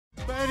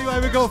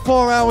Anyway, we've got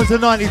 4 hours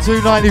of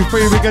 92,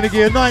 93. We're going to give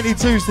you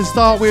 92s to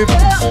start with.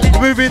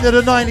 Move into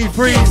the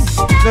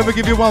 93s. Then we'll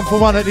give you 1 for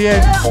 1 at the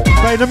end.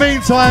 But in the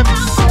meantime,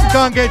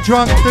 go and get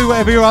drunk. Do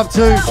whatever you're up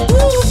to.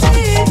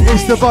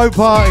 It's the boat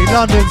party,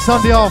 London,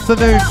 Sunday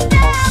afternoon.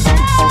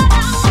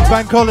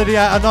 Bank holiday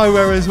out of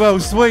nowhere as well.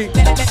 Sweet.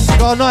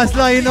 Got a nice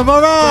day in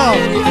tomorrow.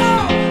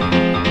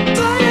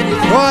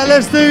 Right,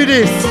 let's do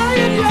this.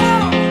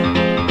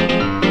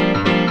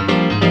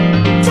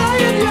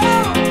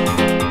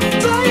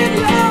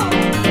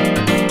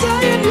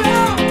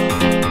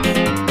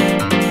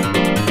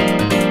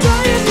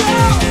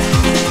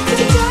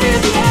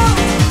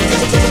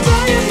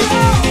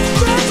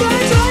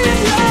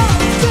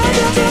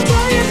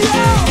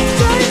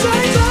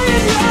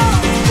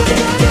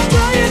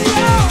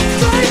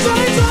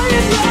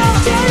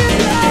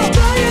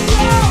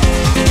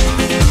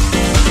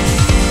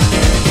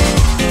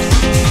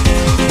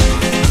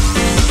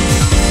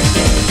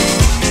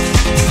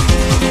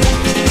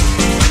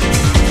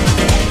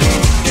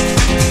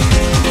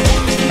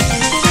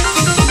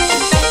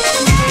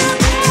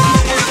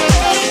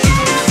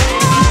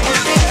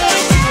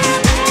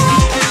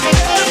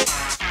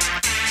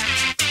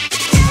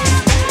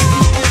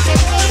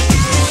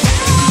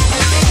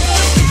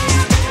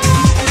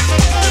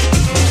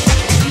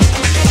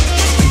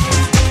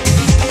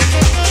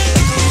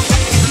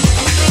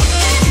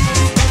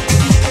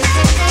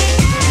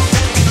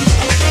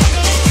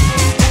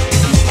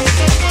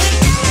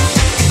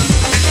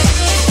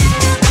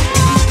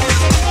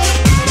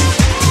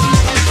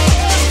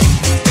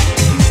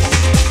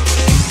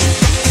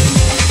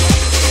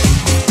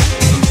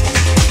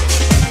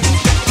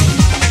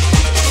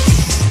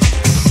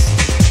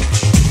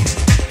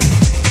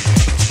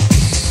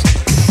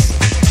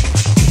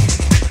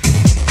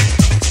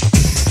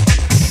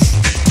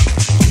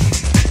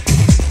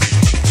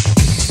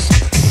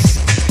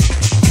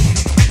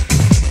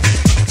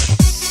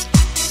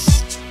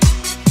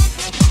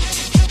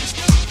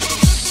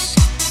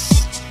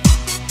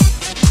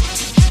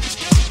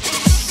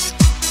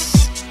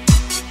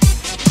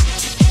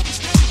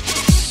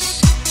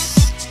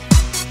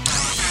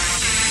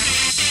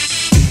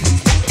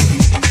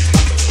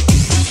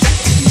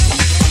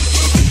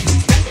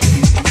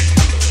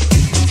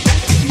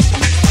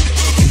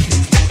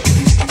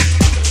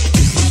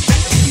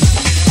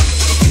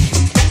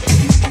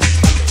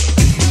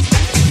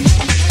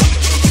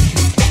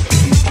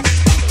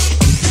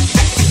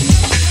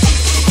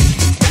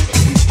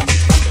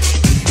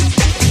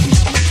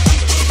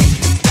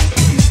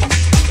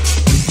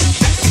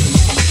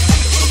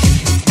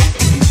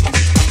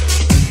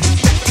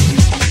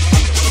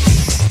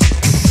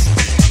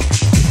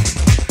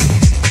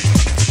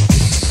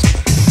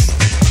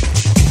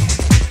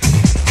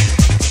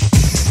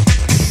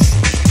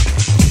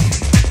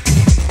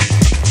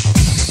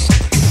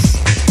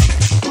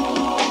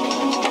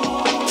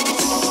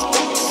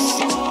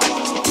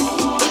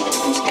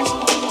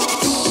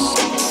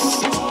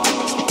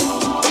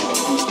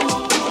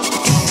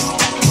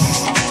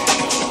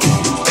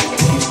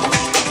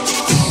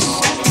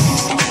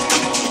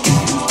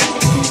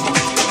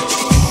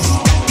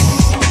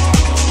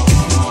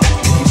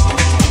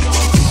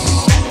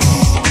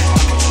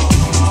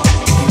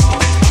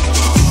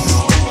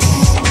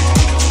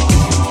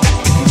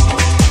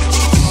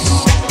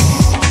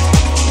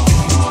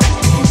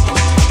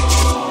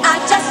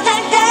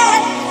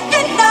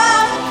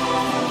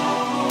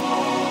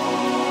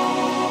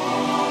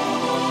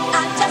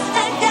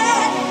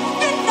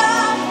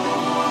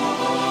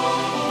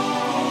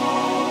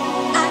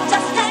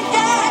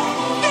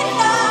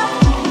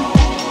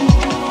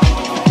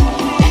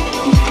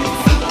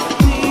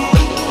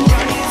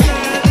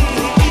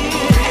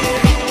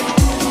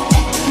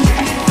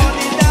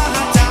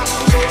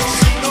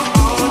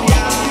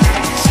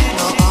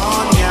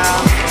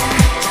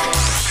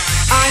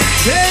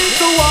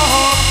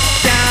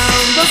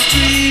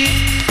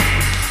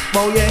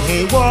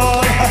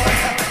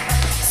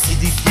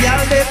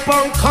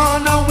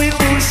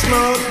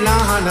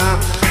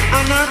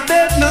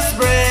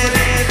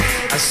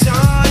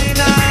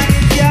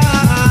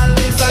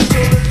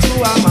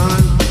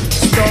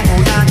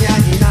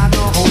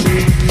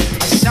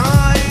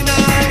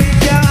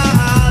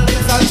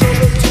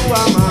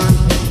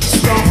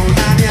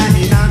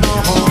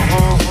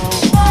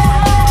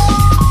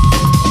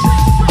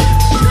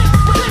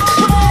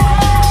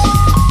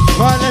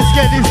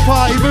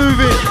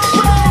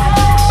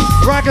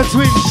 Ragga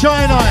Twins,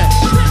 Shine Eye.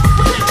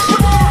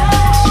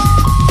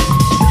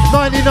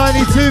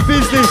 1992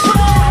 business.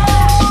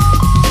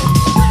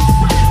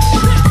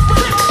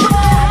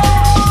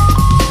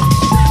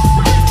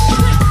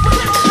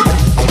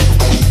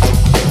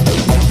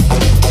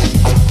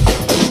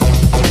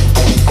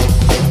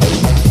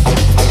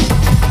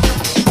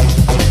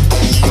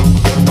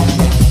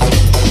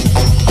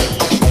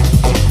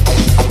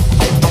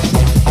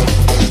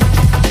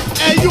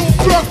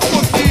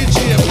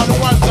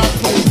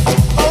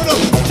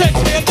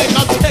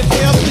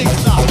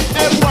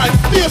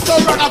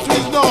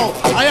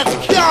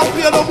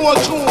 More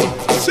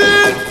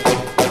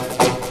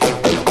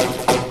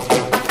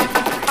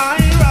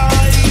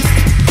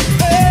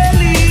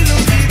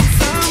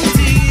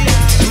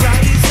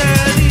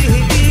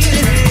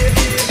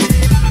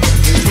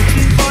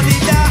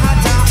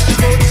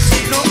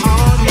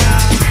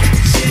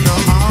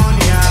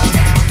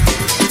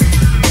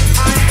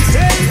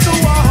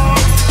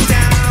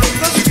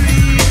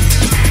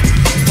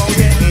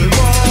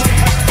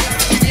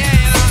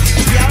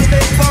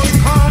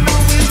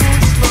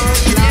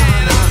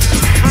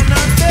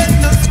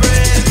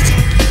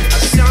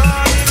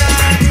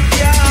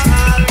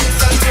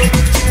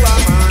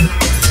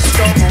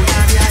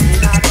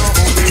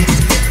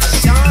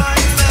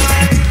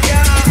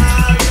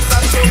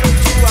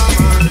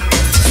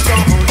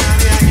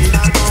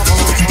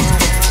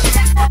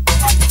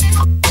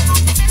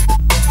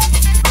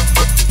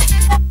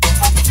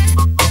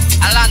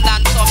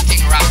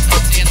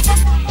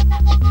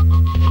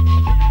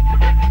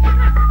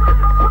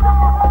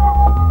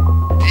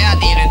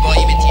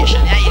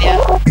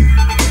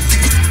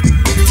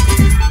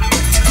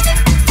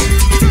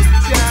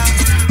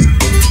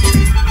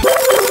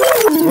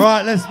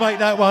Right, let's make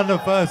that one the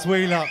first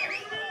wheeler.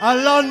 A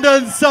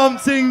London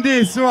something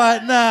this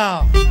right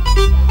now.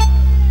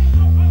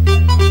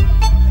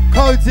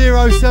 Code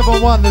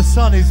 071, the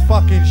sun is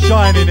fucking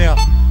shining here.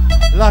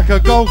 Like a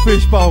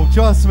goldfish bowl,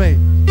 trust me.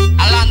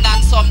 A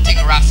London something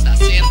Rasta,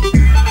 see?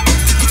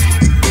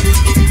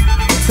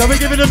 So we're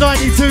giving the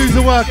 92s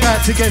a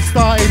workout to get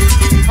started.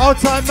 Old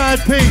time Mad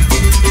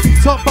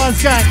P, Top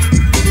Buzz Gang.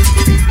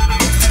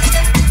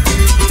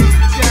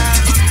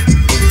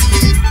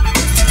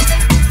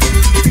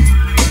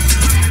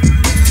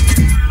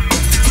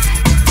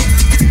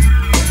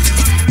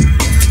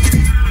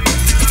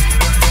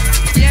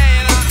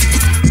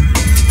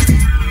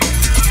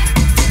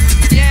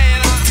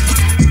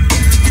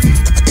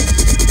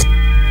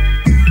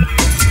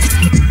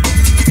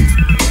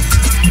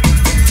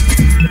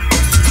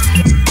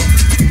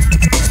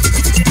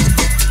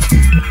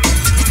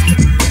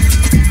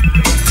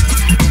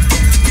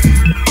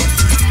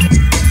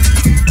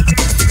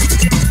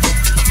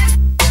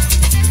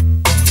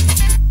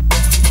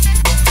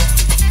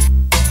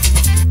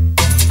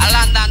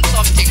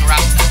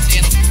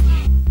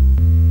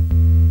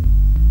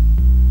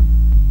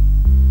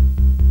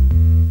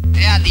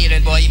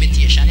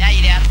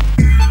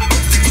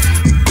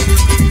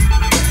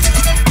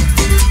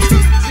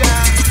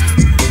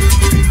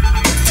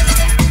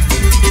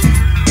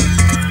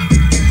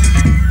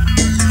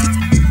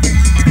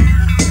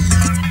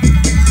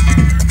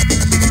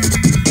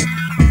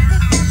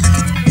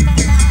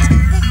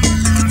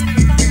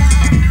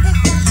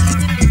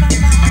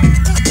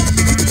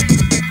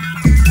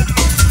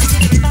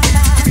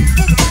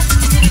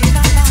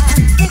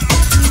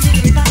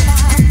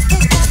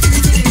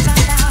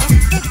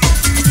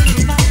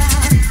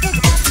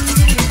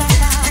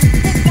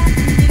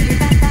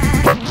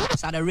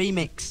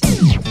 Remix.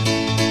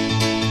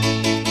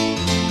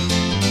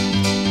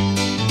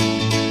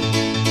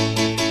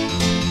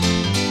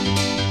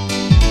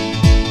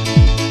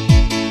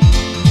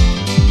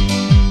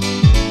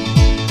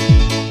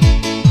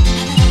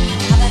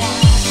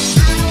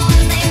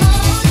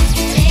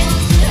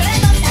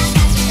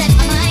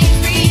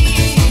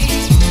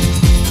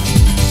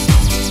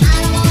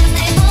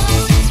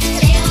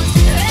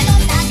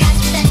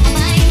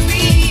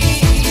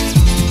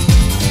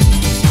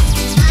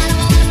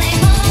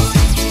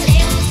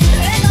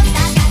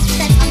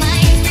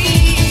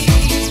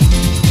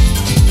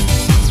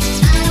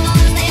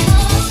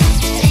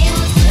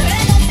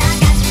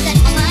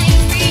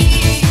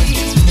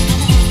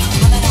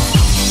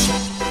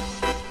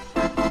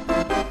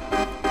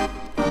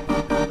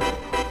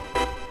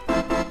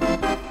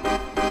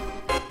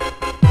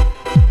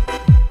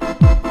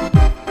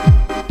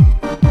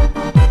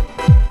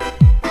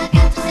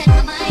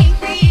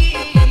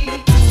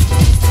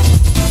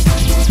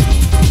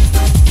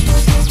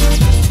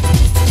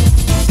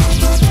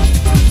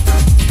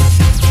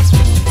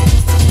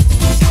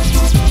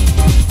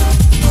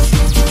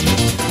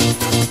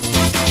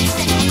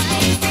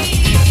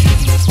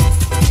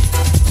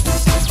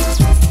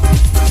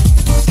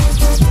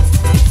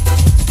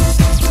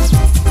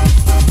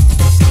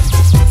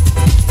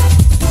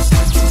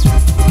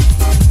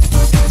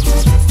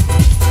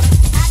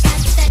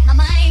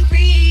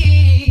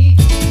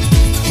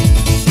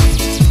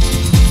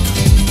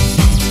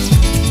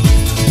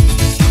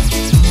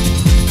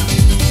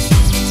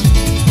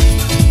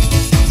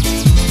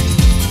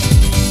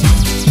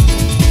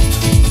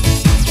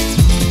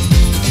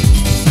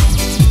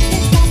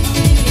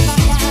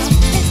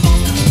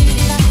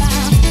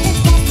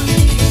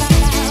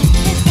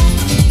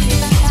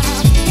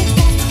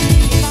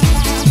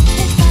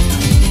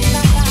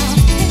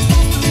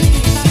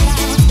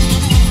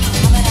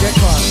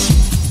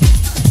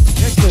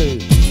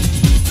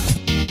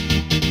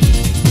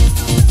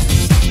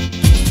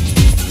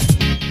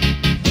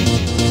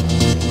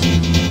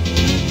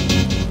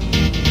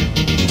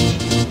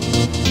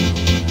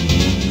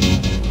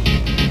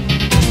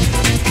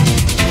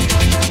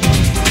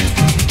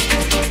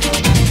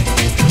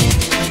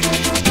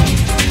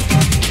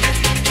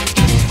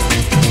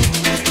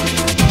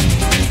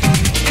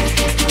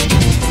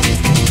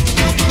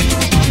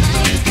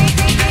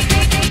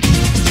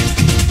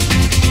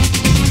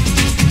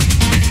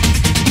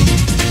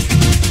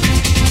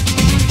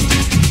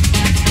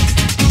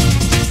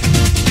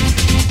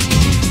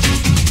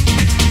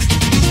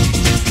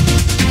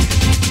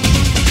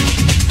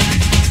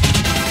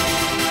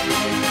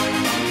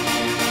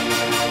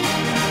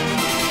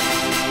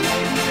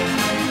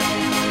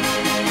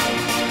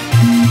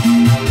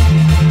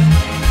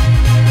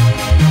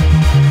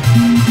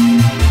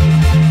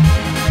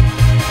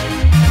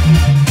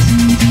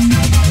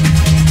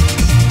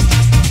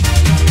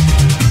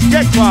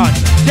 Check one,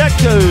 check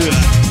two.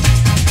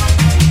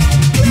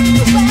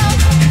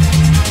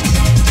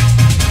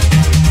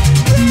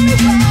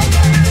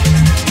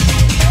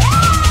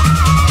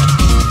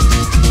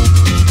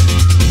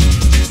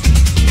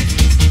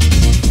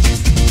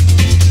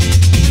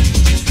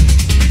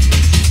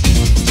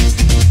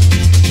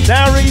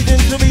 Now reason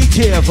to be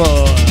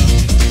cheerful.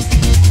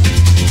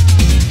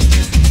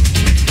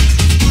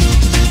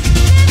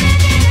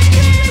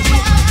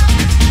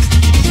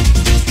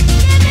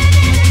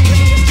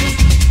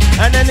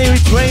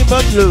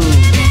 blue.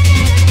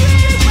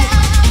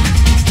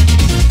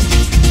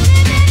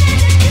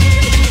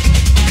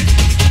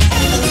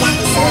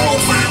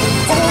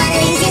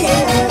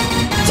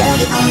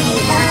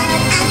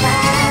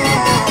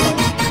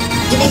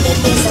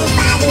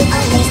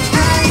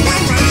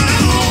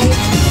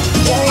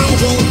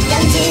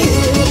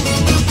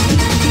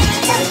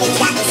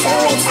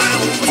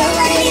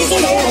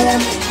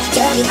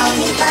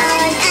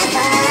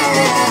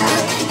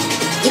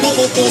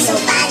 Feel so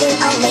fine, you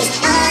always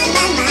on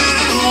my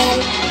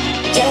mind.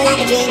 You're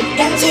like a dream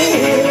come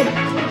true.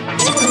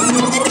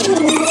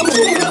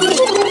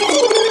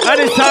 And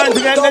it's time to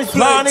get this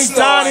party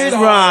started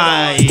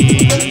right.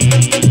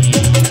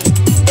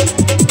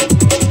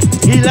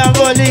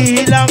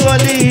 Hilangoli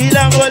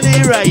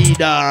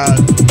Riders.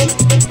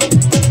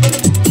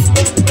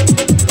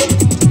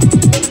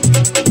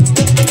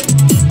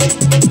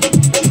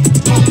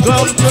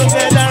 Come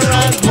together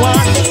as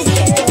one.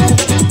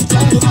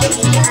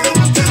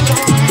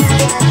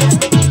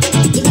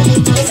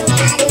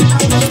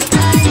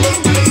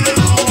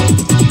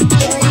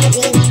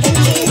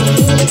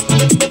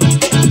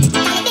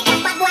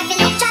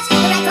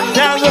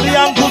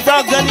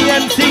 And the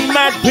MC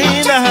Matt P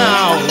in the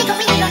house.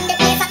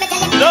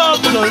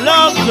 Love to.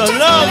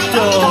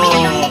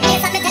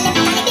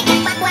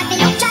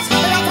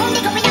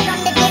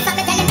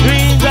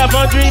 Dreams are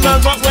for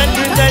dreamers, but when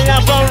dreams they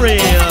are for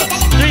real.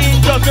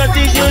 Dreams just to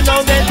teach you know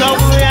there's no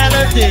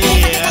reality.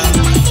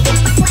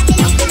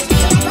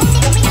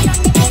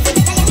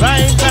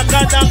 Right like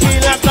a donkey,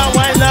 like a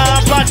wild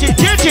Apache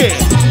Chichi.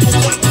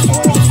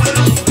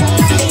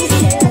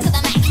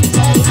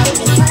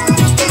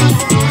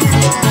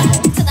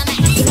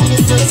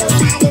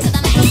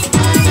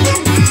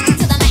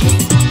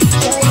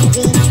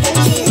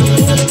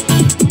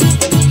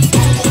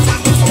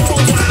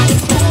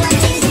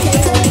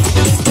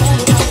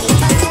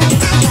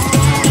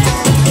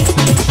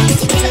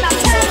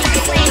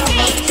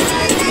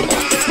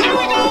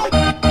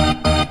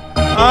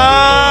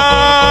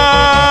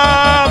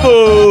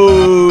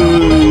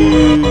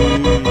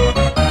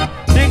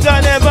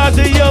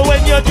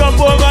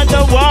 Jump over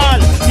the wall.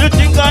 You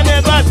think I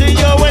never see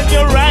you when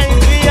you ride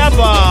me a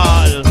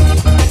ball.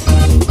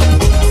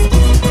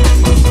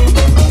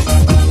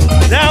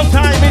 Now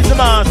time is the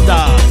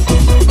master.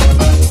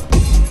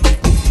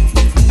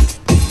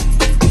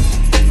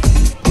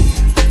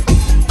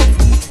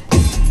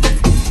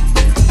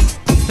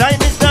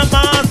 Time is the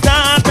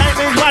master. Time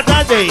is what I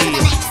do.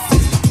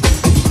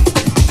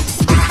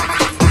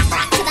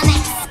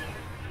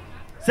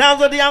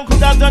 Sounds of the Uncle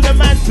Dogs on the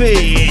man's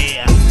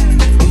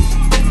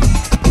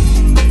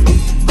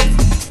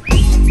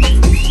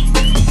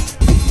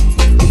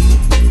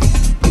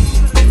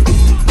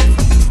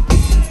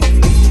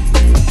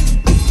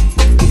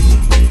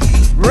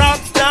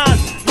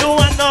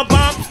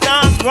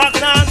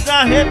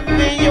hit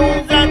me,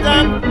 use that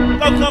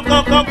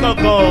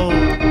go.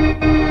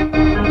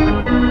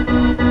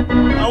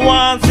 I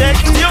want sex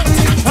you,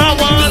 I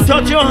want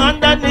touch you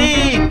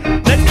underneath.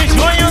 Let me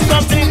show you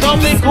something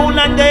coming cool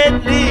and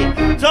deadly.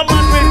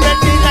 Someone will get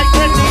me like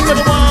Teddy, but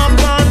warm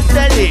and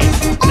steady.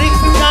 Think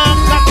now,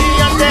 cocky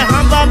and they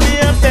hang on me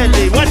a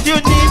belly. What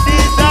you need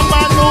is a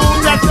man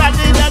who's as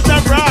solid as a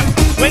rock.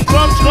 When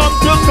crunch come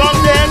to crunch,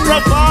 they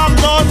perform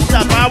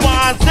non-stop. I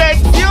want sex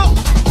you.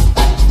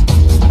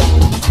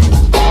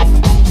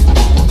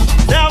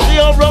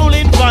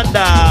 Rolling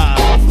thunder,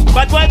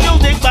 bad boy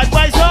music, bad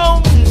boy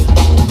sound.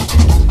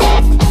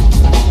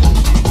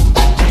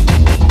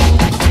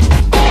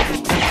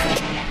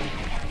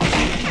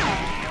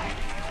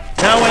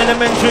 Now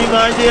elementary,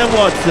 my dear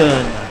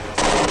Watson.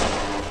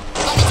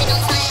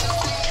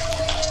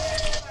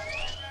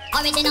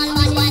 Original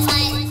bad boy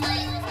style.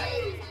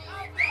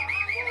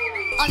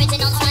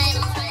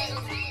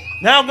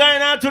 Now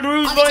going out to the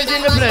Rude Boys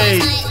in the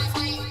place.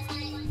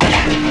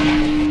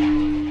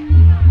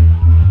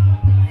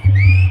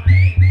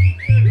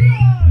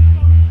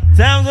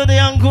 Sounds of the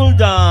Uncle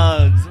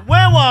Dogs.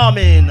 We're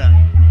warming.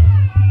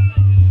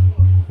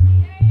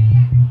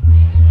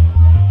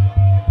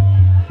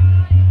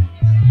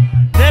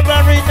 Never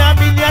in a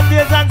million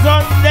days on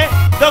Sunday.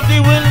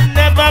 Dougie will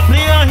never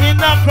play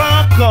in a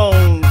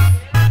Crackles.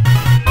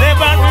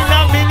 Never in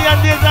a million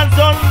days on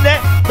Sunday.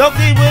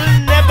 Dougie will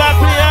never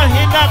play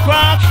in a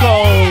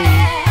Crackles.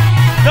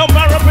 No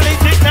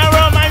parapolitic,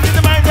 narrow minds in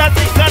the minds that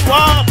think and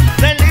walk.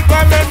 Then live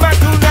and remember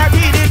to not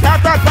eat it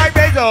after 5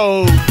 days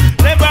old.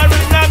 Never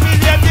in a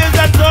million days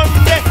on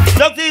Sunday.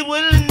 Dougie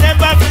will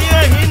never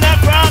play in a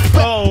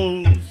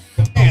Crackles.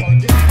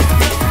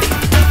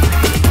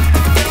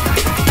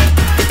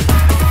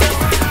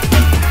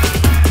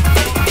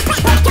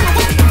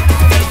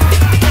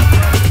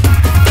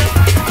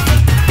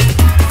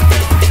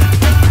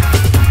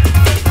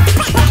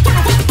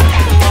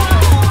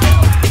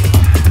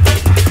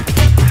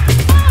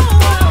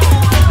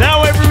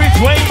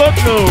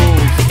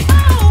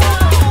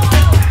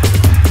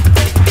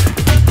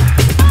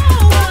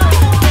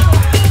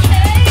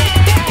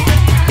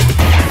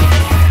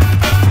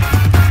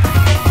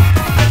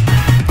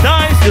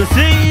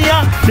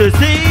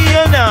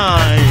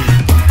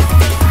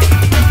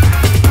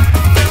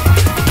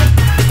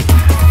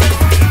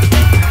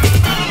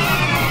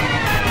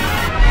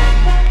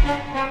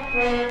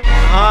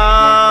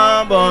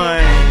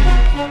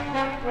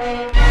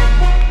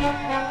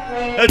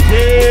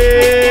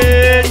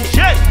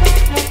 Attention!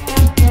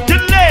 To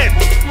the left,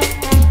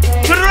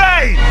 to the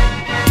right.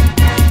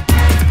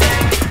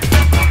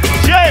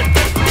 Attention!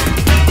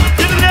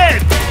 To the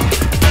left,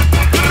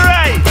 to the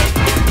right.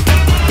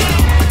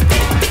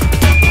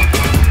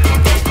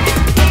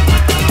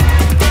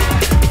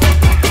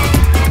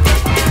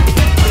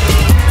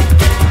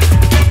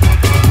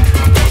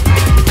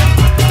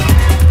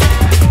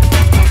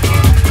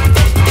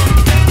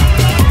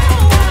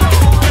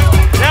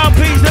 Now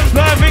peace and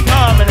perfect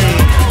harmony.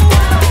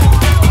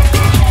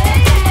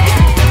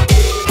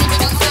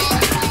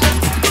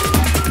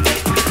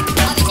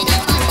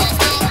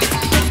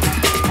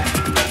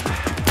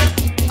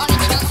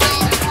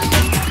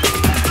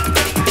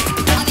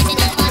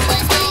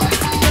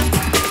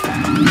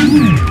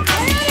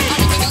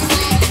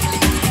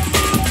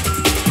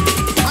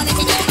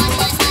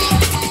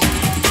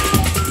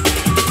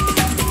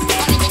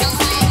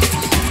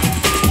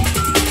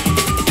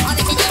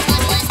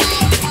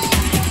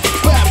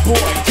 Bad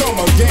boy, come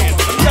on, dance.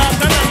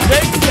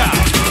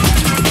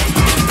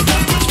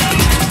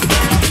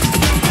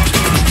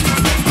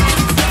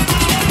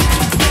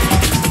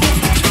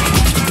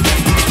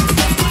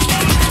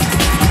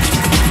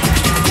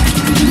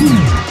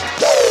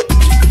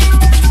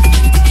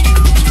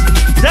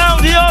 Down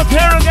the old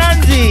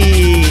Terraganzi.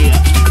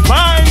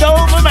 Mind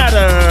over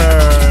matter.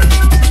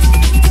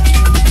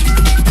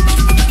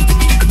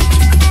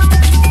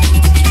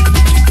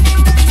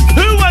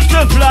 Who wants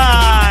to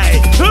fly?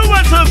 Who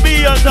wants to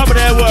be on top of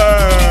their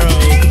world?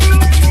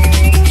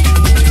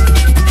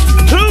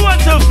 Who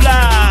wants to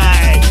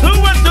fly? Who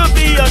wants to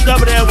be on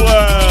top of their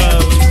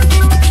world?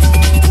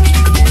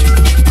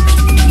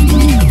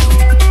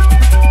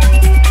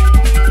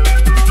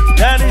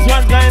 That is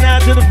what's going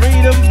out to the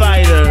freedom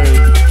fighters.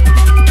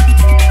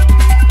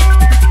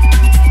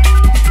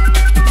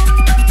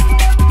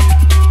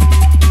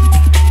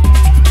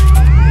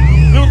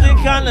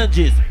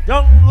 Musicologists,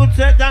 jungle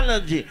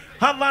technology,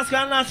 have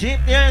scholarship,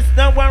 yes,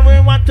 the one we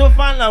want to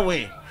follow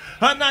it.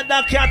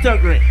 Another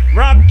category,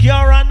 rock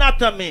your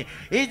anatomy,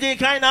 is the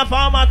kind of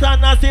format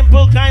and a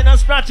simple kind of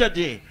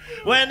strategy.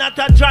 We're not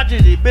a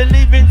tragedy,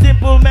 believe in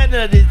simple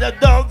melodies, the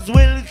dogs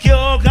will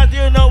cure, cause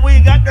you know we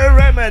got the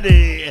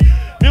remedy.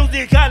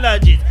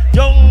 Musicologists,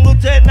 jungle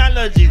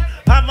technologies,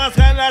 have a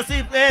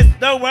scholarship, yes,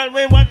 the one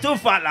we want to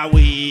follow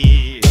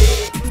it.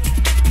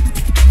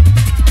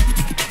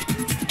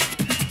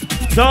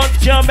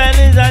 Touch your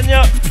bellies and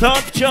your,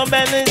 touch your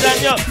bellies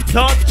and your,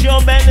 touch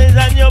your bellies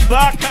and your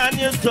back and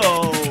your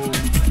toes.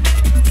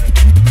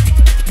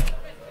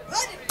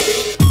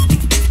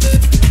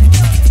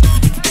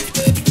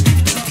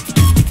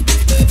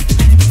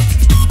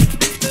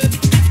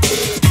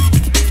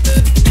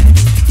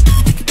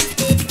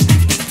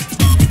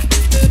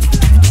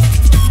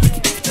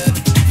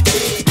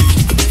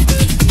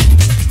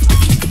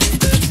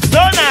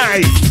 So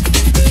nice.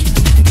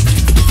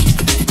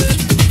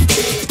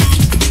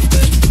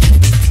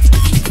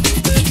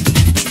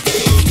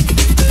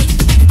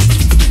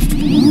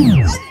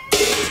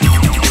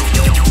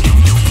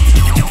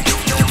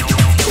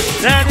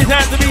 Now this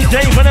has to be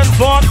David and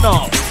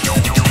Fortnite.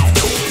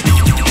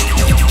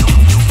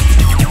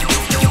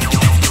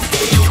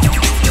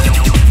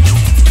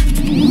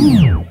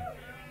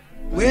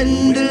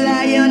 When the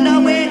lion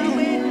awakes,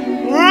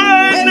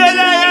 When the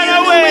lion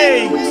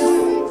awakes,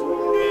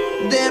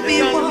 there be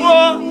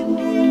more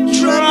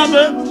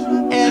trouble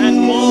and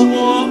more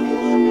war.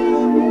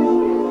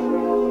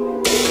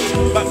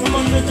 But come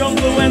on the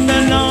jungle when the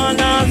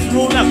lions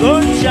rule, a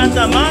gunshot,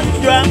 a man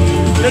drop.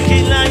 The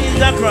killer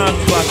is a crack,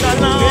 but a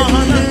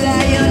when the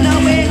lion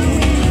awakes,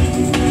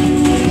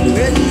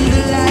 when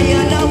the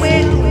lion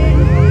awakes,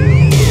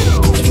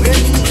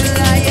 when the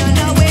lion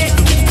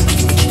awakes,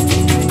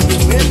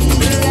 when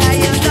the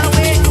lion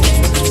awakes,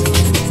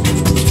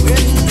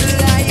 when the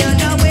lion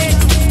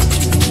awakes,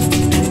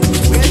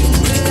 when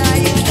the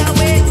lion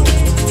awakes,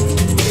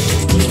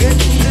 when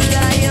the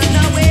lion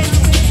awakes,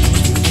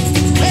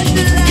 when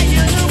the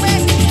lion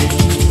awakes,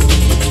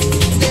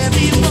 there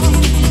be more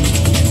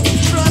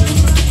trouble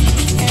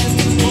and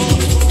more.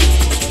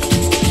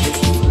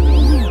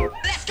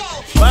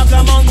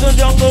 welcome on the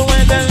jungle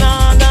when the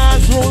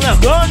lions rule, a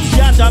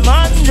gunshot, a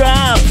man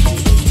drop.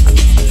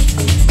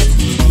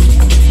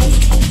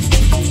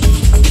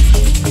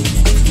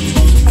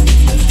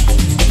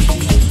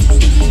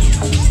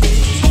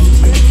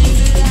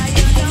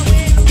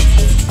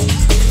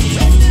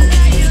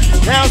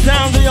 Now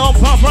sound of your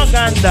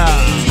propaganda.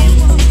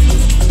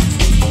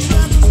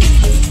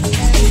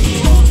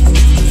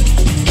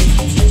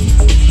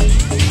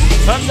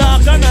 I'm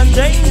darker than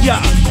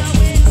danger.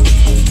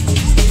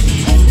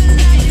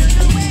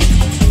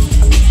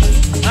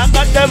 I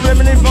got the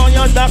remedy for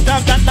your doctor,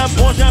 got the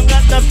potion,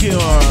 got the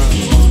cure.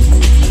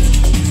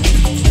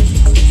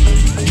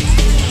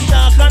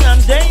 Darker than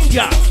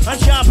danger, I'm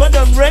sharper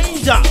than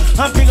razor.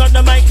 I pick up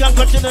the mic and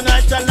cut to the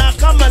night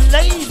like I'm a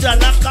laser,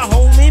 like a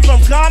homie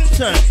from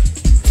Compton.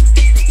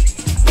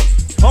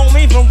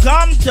 Homie from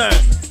Compton.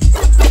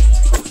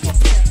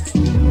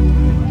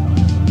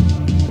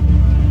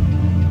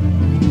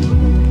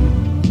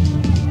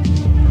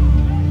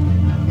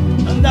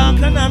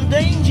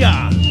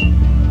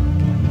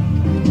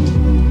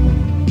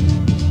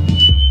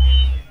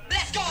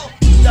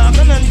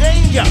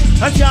 danger.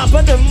 I'm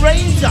sharper than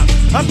razor.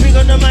 I'm big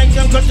on the mic,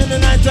 I'm cutting the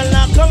night and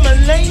like I'm a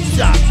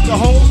laser. So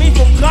hold me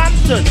from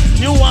Compton,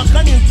 Newark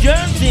and New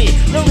Jersey.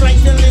 No right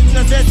to live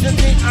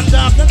necessity, I'm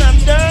dark and I'm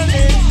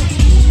dirty.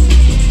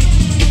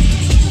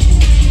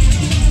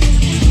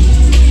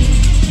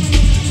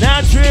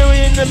 Now True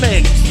in the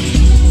mix.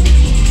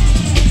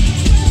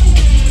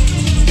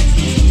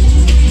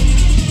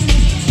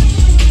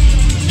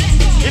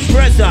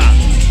 Impressor.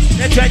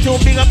 They try to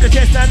big up the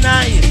chest at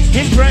night.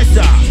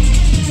 Impressor.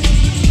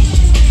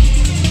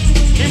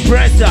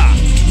 Impressor.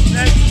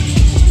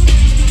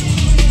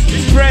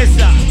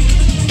 Impressor.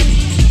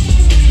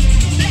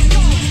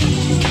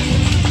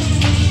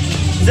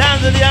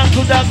 Sounds of the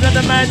Uncle Dogs and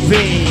the Man P.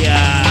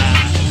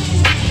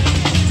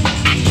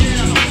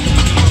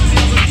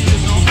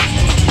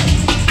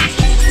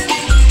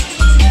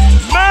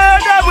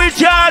 Murder we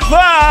charge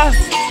for.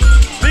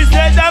 We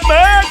said the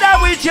murder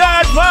we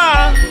charge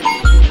for.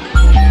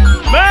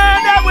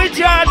 Murder we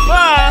charge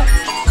for.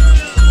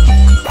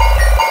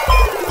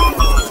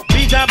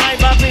 Peter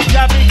Piper,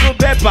 Peter Pickle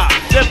Pepper.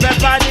 The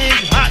pepper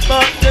is hot,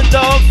 but the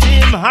dog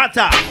seem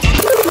hotter.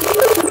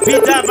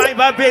 Peter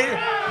Piper,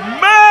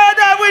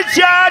 murder we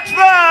charge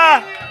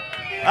for.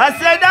 I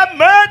said the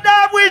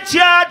murder we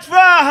charge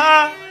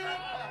for.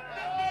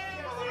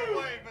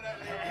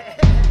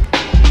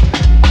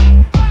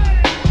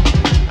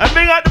 And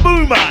bring out the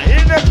boomer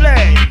in the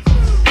place.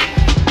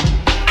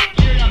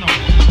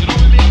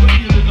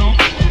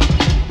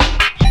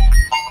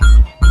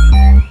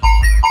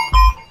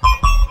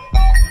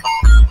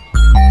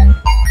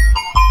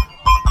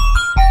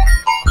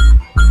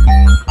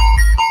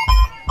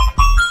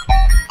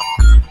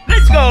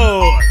 Let's go.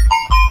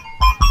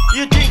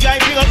 You think I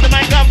pick up the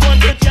microphone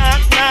to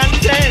chant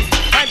nonsense?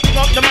 I pick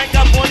up the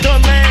microphone to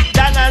make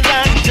dollars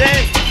and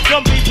cents.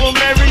 Some people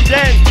marry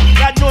then.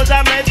 God knows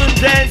I'm heaven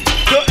then.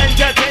 To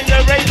entertain the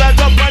ravers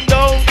up and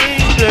down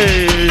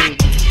England.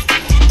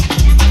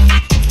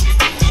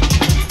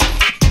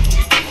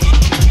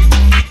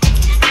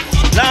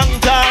 Long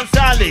tall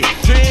Sally,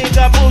 drink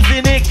a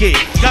pussy Nicky.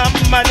 Come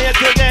and here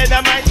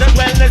together, might as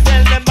well they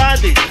sell them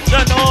body. So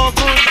no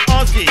good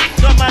hussy,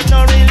 some man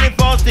no really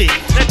fussy.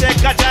 They take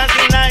a chance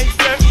in life,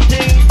 certain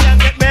things can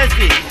get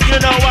messy.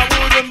 You know I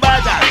wouldn't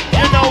bother,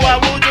 you know I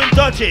wouldn't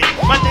touch it.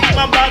 My thing,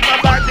 my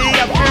body,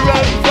 I feel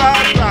run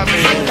fast from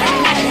it.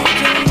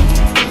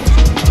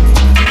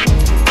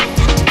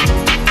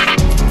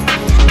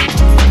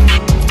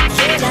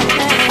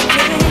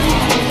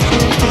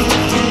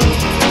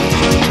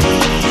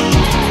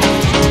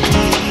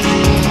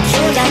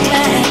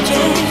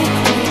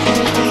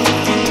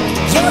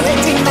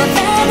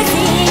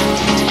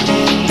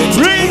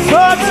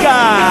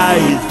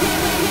 Guys,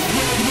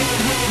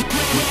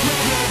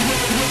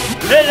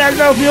 let us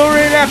know if you're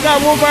in like a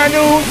woman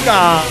who's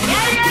gone.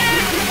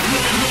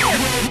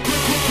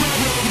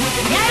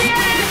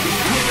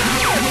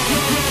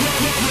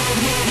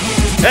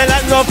 Let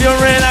us know if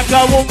you're in like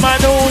a woman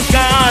who's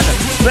gone,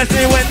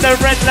 especially when the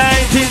red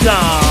light is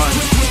on.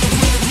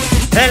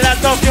 Let us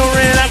know if you're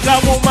in like a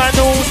woman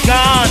who's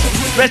gone,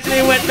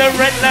 especially when the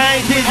red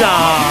light is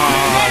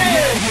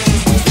on.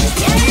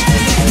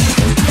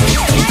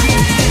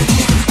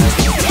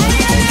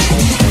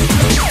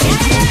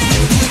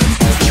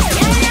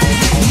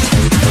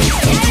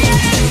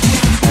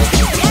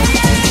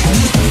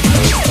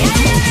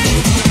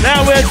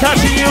 Now we're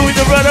touching you with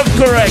the rod of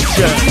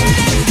correction.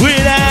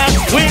 Without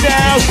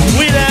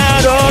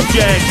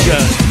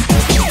objection.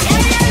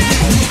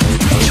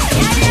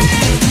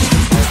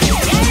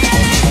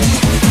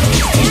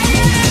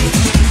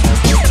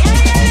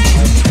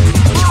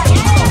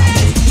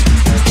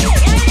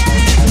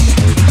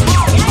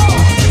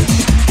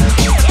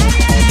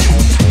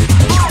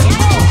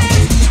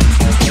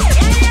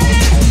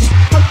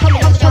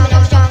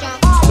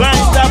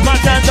 Grind up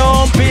and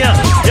don't fear.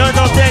 You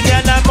don't take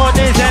any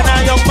money, then a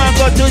young man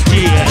go to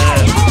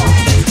jail.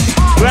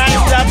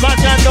 Grind up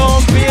and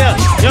don't fear.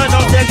 You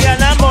don't take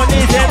any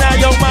money, then a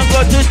young man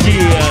go to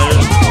jail.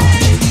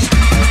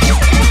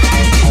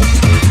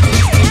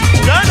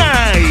 So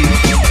nice.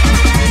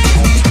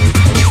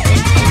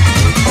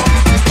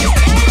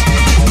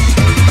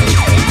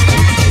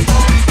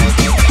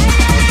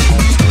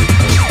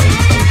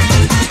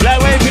 Fly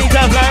away,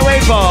 Peter, fly away,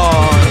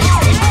 boy.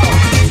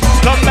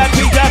 Come back,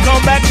 Peter,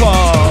 come back,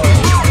 boy.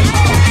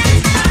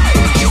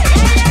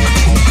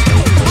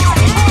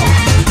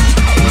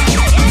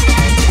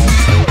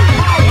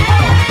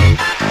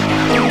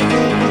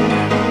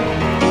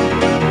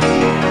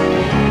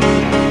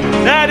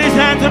 Now it's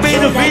time to be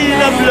the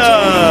feeling of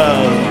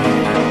love.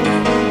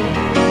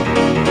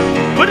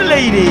 For the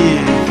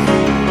ladies.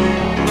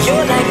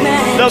 You're like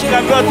magic. Look,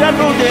 I got that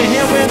road in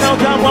here with no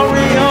time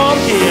worry up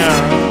here.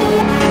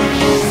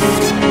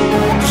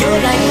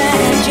 You're like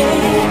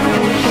magic.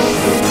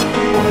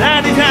 Now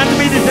it's time to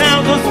be the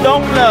sound of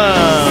stone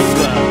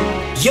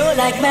love. You're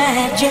like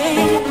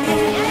magic.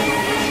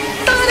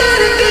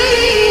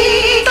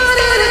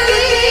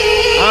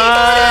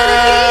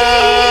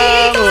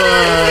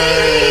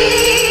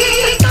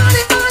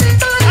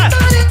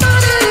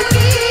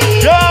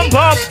 Jump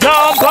up,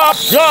 jump up,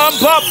 jump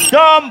jump up,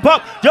 jump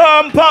up,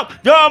 jump up,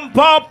 jump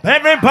up.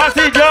 Every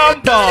posse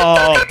jump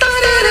up.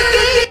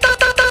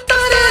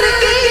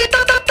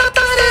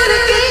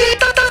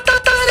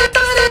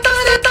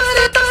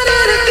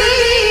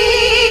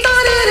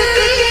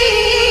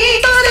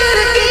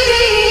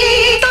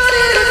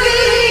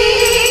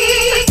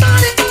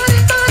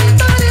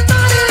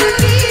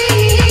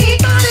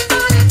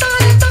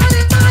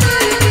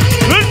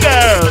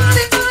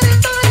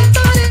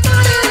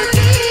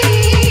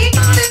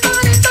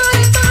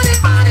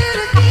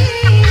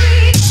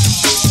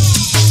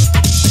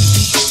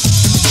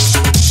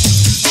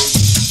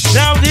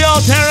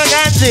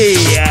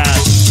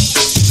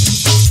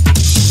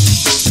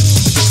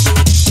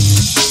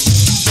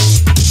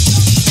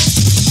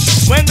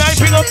 When I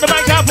pick up the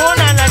microphone,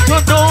 I like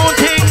to do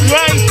things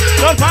right.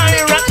 No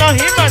pirate, no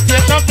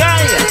imitate, no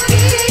guy.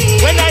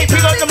 When I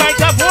pick up the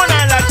microphone,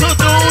 I like to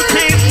do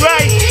things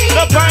right.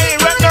 No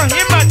pirate, no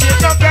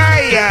imitate, no guy.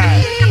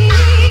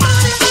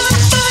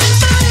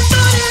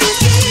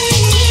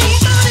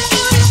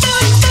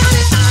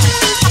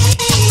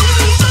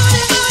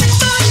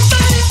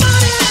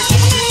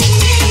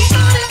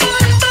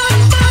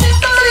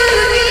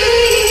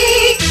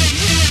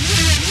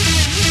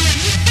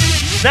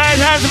 Now it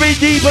has to be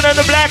deeper than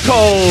the black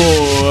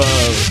hole.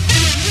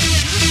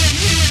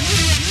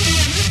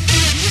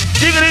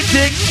 Diggity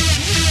tick.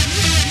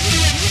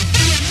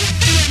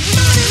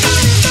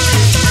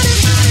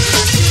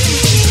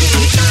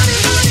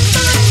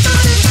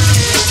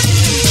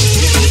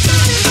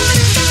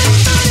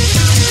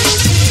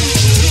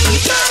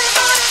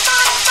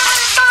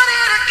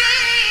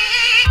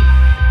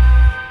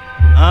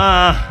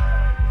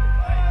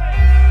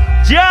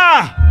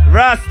 Ja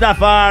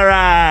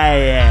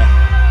Rastafari.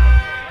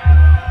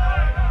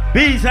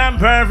 Peace and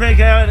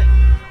perfect,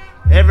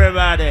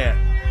 everybody.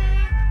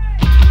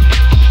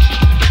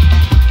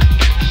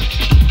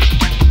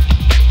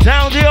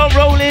 Sound the old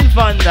rolling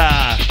thunder.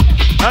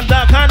 I'm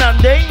the kind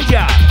of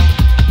danger.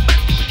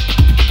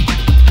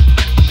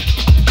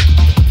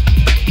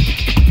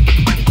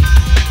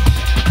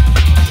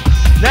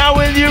 Now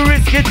will you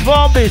risk it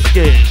for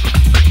biscuit?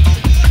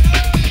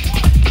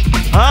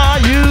 Are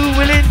you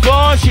willing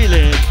for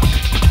shilling?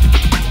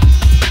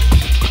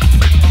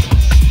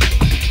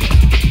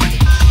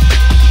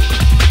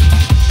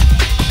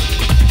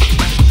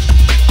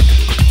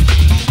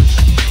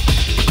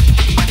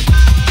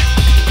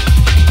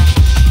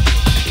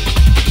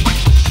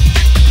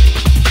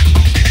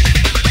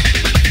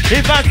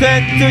 If I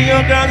said to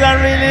you girls I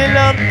really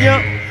love you,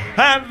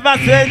 if I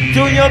said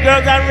to you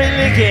girls I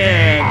really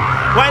care,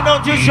 why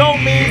don't you show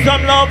me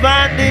some love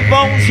and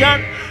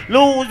devotion?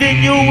 Losing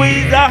you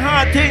is a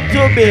hard thing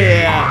to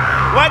bear.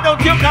 Why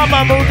don't you come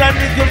and move and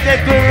you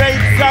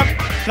decorate some?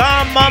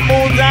 Come and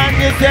move and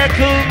you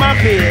settle my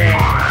fear.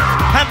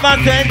 Have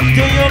I said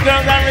to you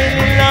girls I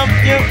really love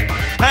you?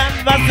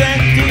 Have I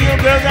said to you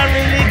girls I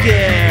really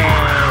care?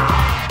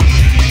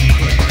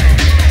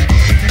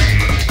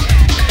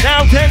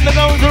 Now 10 to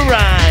go to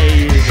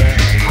ride.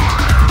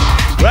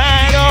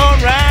 Ride on,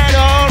 ride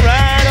on,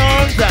 ride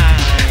on time.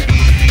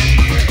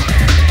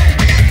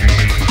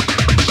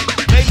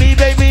 Baby,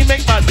 baby,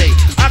 make my day.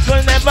 I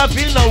could never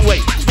feel no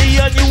way.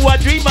 Me and you are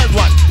dreamers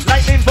one.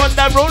 Lightning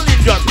thunder rolling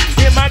drum.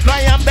 Hear my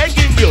cry, I'm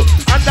begging you.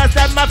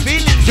 Understand my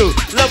feelings too.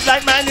 Love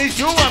like mine is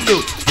true, I'm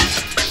blue.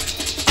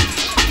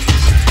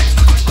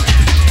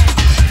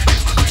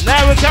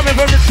 Now we're coming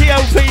from the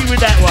TOP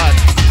with that one.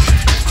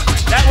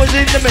 That was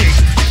in the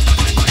mix.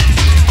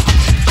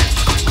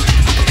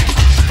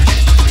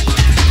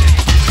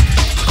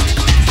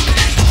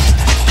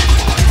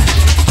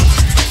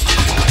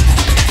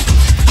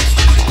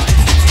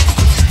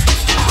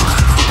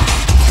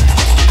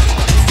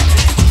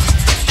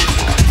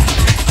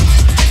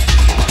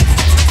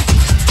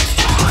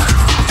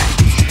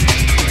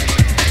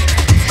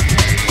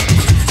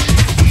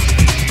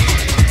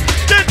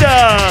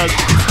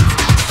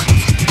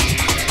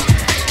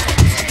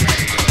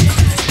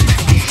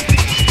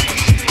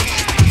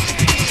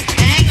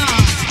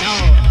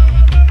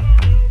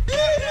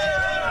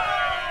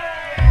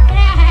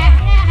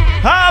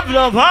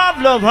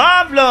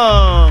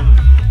 Problem.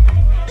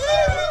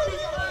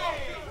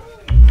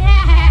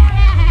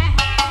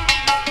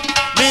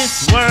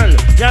 Miss World,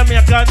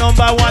 Jamaica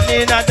 #1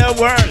 in the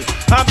world.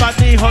 How about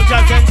the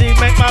hunters and they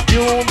make my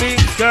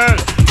pubic girl?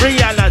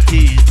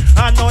 Realities,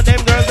 I know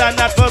them girls are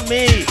not for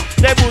me.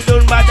 They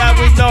wouldn't bother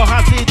with no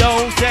hussy,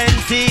 don't sense.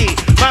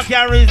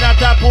 Macka is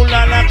not a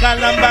puller like a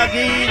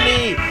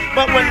Lamborghini.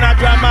 But when I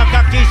draw my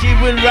cocky, she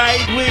will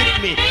ride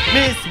with me.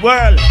 Miss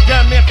World,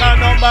 Jamaica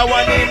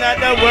 #1 in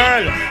the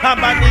world. How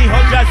about the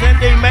hunters and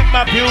they make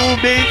my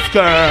pubic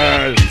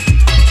girl?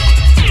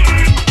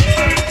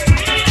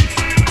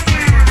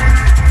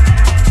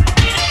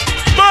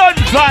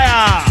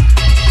 Bonfire!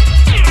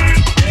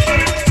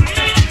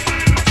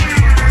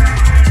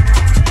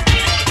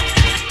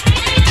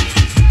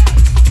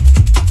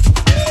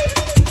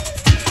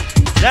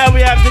 Now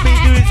we have to be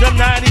doing some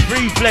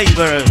 93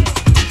 flavors.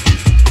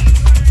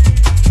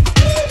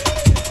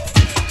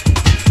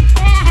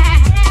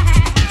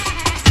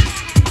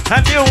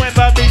 Have you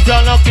ever never been so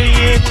lucky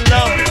in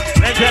love.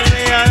 They tell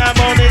me all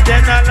about it,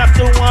 then I'll have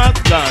to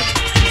walk down.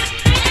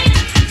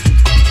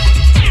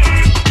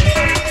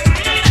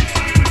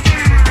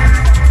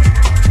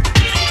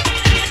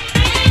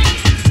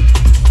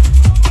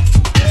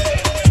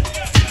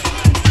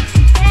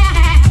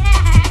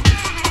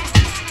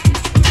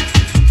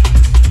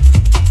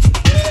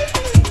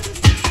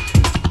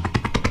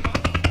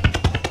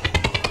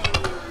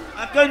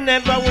 I could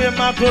never wear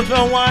my clothes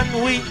for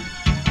 1 week.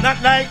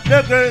 Not like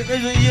the girls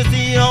you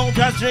see on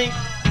the street.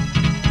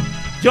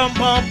 Jump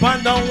up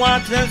and down,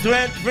 watch them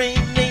sweat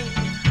freely.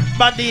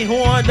 But the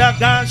whole the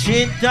girl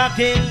shit to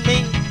kill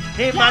me.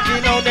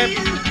 Imagine how them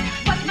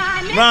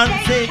run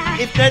sick.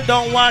 If they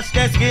don't wash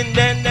their skin,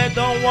 then they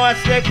don't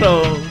wash their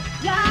clothes.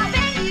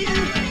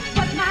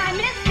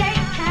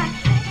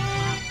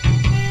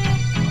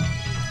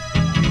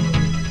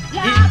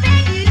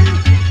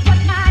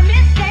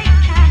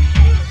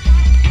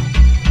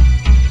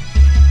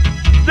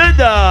 The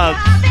dog.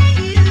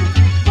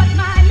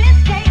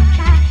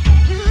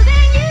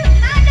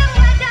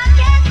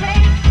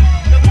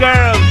 The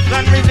girl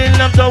that really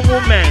loves a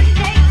woman.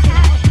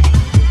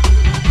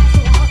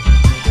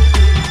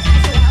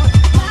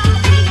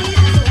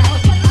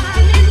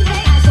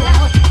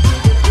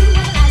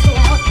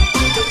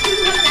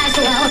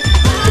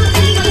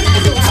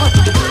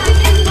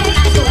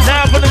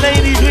 Now for the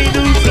ladies we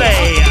do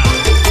play.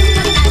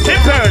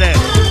 Imperative.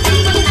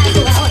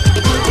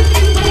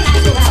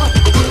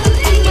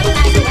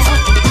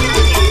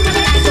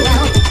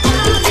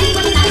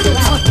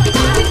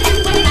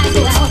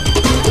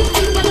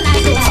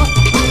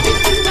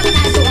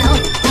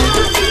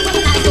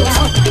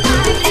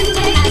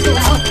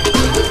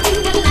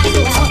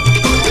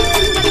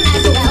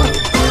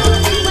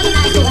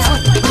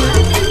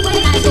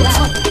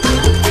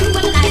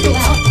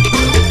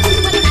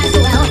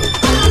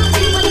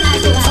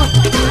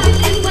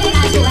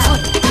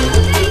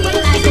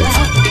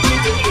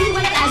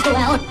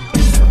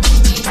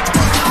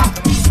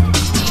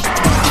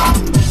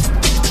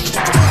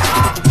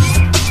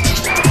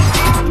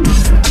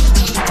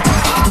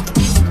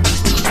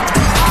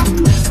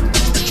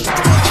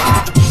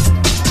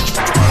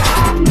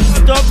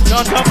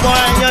 Shut up,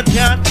 boy, you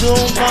can't do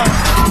much.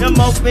 Your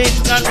mouth big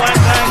and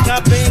white like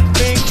a big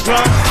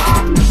truck.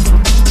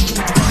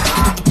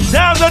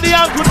 Down to the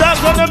uncle, down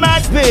to the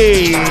mad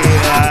pig.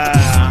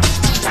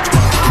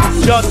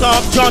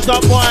 Shut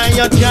up, boy,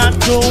 you can't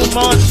do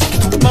much.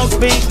 Mouth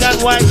big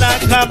and white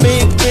like a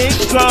big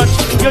truck.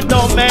 You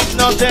don't make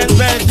no sense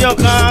when you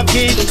can't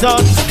keep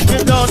touch.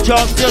 You don't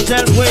trust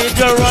yourself when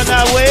you run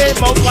away.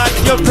 Mouth watch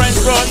your friends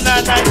run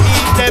and I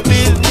keep the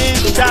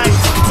business tight.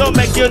 Don't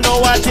make you know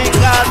what they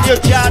call you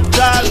chat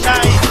all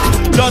night.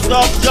 Shut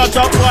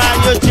up, why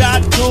you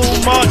chat too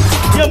much.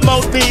 Your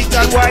mouth big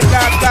and white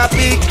like a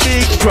big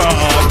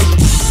truck.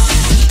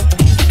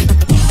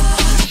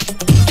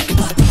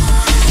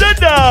 The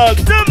dog,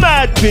 the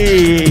mad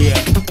pig.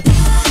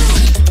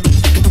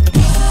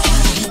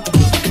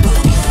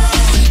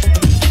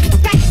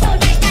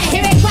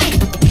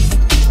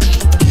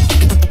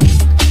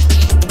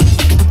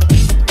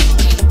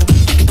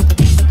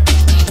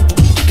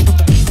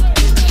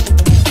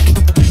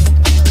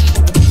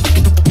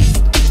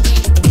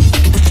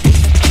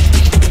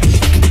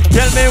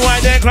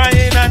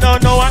 Crying, I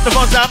don't know what the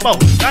fuss about.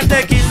 I'm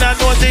taking a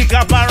nosy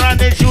copper and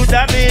it should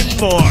have been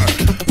more.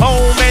 How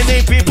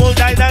many people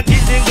died and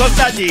killed in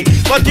custody?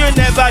 But you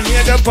never hear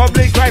the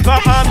public cry for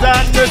arms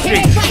on the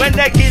street. When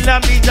they kill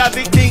and beat a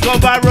victim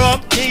cover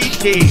up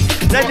TT.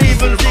 They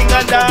even sing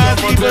and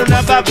dance, even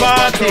have a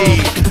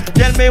party.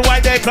 Tell me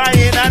why they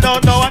crying, I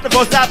don't know what the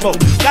fuss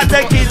about. Cause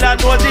they kill a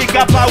nosy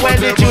copper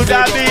when it should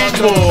have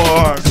been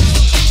more.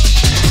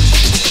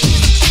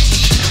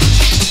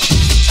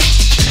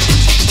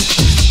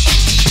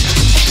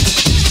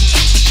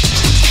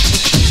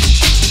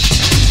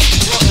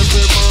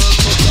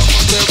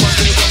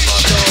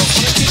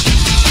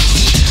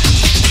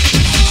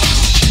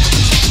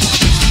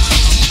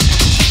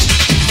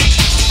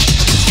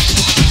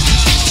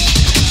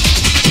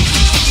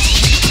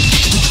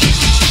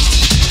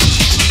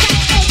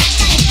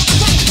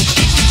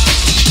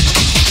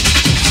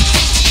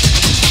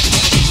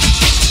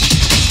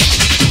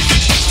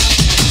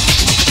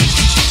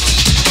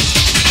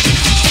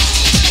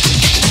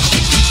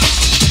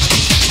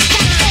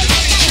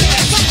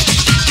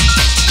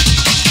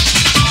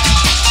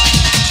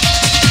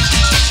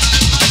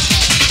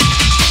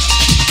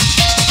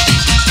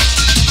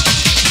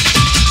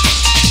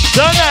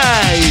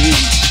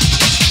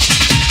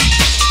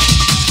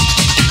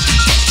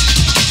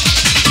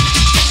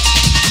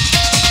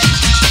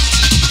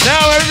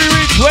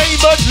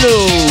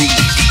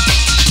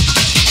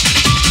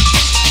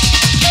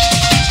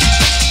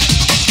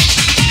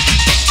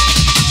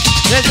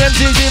 Let them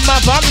see in my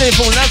family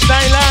full of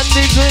style and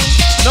degree.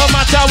 No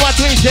matter what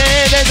we say,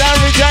 there's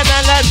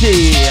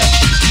originality.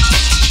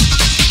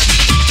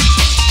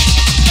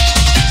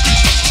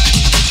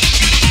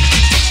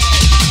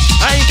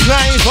 I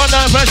cry for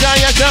the pressure,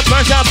 yes, the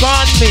pressure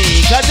upon me.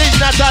 Cause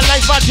it's not a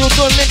life but you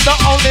to live the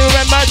only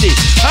remedy.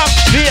 Have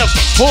faith,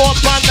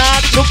 hope and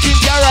not looking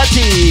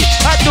charity.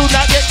 I do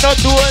not get no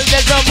tools,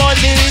 there's no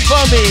money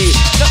for me.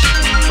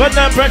 But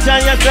the pressure,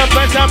 yes, the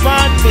pressure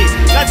upon me.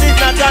 Cause it's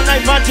not a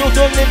life but you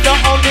to live the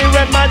only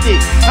remedy.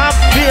 Have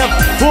faith,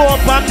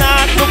 hope and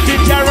not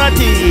looking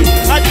charity.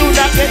 I do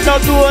not get no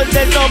tools,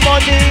 there's no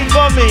money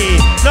for me.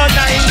 No 9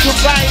 to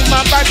 5,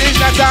 my body's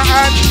not a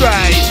hard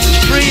strike.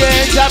 Free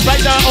hands are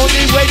right, the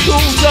only way to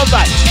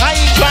survive. I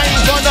ain't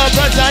trying for the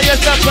pressure, yes,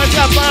 the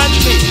pressure upon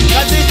me.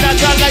 Cause it's not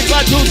a life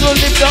but you to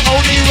live the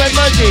only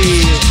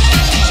remedy.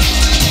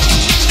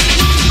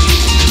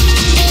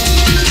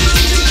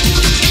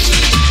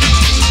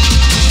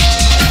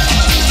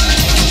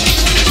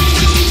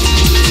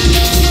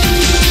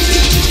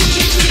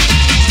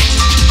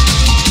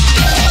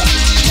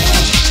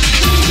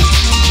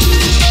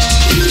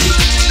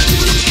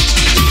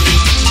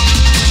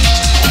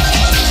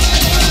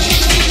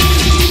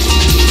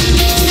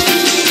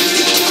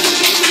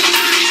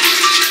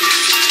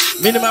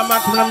 Minimum,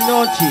 maximum,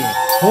 naughty.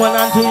 Hold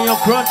on to your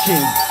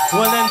crutches.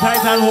 Hold them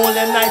tight and hold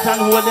them nice and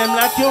hold them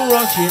like you're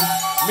rushing.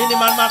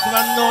 Minimum,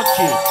 maximum,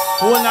 naughty.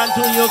 Hold on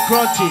to your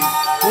crutches.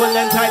 Hold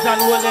them tight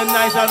and hold them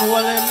nice and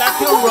hold them like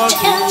you're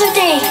rushing.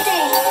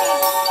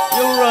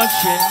 You're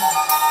rushing.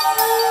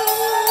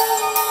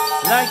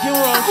 Like you're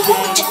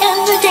rushing.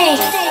 Every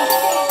day.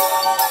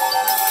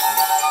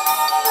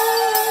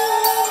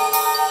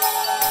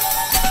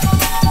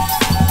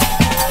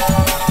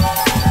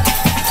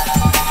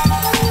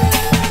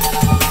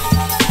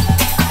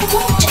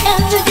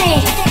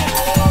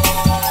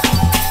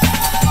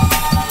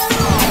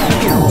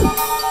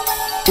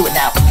 Do it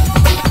now.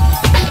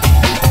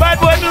 Bad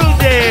boy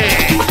music.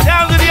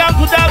 Down to the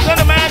Uncle Dogs on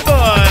the mad boy.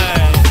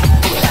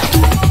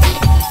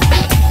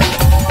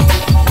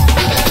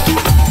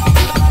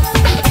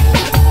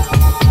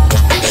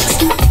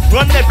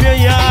 Run up your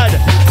yard.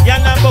 You're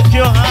not book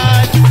your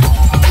heart.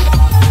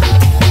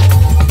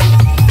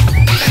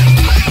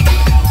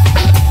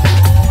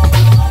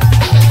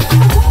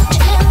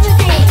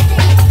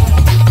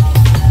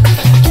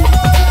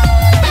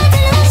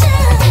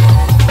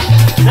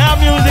 Now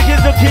music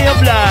is the key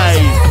of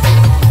life.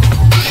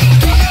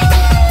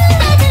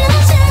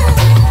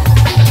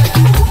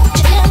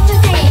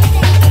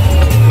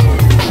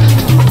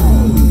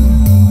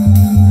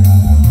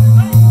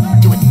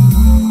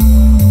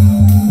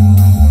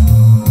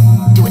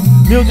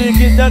 Music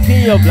is the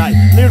key of life.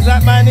 Lyrics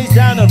like mine is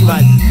down of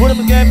life. Put them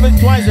together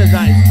twice as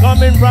nice.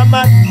 Coming from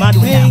my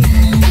thing.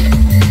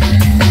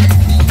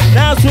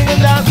 Now swinging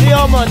down to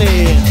your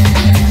money.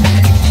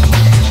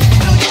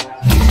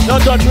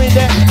 Don't touch me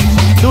there.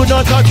 Do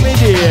not touch me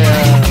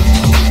there.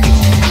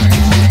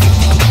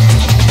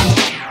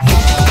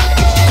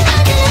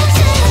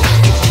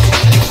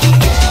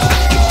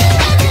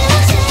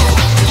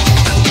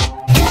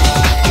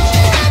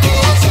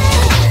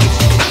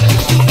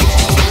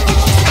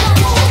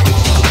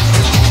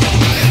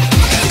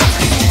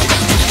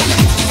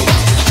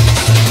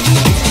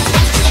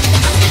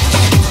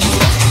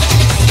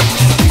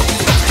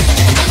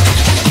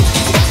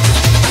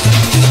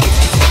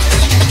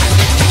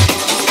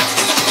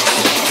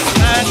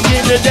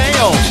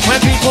 When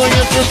people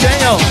used to say,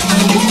 oh,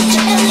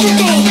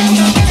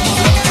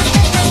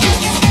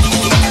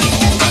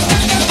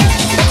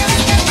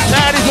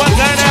 that is what's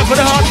going on for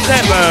the hot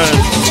steppers.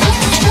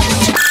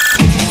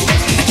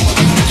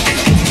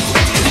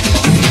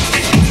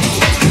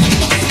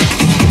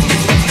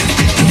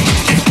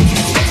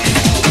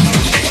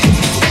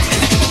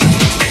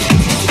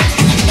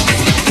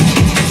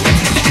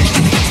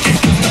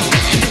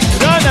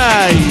 So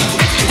nice.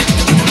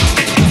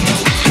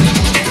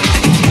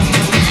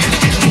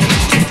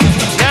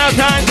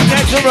 Time to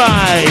catch a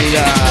ride.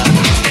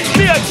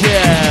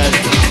 Bitches.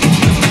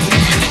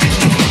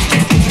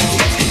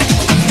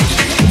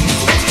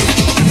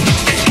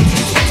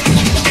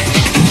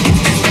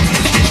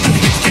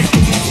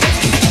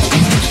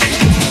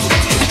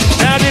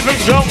 Now different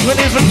strokes for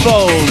different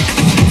bowls.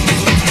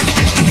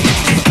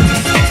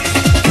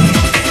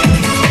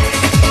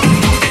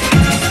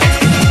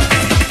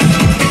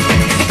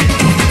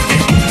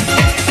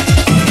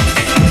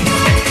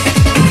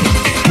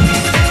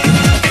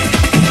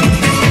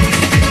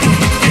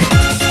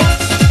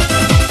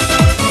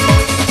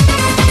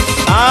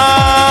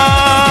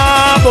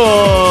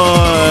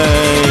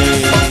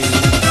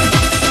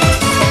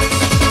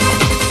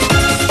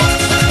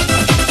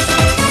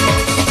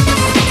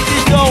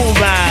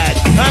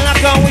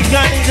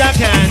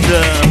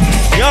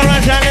 You're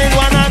a challenge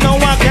one I know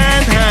I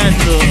can't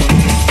handle.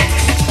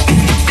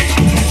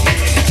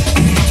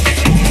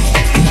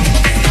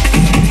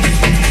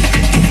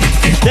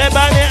 The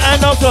body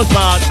and not so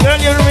smart. Girl,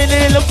 you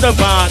really look the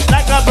part.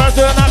 Like a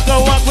person I can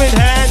walk with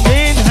hand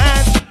in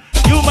hand.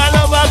 You my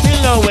lover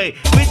feel away.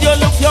 With your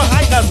look, your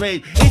height and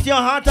rate. It's your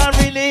heart I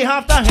really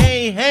have to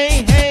hey,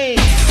 hey, hey.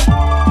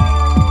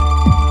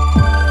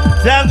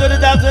 Down to the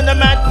dogs in the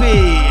mat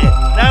pit.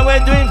 Now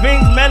we're doing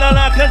things mellow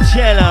like a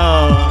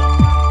cello.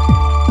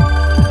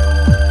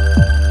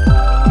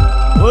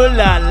 Ooh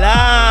la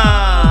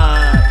la.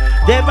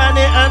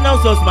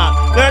 so smart.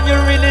 Girl, you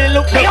really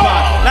look the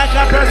part. Like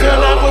a person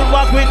that would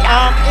walk with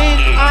arm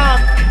in arm.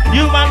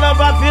 You might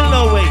never feel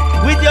no way.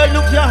 With your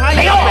looks, your high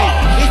your way.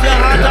 It's your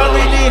heart that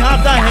really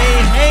have the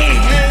hey.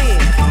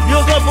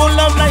 You're so full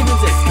of life, you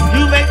say.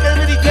 You make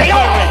the really take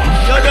your red.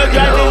 You're the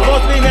driving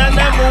force behind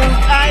the moon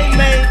I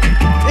made.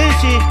 Is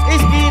she?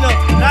 Is Kino?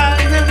 That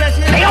is the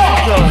blessing of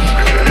the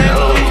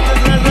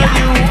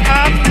you,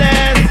 I'm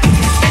blessed.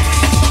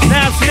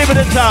 Now slip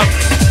at the top.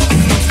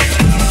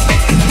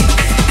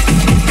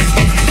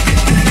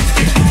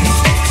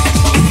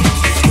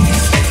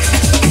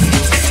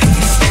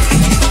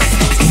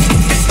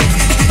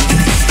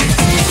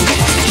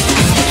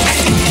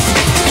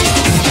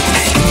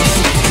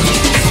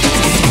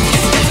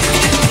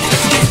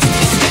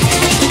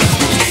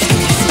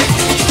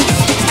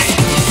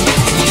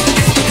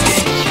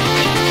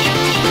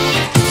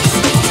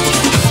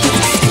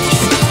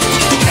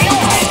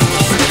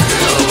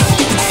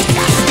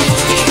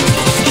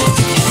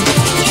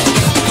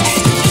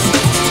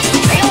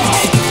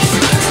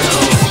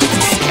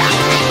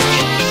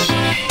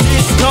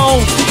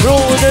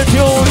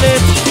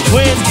 Tulip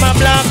with my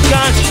black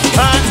cash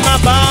and my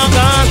bag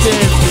of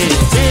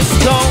it's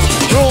down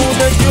through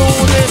the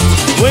tulip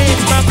with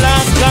my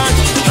black cash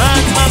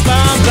and my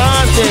bag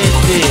of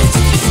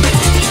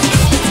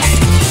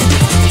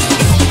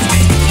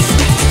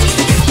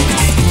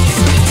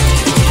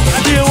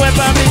Have you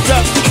ever been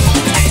up?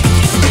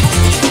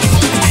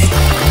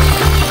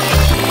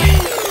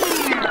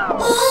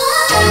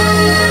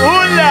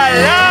 Ooh la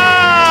la!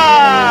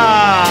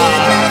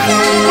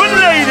 Good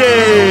lady!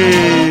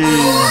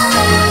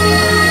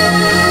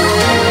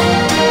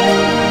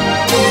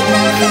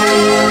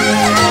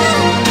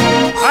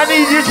 I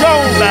need you so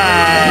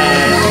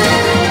bad.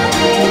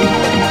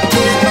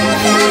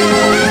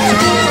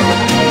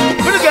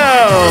 For the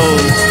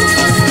girls.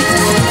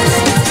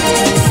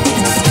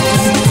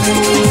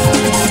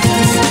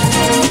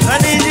 I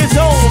need you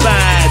so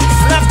bad.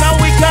 Like a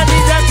weekend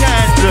need a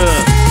candle.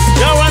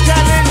 You're a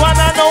challenge one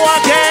I know I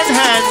can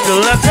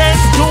handle. I send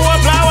to a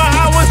flower,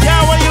 how a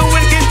shower you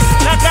will get.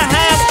 Like a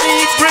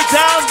half-neat brick,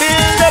 I'll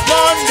build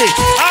upon it.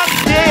 I'm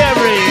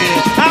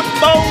daring, I'm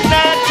bold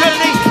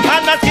naturally.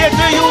 I'm not here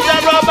to use a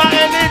rubber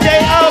any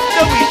day of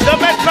the week. So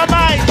make my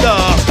mind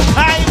up.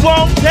 I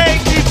won't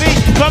take defeat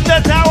from the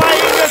tower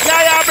in the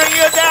sky. I'll bring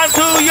you down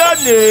to your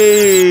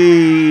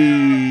knees.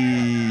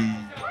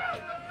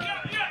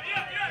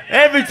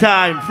 Every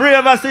time, 3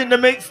 of us in the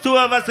mix, 2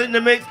 of us in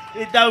the mix,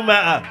 it don't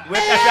matter.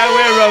 That's how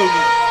we're rolling.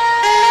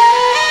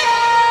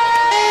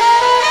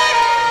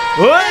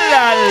 Oh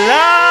la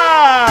la!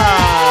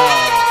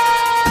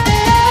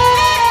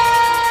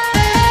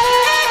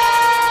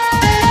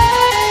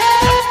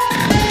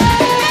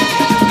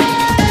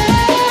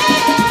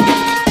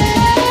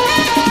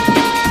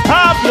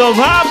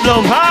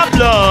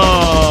 Hablo.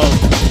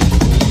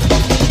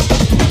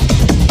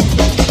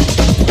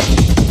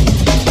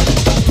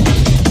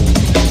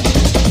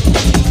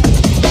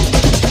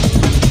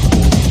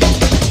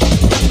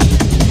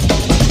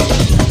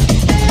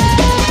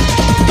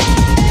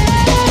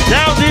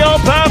 Down the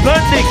old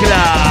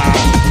perpendicular.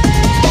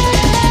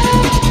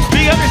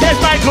 Big up this is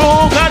my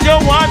crew, cause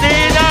you're 1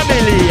 in a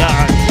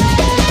million.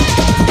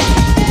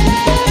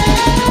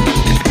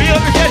 Big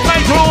up this is my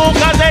crew,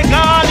 cause they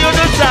call you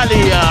the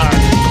stallion.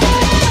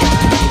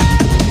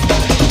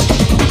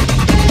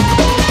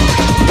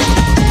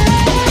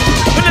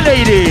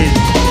 Ladies,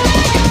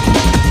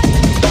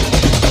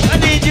 I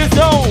need you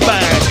so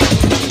bad.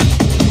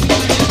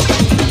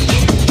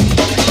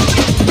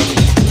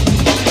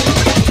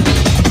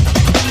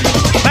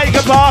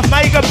 Make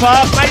a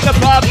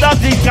pop,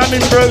 Dusty's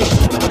coming through.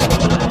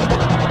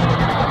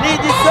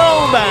 Need you so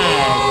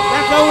bad,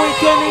 like a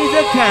weekend needs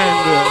a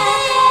candle.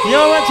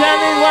 You're a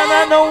challenge one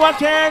I know I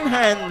can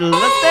handle.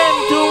 Let's stem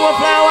to a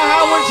flower,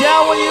 how a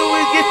shower you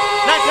will get.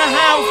 Like a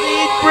house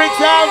need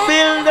bricks, I'll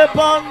build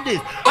upon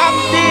this. I'm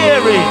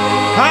daring,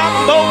 I'm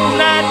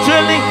bold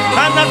naturally.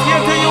 I'm not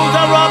here to use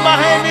a rubber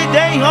any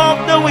day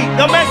of the week.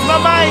 Don't mess my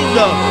mind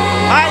up.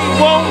 I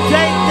won't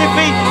take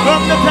defeat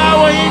from the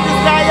tower in the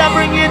sky. I'll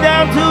bring you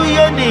down to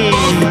your knees.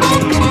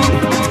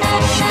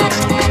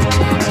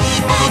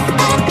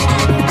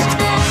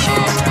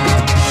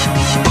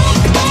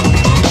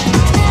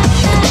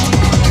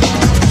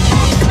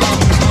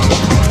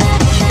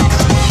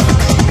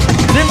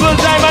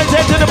 Diamond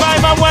said to the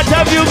Bible, what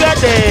have you got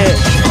there?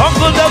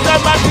 Uncle does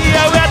not back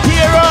here, we are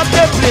tear up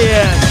the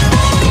place.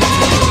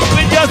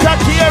 We just a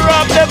tear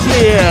up the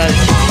place.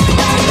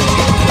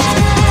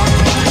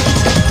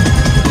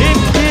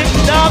 Tip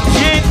top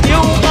shit, you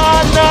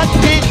are not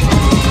fit.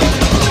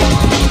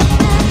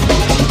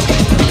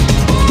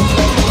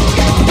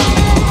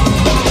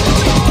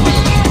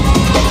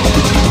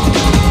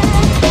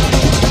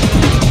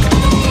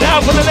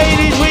 Now for the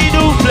ladies we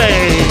do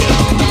play.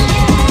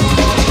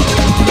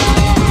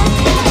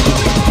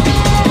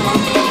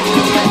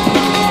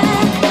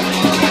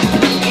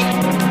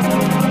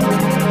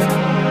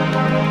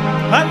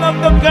 I love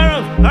the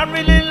girls, I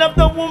really love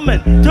the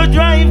woman. To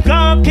drive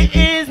cocky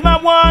is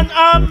my one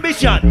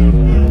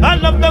ambition. I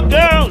love the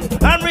girls,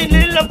 I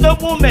really love the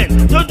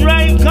woman. To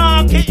drive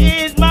cocky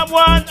is my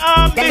one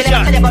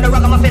ambition.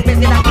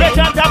 Flesh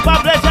on top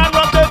of flesh and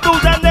rub the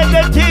tooth and let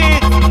the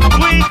teeth.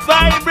 Sweet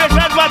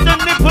vibration, what the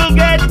nipple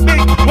get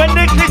big. When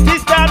the clit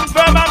stand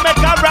firm and make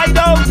a ride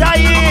out of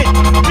it.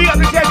 Be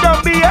afraid,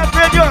 don't be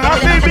afraid, you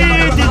have to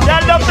beat it.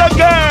 I love the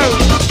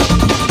girls,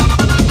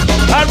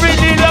 I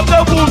really love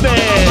the woman.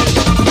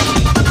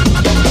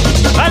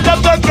 I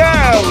love the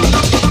girls,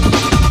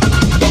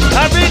 I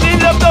really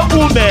love the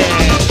woman.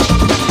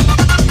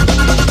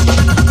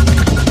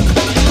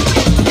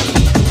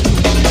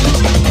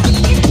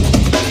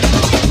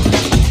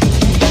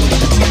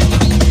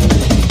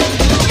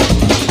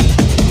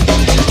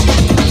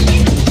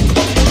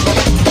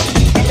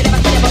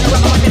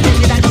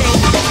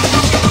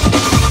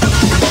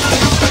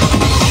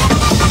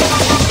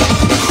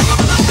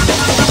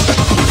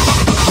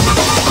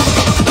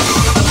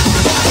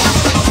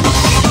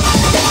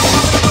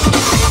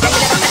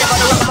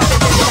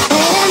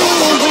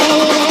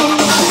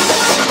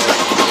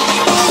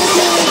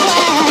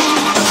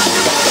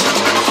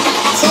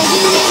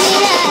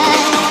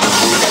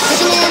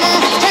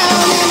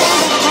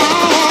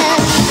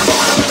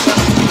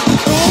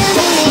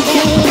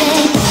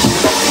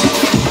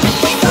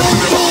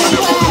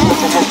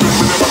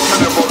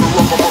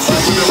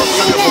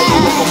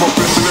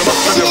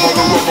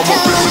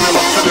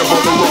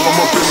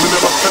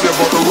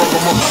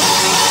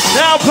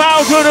 Now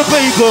power to the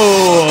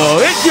people,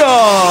 it's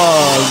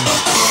yours.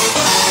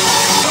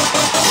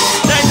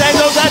 Sometimes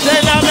those I say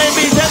now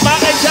maybe set my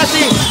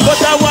ecstasy, but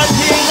the one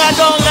thing I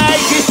don't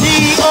like is the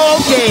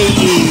okay.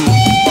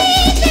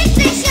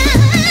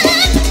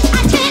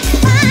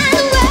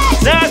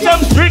 Now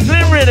some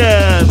strictly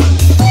rhythm.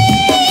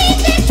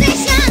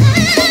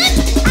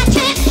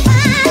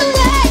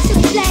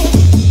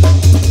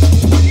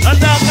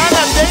 Under kind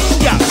of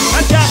danger,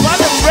 and just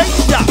one of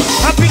ranger.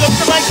 I pick up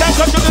the mic and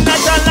come to the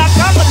night and like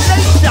I'm a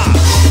laser.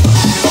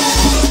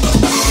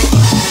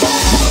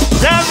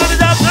 Down to the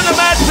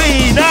mad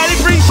feed,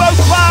 93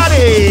 folks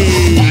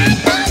party.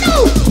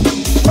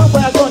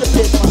 Somewhere I'm gonna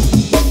piss one.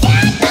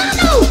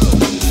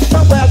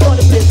 Somewhere I'm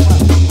gonna piss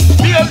one.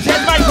 Be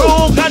upset my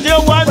crew, cause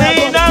you're one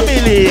in a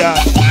million.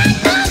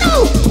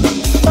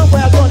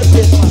 Somewhere I'm gonna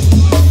piss one.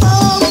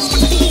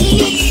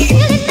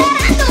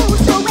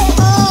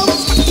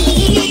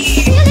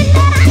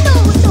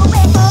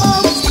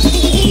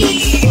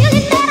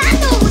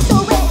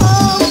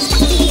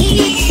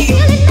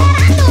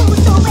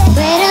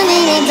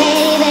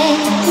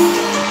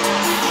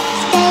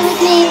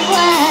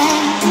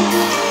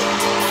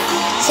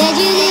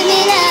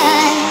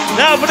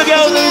 Now for the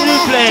girls in the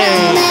play.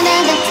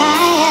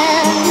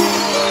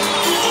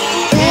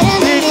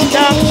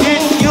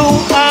 You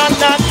are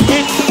not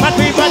it. My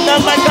people on the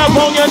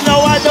microphone, you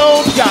know I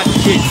don't got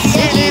shit.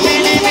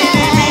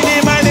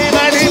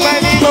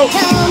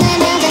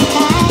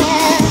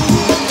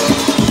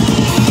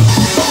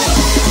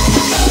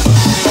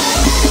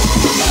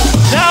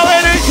 Now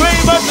any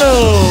dream of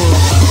news.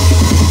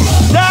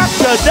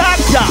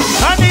 Doctor,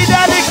 I need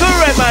a little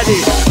remedy.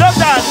 So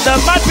that the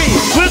mappy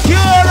will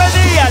cure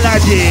any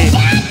allergy.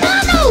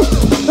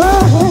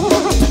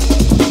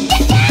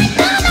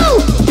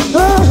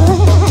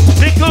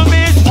 Little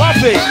Miss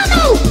Puppy.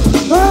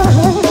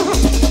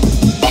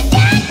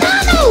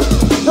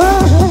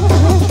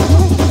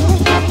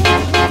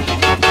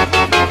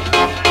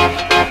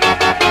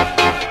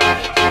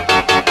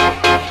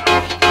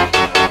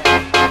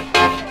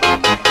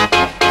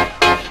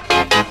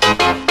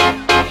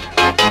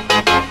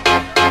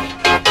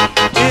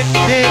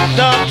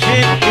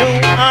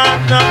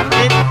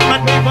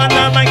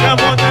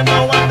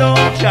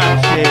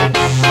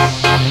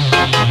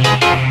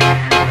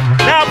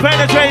 Now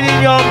penetrate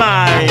in your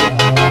mind.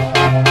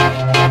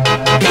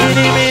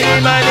 Mini, mini,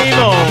 mini,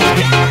 mo.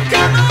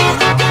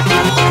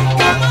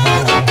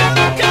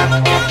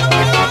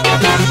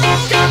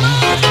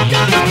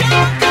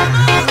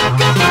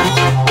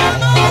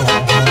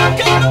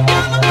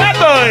 Bad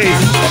boys.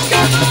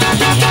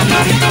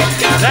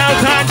 Now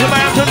time to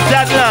mountain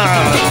saddler.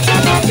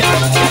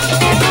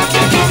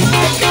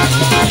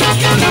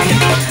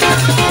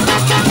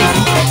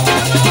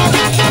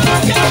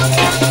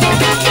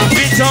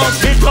 Pigeons,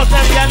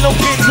 and yellow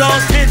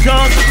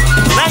pigeons.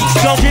 Nice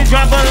coffee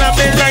travel up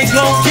in like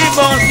gold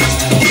gibbons.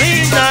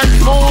 Lean and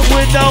smooth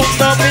without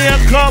the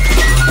makeup.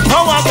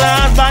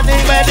 Hourglass body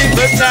ready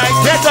for night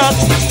setup.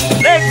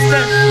 Next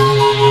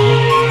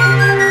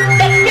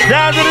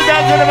down to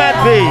the mad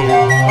beat.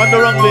 On the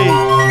wrong beat.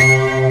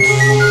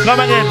 Come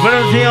again, put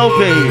on the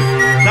OP.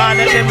 Can't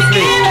let them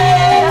sleep.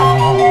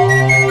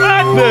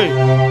 Mad beat.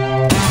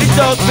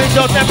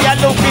 Pigeons, them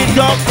yellow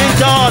pigeons.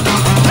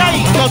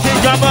 Nice coffee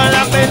travel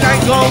up in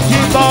like gold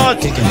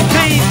gibbons.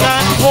 Lean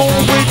and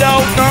smooth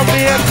without no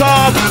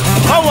makeup.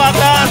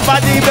 Hourglass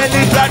body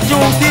ready for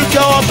juicy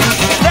job.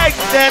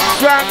 Next them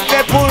strong,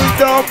 they pull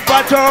down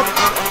bottom.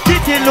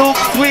 Titty look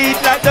sweet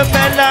like the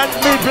melon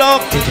me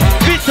block.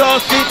 Fit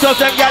us,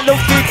 and girl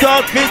look fit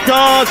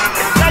us.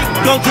 Like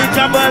country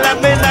trouble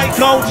and me like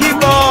country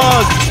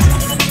boss.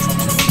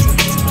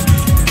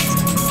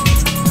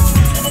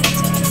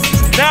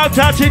 Now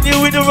touching you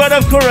with the word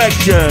of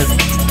correction.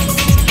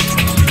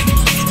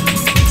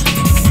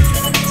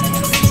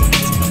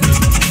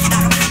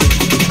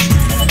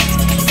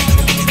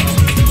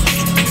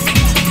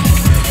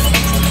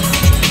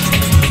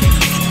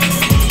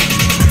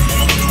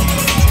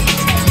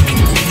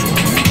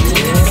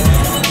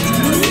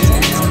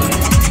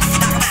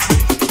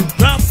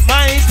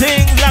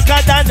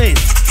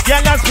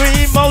 Y'all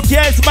scream out,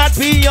 yes, but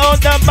beyond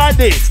the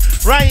body.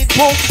 Right,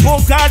 boom, boom,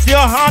 cause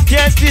your heart,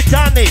 yes, it's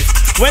honest.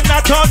 When I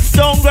touch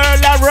down, girl,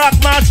 I rock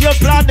mass your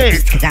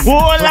planet.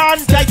 Hold on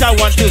tight, I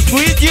want to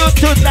squeeze you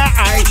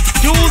tonight.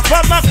 Choose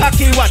from my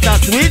cocky, what a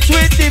sweet,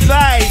 sweet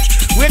device.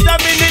 Wait a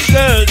minute,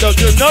 girl, don't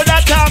you know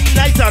that I'm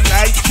nice and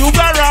nice?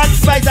 Sugar and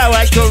spice, I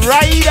like to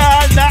ride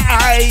all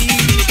night.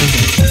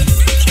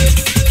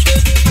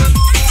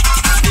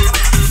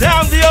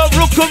 Down the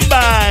old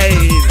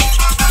combine.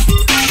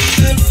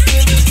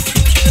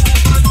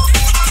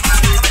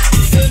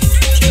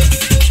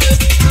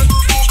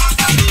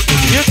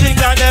 You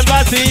think I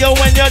never see you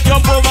when you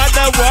jump over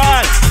the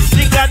wall.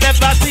 Think I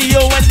never see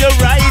you when you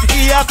ride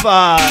here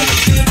fast.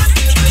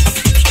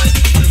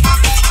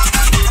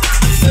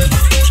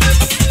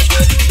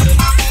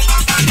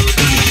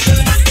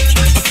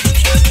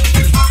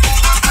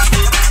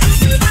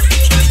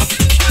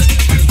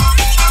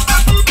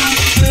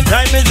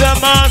 Time is a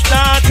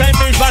master, time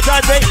is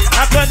Saturday.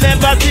 I can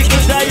never see you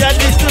tired,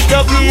 listen to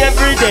me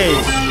every day.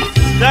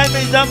 Time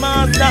is a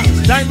master,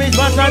 time is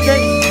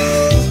Saturday.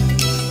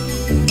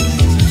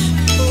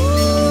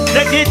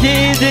 Take it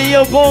easy,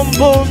 you boom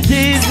boom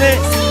teasy.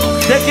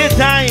 Take your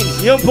time,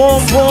 you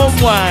boom boom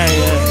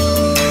wine.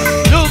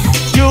 Look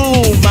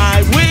through my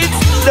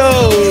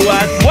window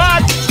and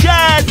watch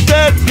as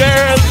the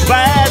girls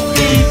pass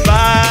me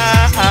by.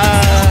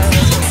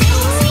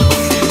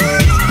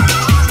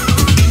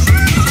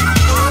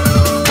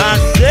 I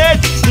said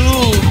to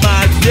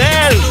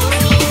myself,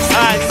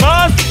 I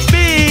must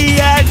be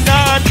an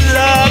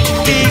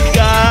unlucky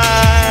guy.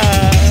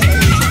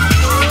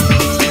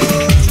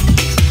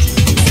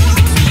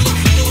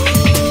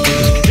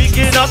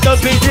 Up the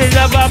pieces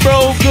of a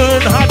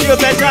broken heart, you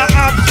better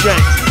have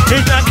strength.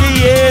 It's not the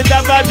end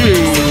of a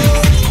dream.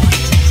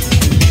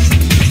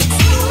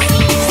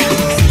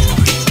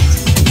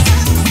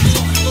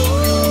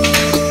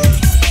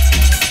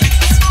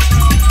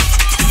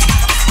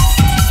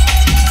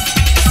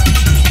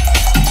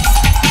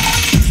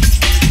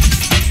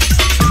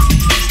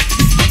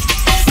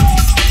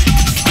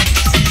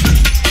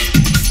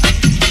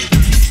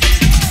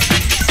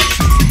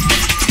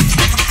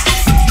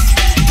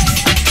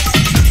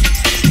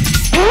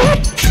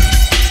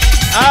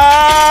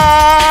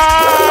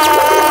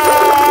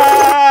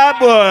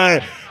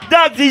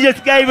 He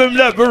just gave him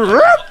the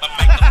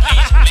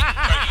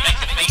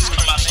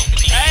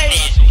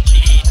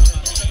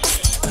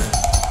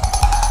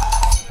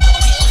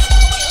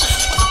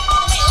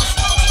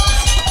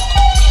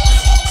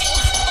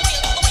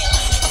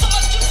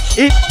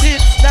It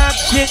is not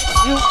it,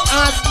 you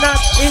are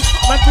not it.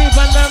 My people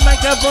on the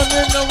microphone,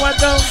 you know I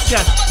don't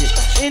catch it.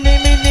 Mini,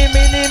 mini,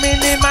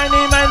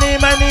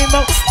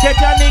 mo.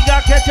 Catch a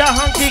nigga, catch a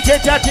hunky,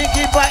 catch a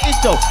tinky, but it's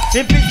so.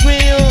 If it's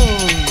real.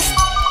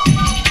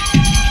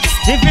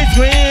 If it's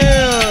real,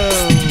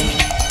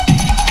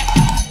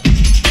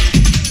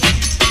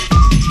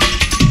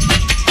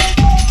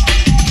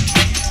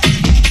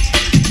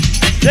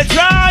 they're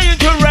trying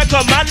to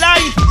record my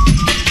life.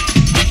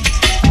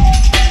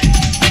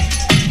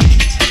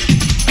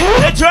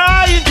 They're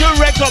trying to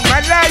record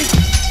my life.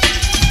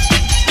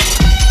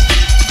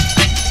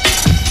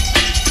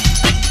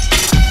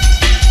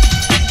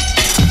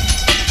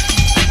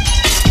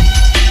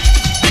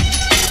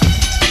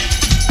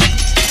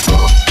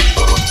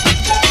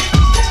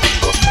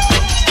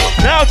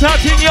 Now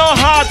touching your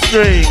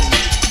heartstrings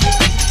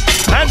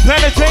and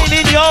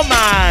penetrating your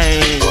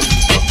mind.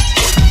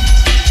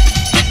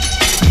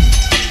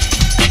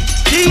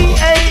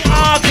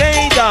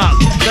 D-A-R-K dog.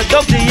 The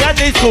doctor and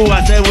the school, I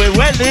said we're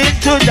well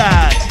into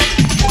that.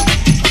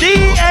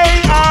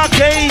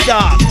 D-A-R-K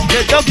dog.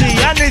 The doctor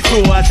and the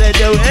school, I said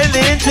they're well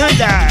into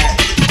that.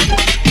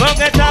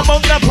 Forget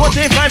about the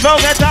 45,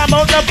 forget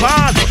about the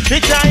past. The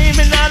time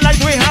in our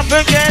life we have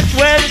to get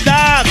well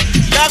done.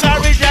 Dog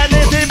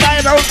originality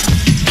Bible.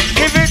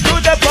 Give it to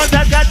the punch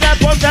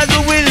that we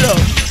will love.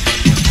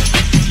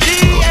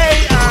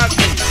 D-A-R-K,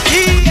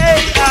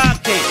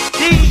 D-A-R-K,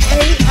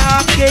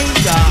 D-A-R-K,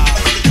 dog.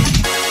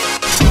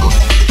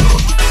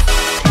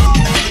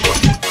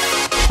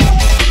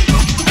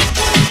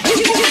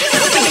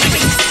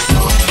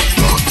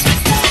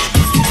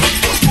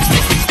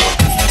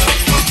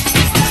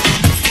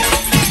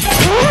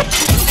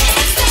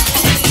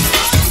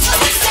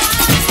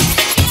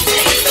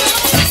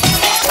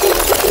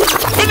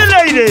 For the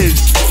ladies.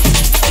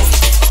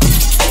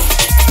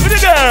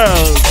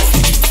 Girls.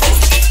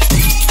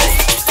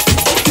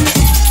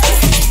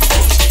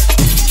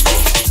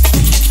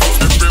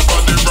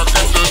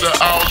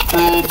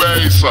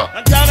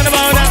 talking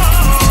about that.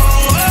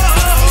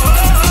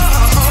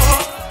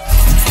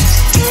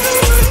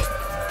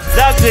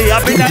 That's it. I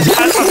think that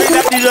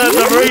deserves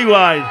a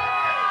rewind.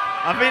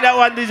 I think that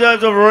one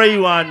deserves a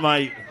rewind,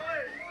 mate.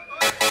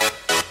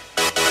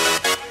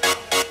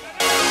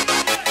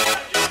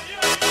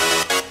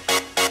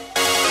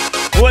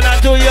 When I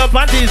do your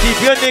panties,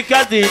 if your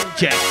nicotine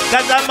check,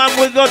 cause a man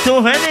will go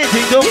to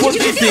anything to put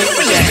this in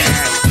check.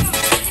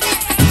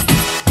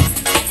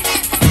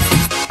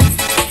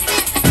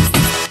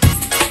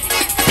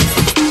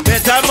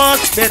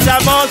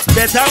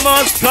 Better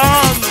must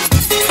come.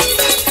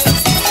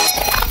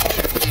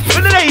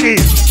 For the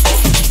ladies.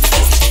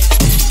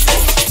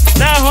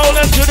 Now hold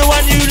on to the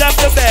one you love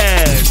the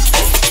best.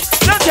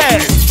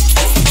 Sumtin.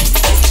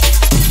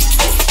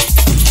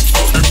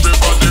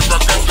 Everybody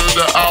rockin' to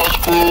the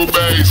oldskool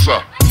bass.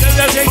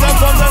 Just take some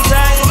from the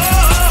side.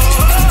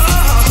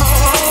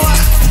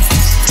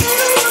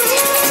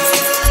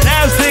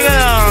 Now sing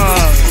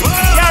along.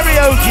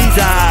 Karaoke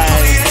time.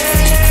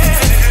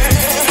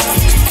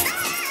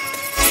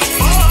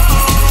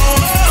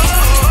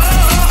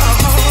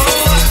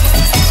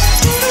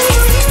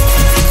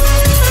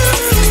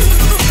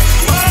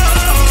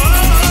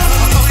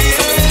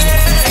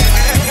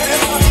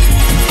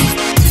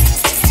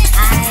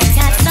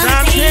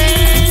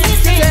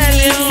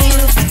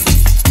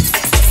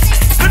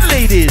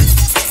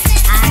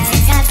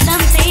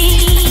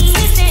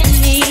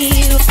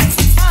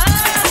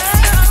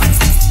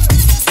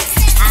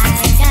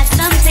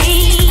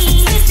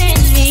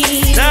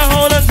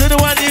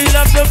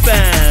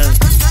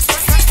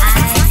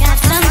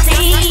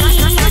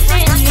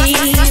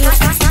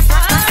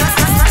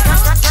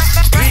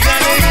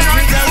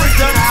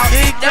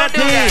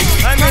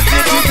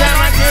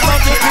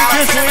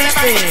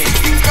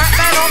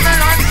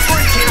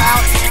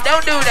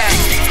 Don't do that.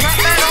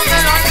 Man on the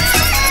line.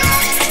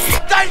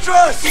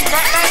 Dangerous.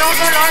 Man on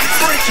the line.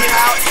 Freak it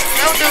out.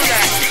 Don't do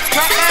that.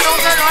 Man on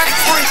the line.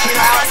 Freak it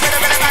out.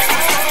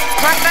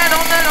 Man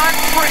on the line.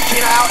 Freak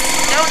it out.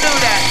 Don't do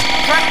that.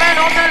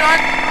 Man on the line.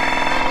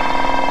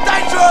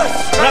 Dangerous.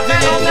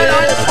 Man on the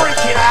line.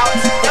 Freak it out.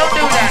 Don't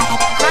do that.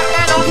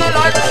 Man on the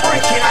line.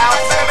 Freak it out.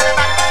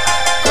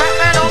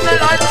 Man on the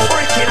line.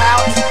 Freak it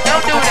out.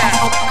 Don't do that.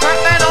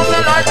 Man on the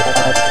line.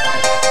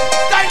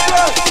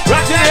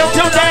 Rockin' it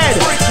till dead,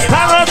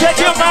 power take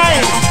your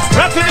mind.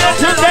 Rockin' it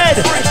till dead,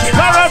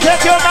 power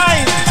take your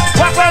mind.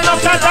 Walk well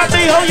up and let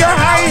me hold your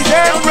eyes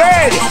and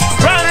red.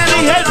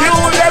 Running help you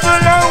level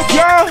out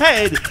your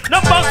head. No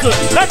muscle,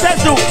 no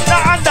tattoo, no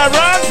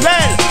underarm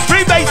smell.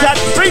 Free bass,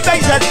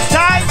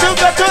 time to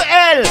go to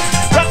hell.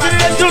 Rockin'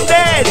 it till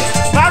dead,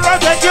 power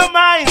take your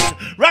mind.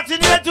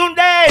 Rockin' it till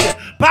dead,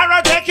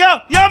 power take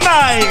your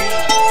mind.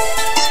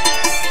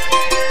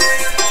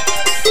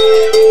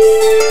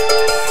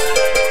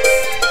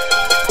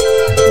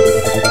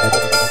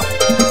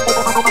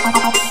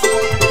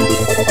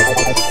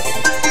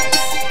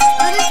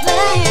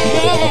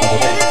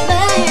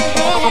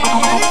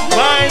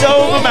 Mind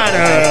over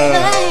matter.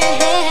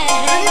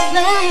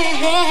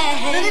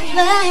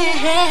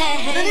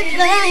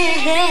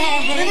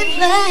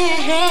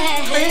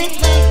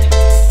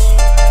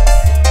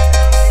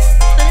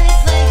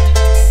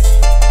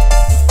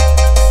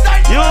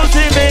 You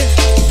see me?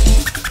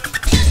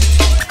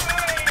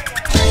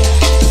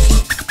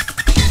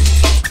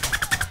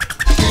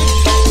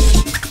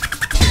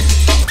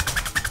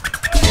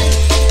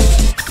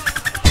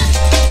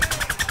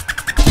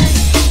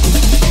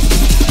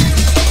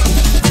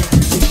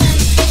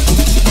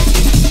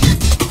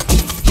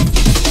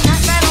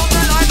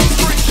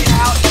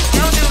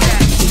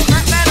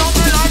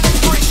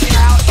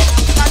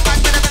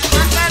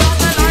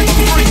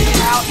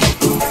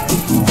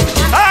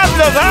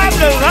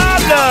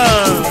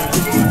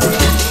 Hablo.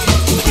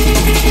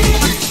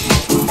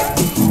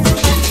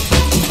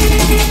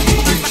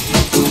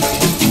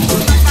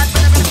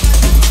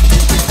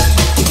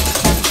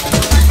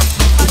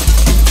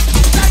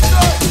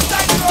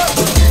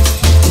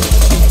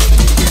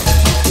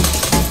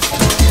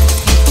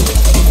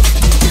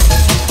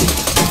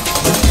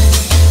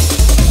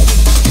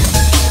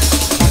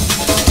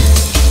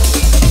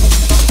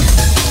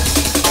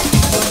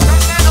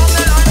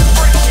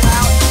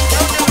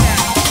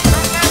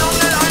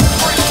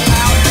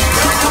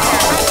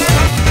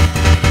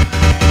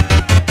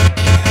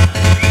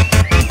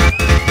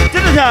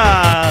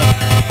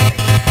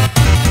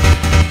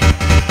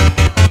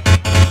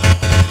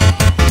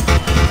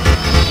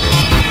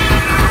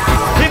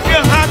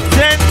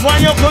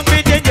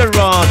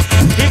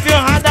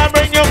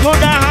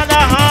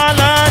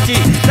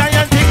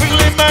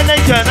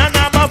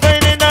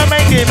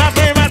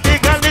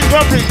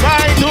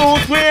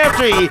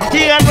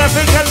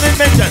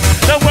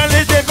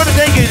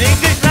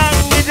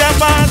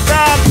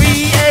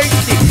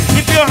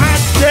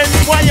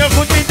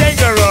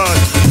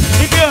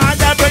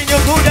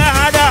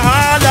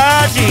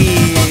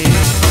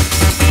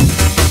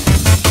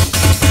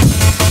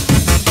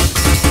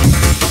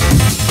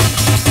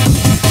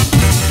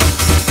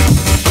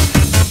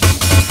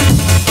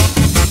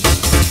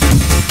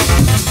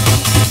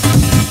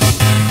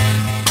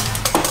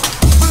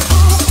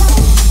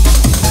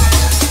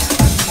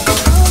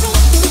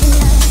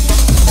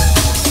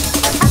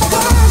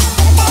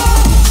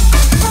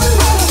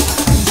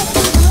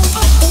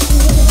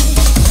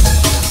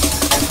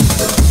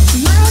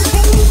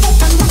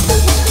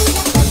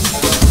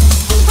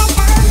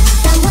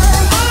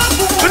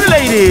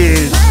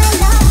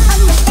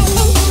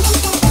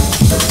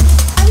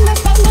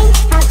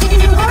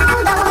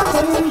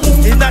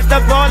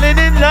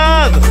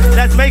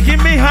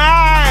 making me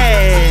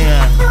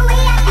high.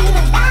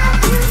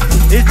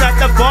 It's not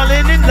the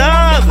falling in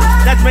love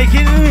that's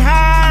making me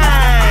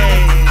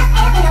high.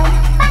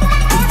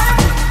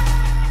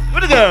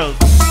 Where the girls?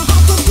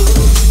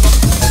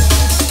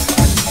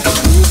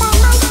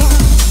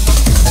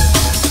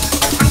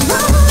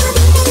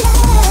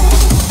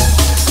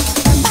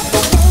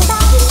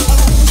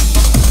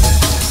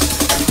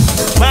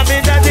 Mommy,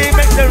 daddy,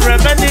 make the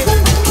remedy.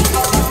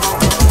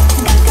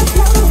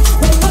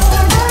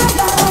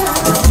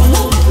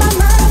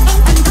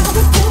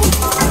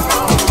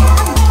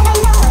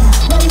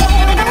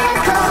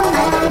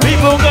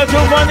 People go to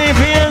funny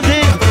fields.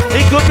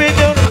 It could be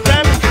the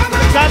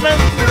seven.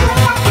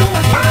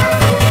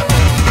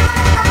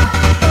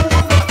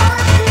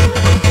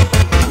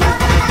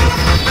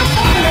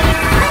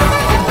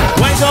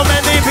 Why so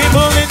many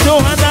people into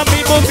 100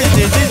 people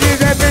business? This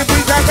is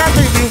everything that I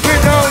think you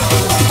know.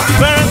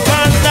 Burn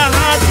on the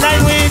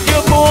hotline with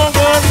your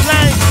bogus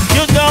line.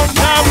 You don't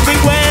come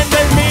big when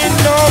they mean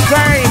no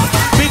crime.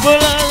 People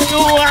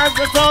who have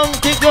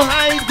something to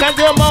hide, cause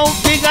your mouth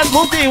big and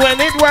booty when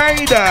it's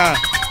wider.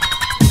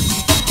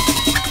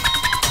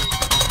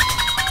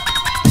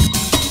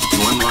 You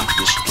unlock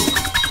this door.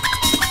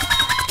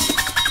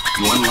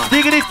 You unlock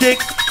Diggity tick.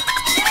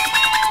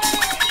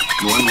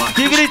 You unlock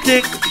Diggity this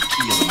tick. door with the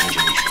key of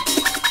imagination.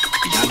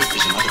 Beyond it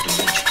is another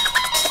dimension.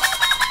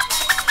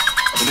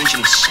 A dimension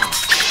of sound.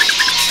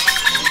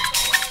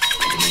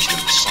 A dimension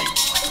of sight.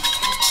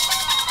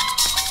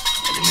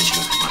 A dimension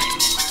of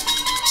mind.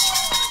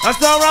 I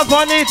saw a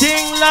funny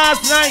thing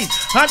last night.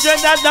 I dread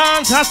that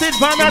dance, I sit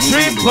on a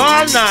trip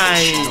all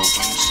night.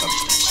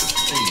 Substance of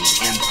things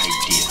and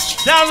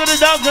ideas. Down with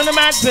the dogs on the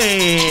mat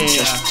pay.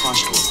 Just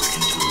crossed over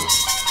into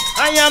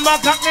I am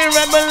a cockney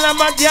rebel, I'm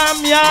a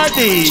damn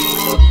yardie.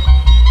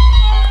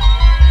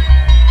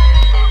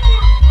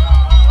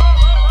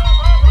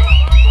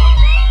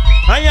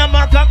 I am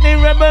a cockney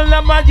rebel,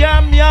 I'm a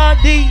damn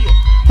yardie.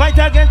 Fight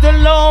against the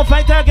law,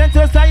 fight against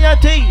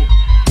society.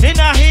 In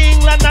a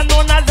England, I'm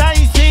known as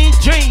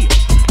IC3.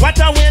 What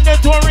a way the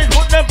tourists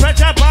put the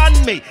pressure on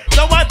me.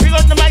 So I pick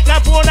up the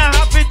microphone, I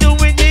have to do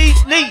it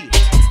neatly.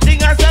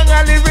 Sing a song,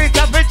 a lyric,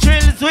 a bit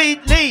trill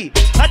sweetly.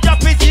 I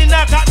drop it in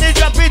a cockney,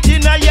 drop it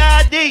in a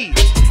yardie.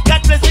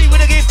 God bless me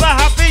with a gift for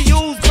happy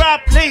use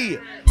properly.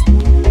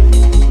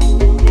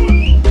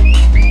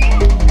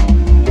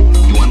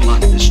 You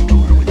unlock this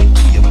door with the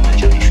key of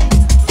imagination.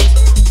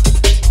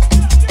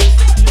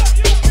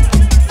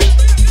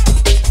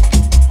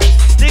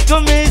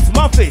 Little Miss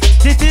Muffy,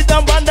 this is the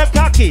one the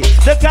cocky.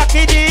 The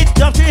cocky did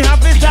just we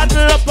have it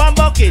saddle up and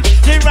bucket.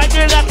 The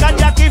regular like a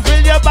jockey,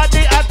 fill your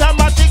body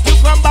automatic. You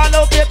can ball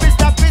out, baby,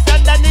 stop it,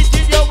 and then it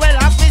is your well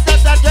happy.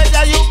 That's a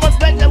treasure, you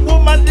must make the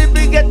woman live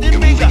big, getting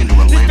bigger.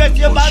 Stretch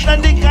your back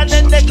and dick and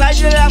then they climb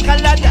you like a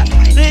ladder.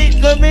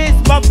 Little Miss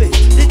Muffy,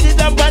 this is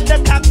the one the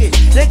cocky.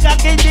 The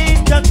cocky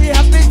did just we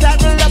have it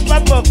saddle up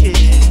and bucket.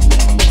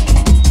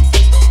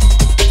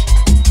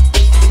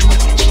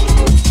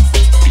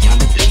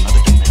 Beyond it is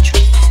another dimension.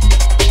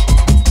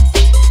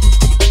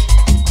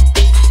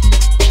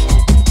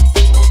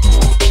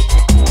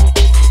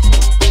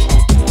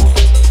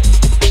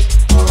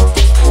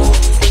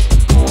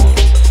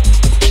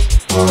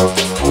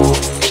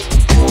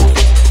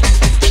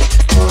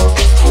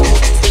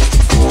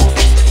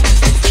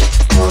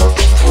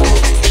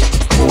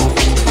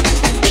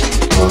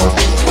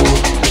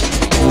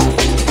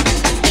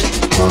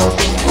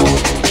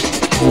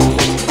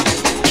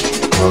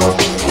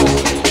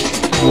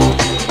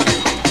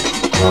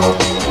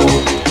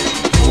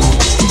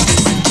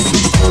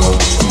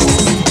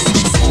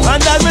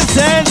 And I'm a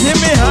sense in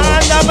me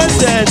hand, I'm a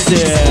sense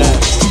here.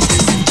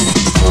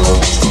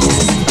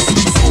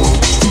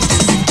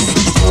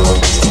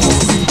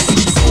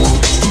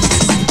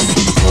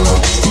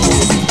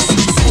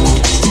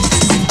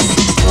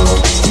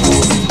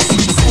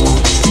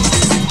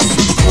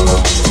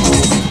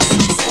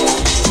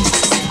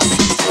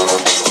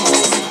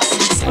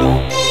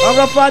 I'm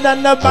rougher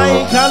than the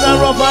bike, I'm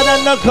rougher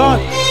than the cut.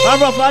 I'm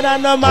rougher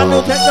than the man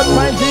who takes the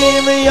prime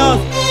serious.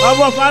 I'm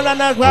rougher than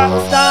the rock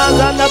stars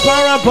and the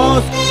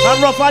parapos.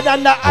 I'm rougher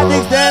than the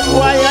addicts, then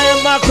why I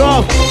am a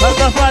crop. I'm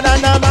rougher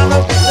than the man who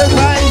takes the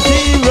prime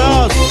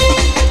serious.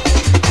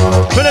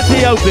 For the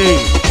T.O.B.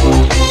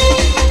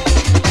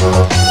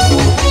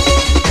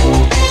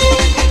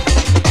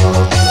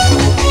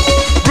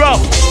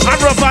 Rough, I'm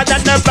rougher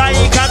than the bike,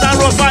 and I'm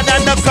rougher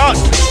than the cut.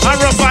 I'm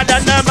rougher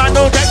than the man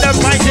who takes the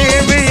prime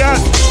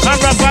serious. I'm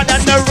rougher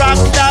than the rock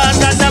stars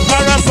and the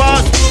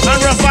parapos.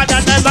 I'm rougher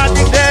than the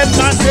addicts, then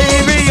not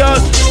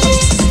serious.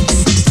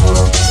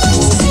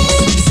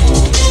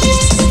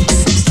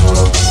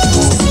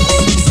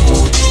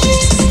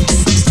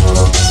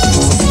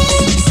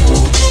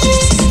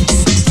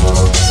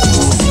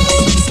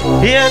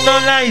 Hear no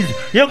lies,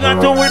 you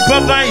got to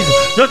improvise.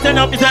 Just turn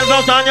up yourself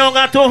out and you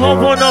got to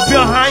open up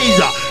your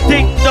eyes.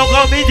 Think don't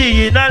come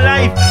easy in a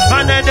life,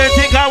 and then they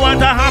think I want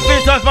to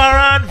happy suffer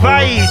and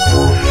fight.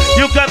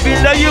 You can feel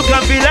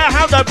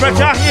how the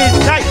pressure is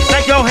tight.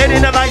 Like your head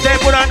in the vice, they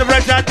put on the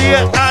pressure day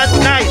and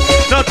night.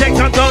 No take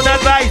some sound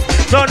advice,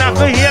 Don't have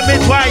to hear me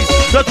twice.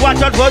 Just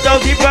watch out for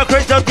those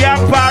hypocrites of their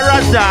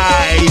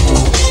parasite.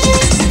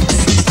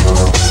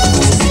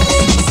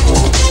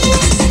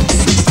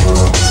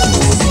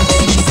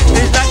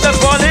 It's like the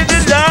falling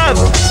in love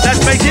that's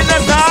making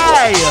them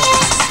die.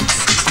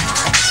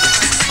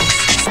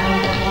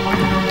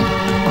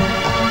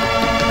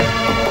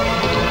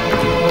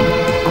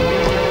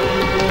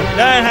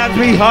 That has to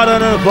be harder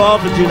than the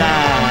 4th of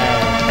July.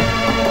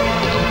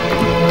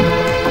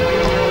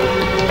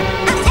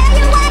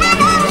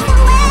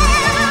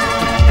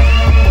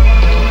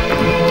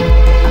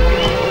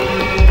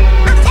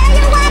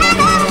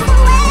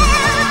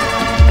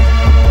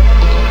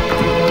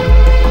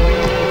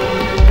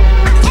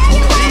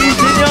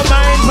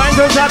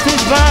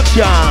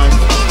 Satisfaction.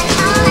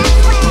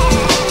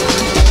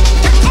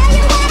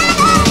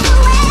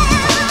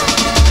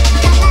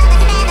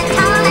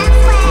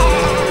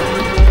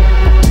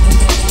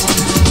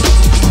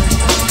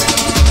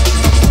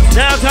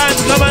 Now time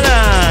to come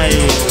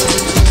alive.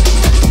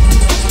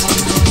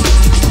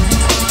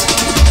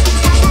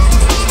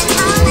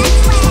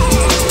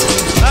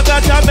 I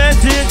got a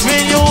message for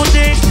you,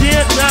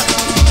 dictator.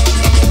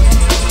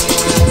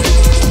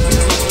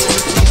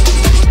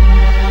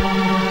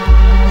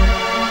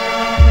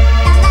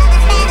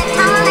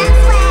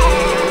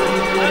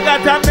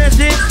 A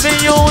message for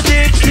you,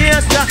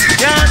 dictator.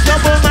 Can't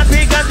trouble my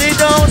because they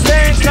don't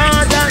take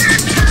orders.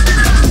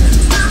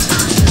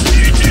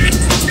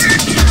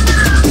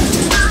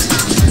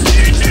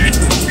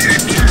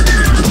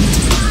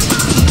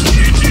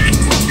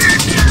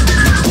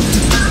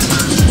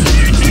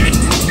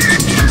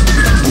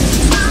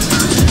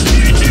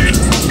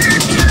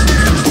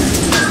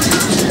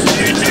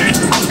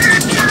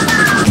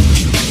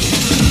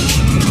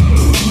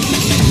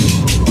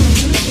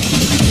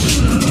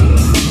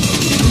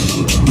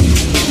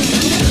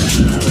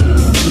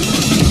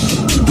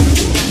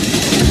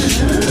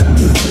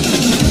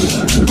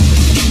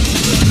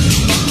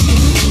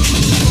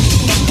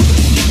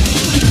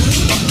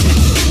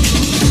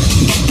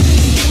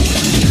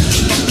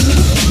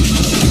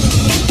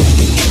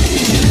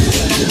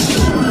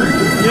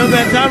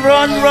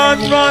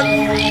 Run.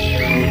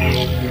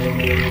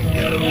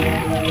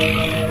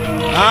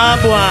 Ah,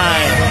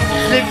 boy.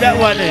 Slip that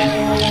one in.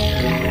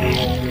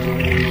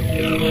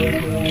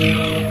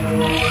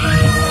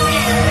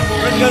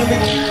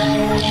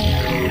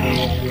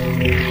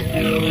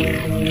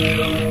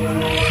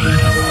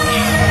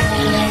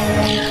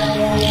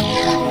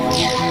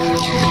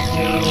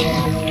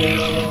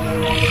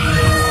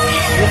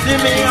 You see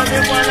me on the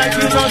one like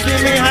you don't see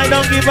me. I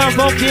don't give a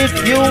fuck if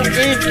you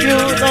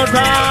don't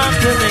talk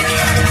to me.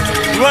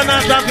 Run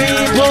out of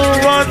people,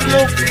 run,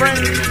 look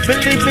friends.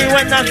 Believe me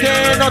when I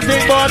say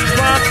nothing but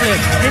problem.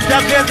 It's a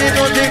crazy,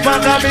 nothing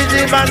but a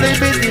busy man, they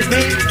busy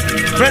me.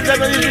 Friends of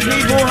the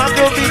people have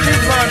to be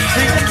this man.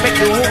 See, make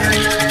the hook.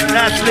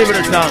 Let's live in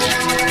the song.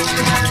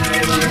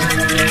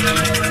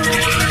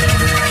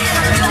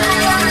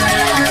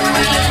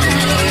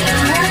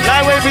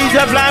 Flyway beats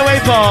a flyway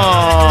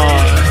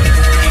ball.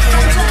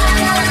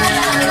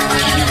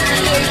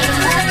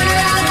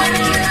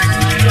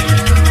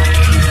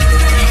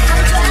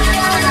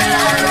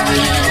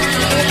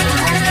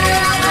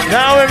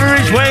 Now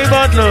every which way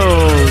but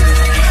loose.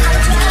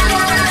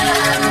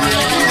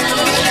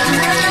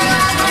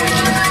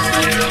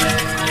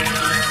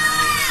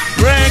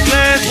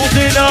 Reckless,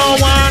 pussy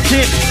don't want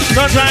it.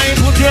 Don't try and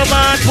put your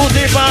man,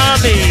 pussy for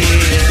me.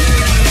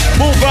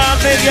 Move on,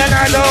 baby, and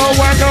I don't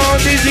want no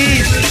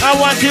disease. I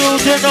want you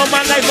to know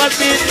my life has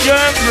been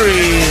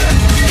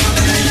germ-free.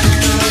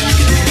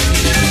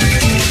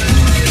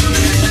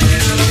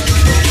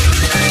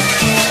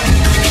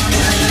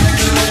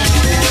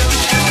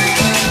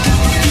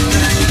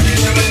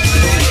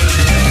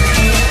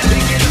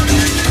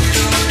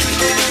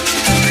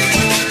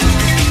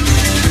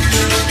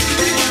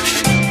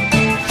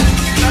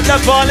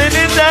 Falling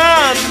in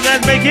love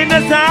and making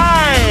a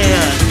sign.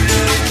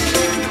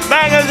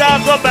 Bangers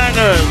after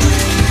bangers.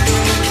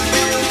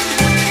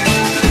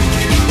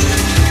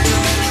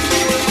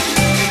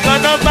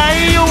 Gonna buy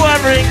you a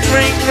ring,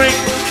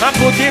 and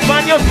put it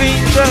on your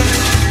finger.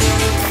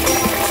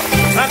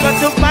 I'm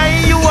gonna buy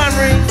you a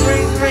ring,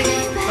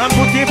 and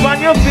put it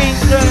on your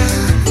finger.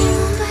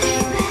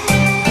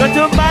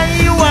 Gonna buy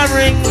you a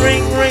ring,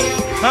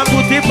 and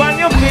put it on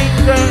your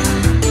finger.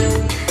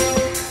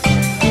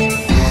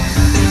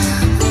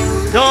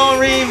 Don't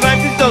revive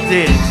the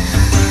toxic.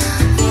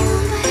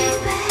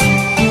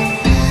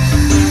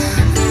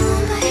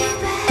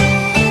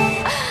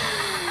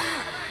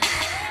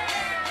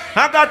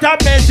 I got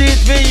a message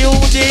for you,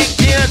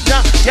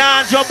 dictator.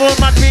 Can't trouble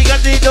my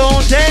because they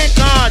don't take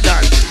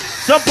orders.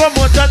 Some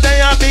promoters, they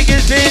are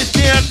biggest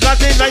mistake.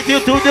 Cause they invite you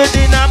to the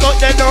dinner, but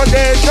they know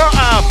they go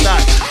after.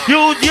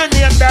 Use your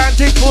name, dance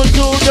it, pull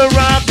to the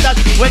rafters.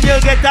 When you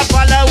get a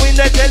following,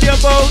 they tell you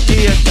about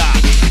data.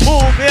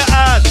 Move your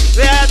ass,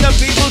 where the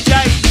people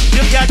try.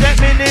 You can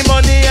get many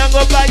money and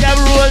go buy a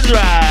Rolls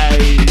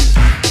Royce.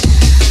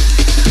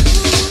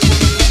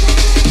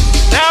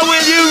 Now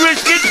will you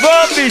risk it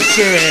for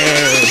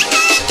biscuit?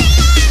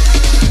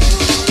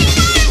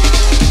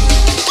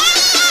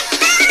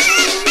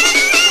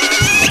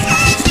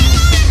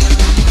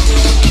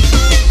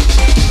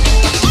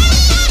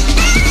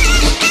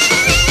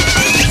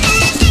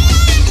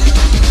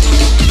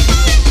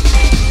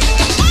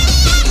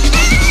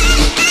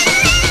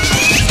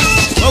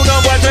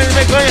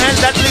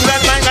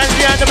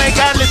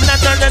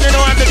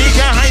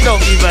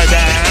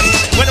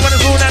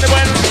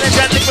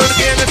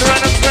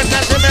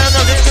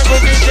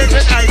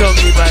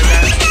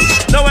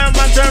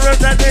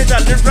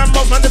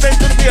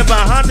 favor.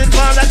 Haunted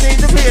man that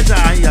needs a praise.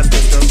 I am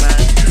just a man.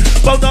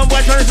 Bow down,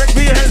 boy, turn respect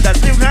for your health. That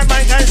live like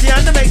my guys, see,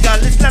 and the maker.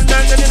 Listen and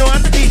learn, and you know,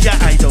 I'm the teacher.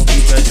 I don't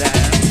give a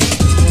damn.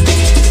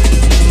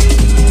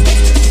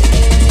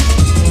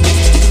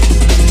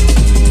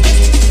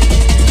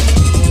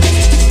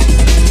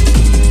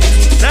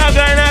 Now,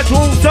 guy, that's who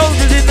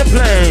soldiers in the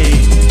play.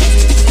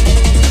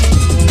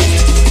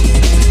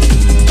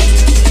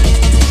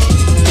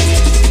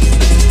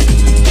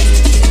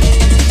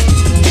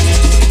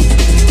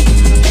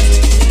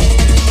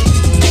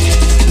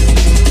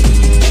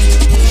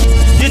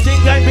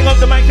 I pick up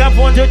the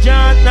microphone to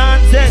chant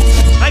nonsense.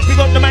 I pick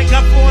up the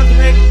microphone to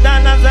make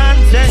dance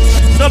nonsense.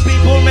 Some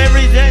people may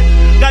resent,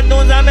 God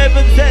knows I'm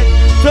heaven sent.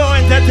 So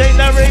entertain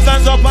the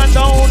ravens up and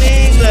down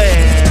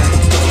England.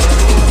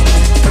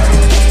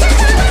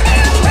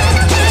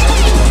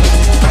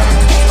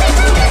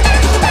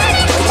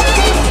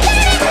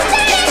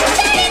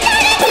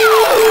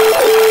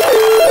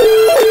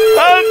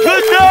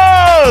 Uncle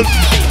Doug!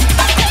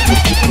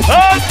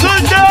 Uncle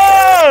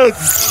Doug!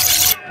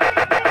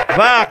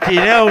 Fucking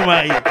hell,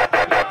 mate.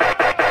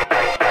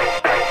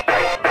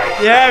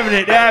 You're having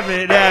it. And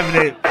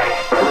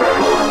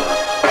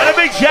a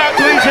big shout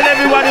to each and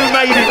everyone who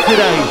made it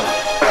today.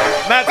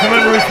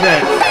 Maximum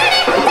respect.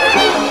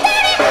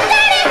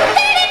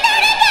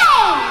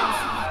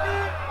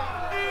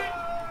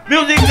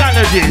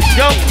 Musicology,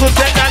 young good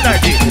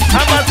technology.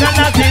 I'm a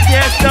sanity,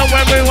 yes, so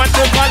when we want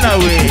to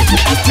follow it.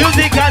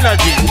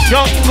 Musicology,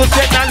 young good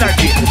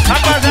technology.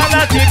 I'm a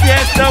sanity,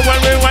 yes, so when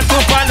we want to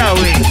follow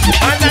it.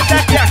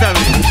 Another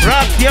category,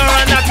 rock your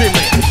anatomy.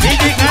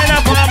 Easy kind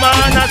of farmer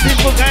and a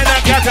simple kind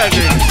of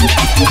category.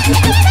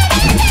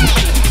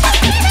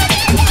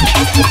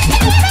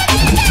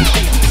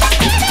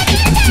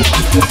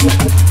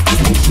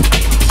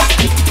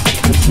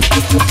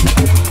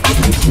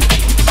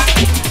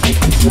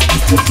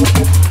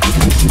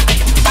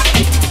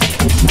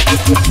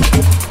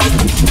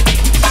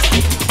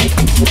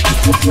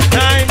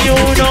 Time you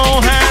know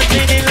has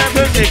meaning like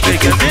a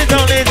significance. It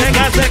only take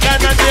a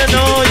second and you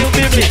know you'll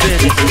be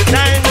missing it.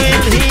 Time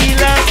will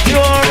heal and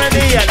cure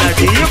any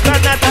energy. You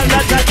cannot have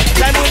that.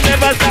 Time will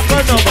never stop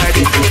for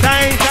nobody.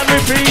 Time can be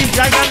free,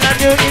 like I'm not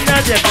you in a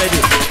jeopardy.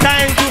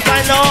 Time to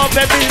find love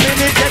every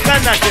minute,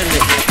 second naturally.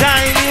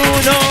 Time you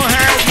know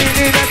has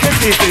meaning like a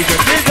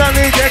significance. It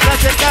only take a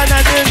second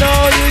and you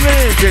know you'll be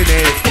missing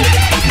it.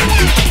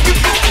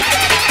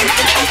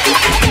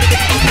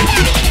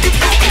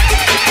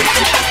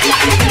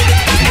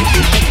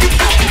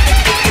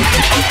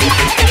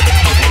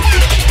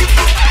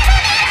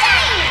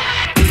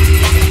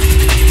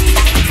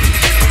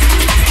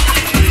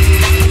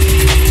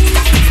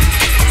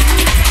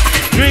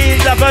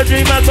 Dreams of a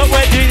dreamer, but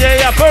where do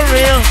they are for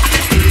real?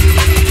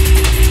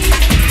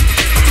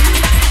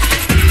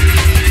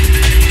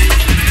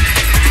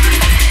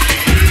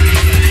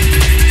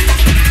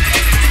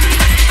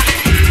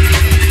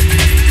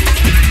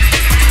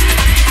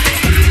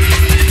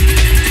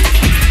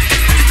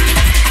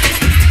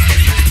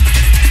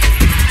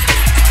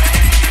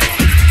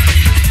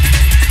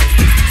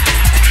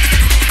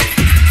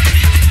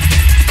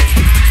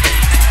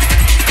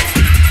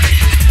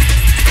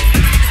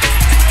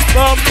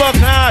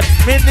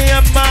 Many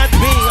a mad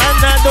be,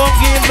 and I don't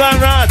give a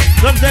rat.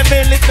 Some say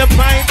me lick the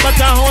pipe, but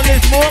I only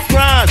smoke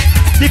grass.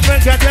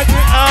 Different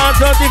category,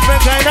 also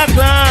different kind of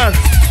class.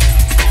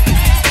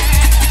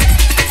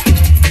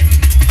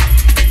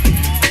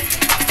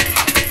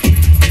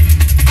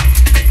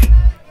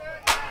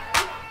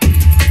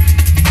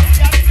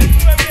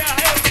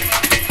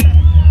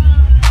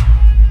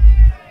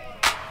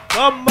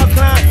 Come back,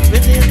 lad.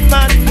 Many a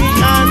mad be,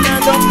 and I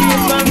don't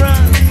give a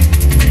rat.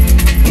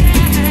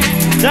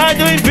 Now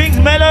doing pink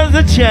melons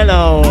the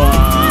cello.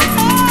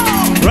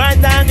 Right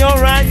down your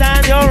right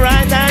down your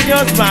right down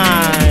your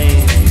spine.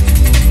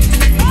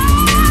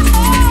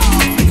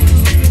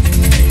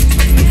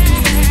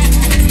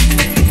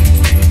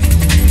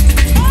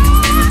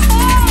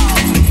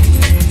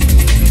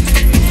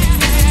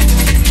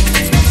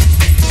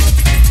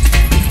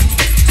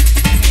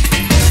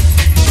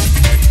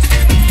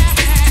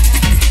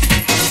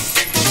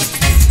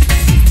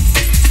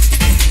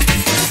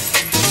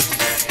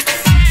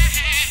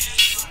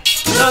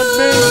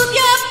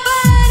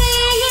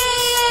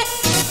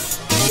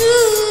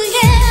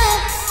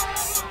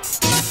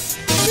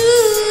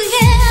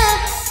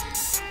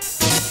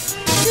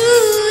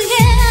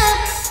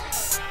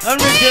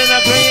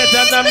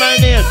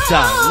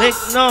 Lick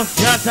no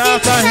shut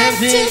out a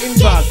heavy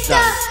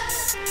imposter.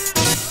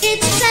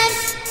 It's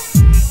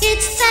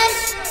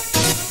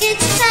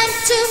time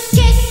to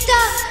get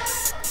up.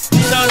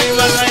 You don't even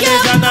write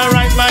it and I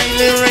write my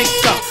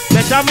lyrics up.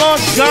 Better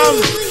must come.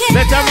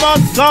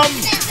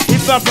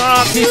 If I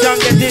practice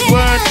and get it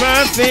word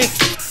perfect.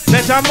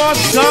 Better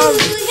must come.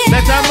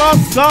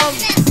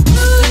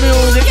 The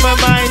music, my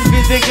mind,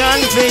 physical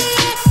fit.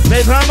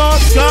 Better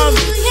must come.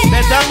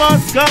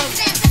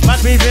 But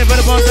me favor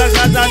the bunch cause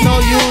I know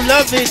you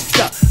love it.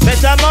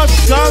 Better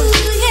must come.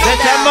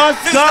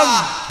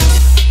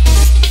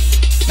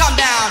 Come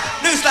down,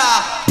 new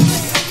style.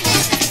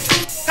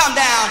 come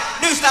down,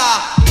 new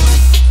star.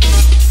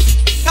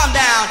 Come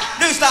down,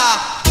 new star.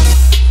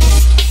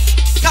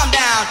 Come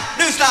down,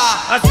 new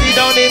star. I sit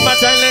down in my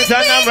silence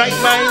and I write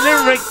my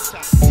lyrics.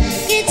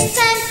 It's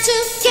time to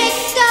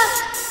get up.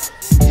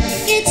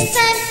 It's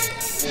time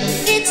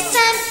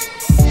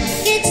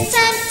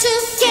to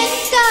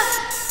get up.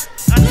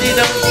 I sit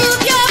down, Move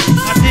your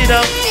I sit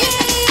down.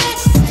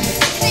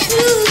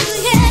 Ooh,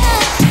 yeah.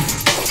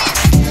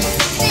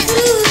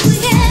 Ooh,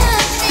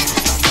 yeah.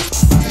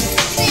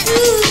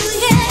 Ooh,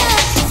 yeah.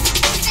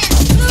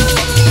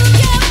 Move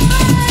your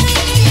body.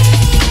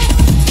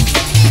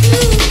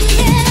 Ooh,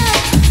 yeah.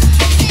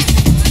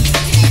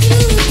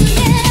 Ooh,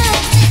 yeah.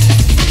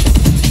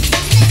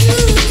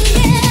 Ooh,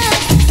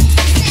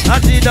 yeah. I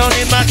sit down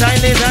in my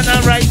silence and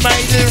I write my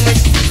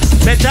lyrics.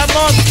 Better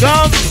must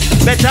come,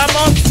 better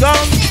must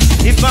come.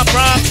 If I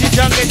practice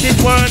and get it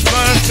word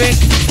perfect.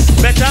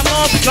 Better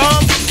must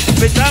come,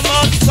 better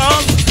must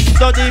come.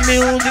 Study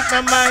music,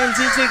 my mind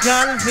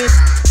physical fit.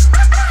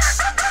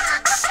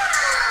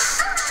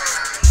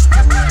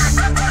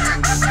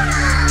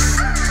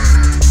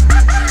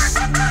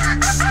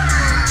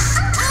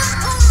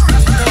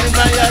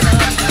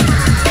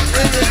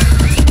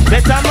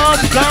 Better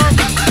must come,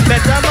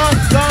 better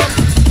must come.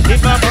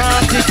 If I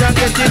practice and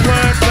get it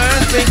word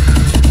perfect.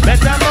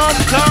 Better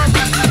must come,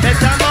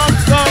 better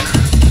must come.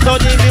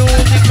 Study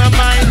music, my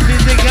mind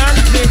physical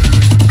fit.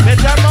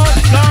 Better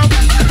must come,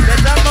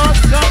 better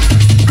must come.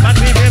 Man,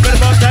 we never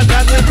about that,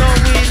 and we know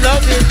we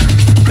love it.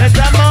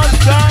 Better must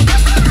come,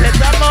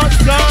 better must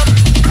come.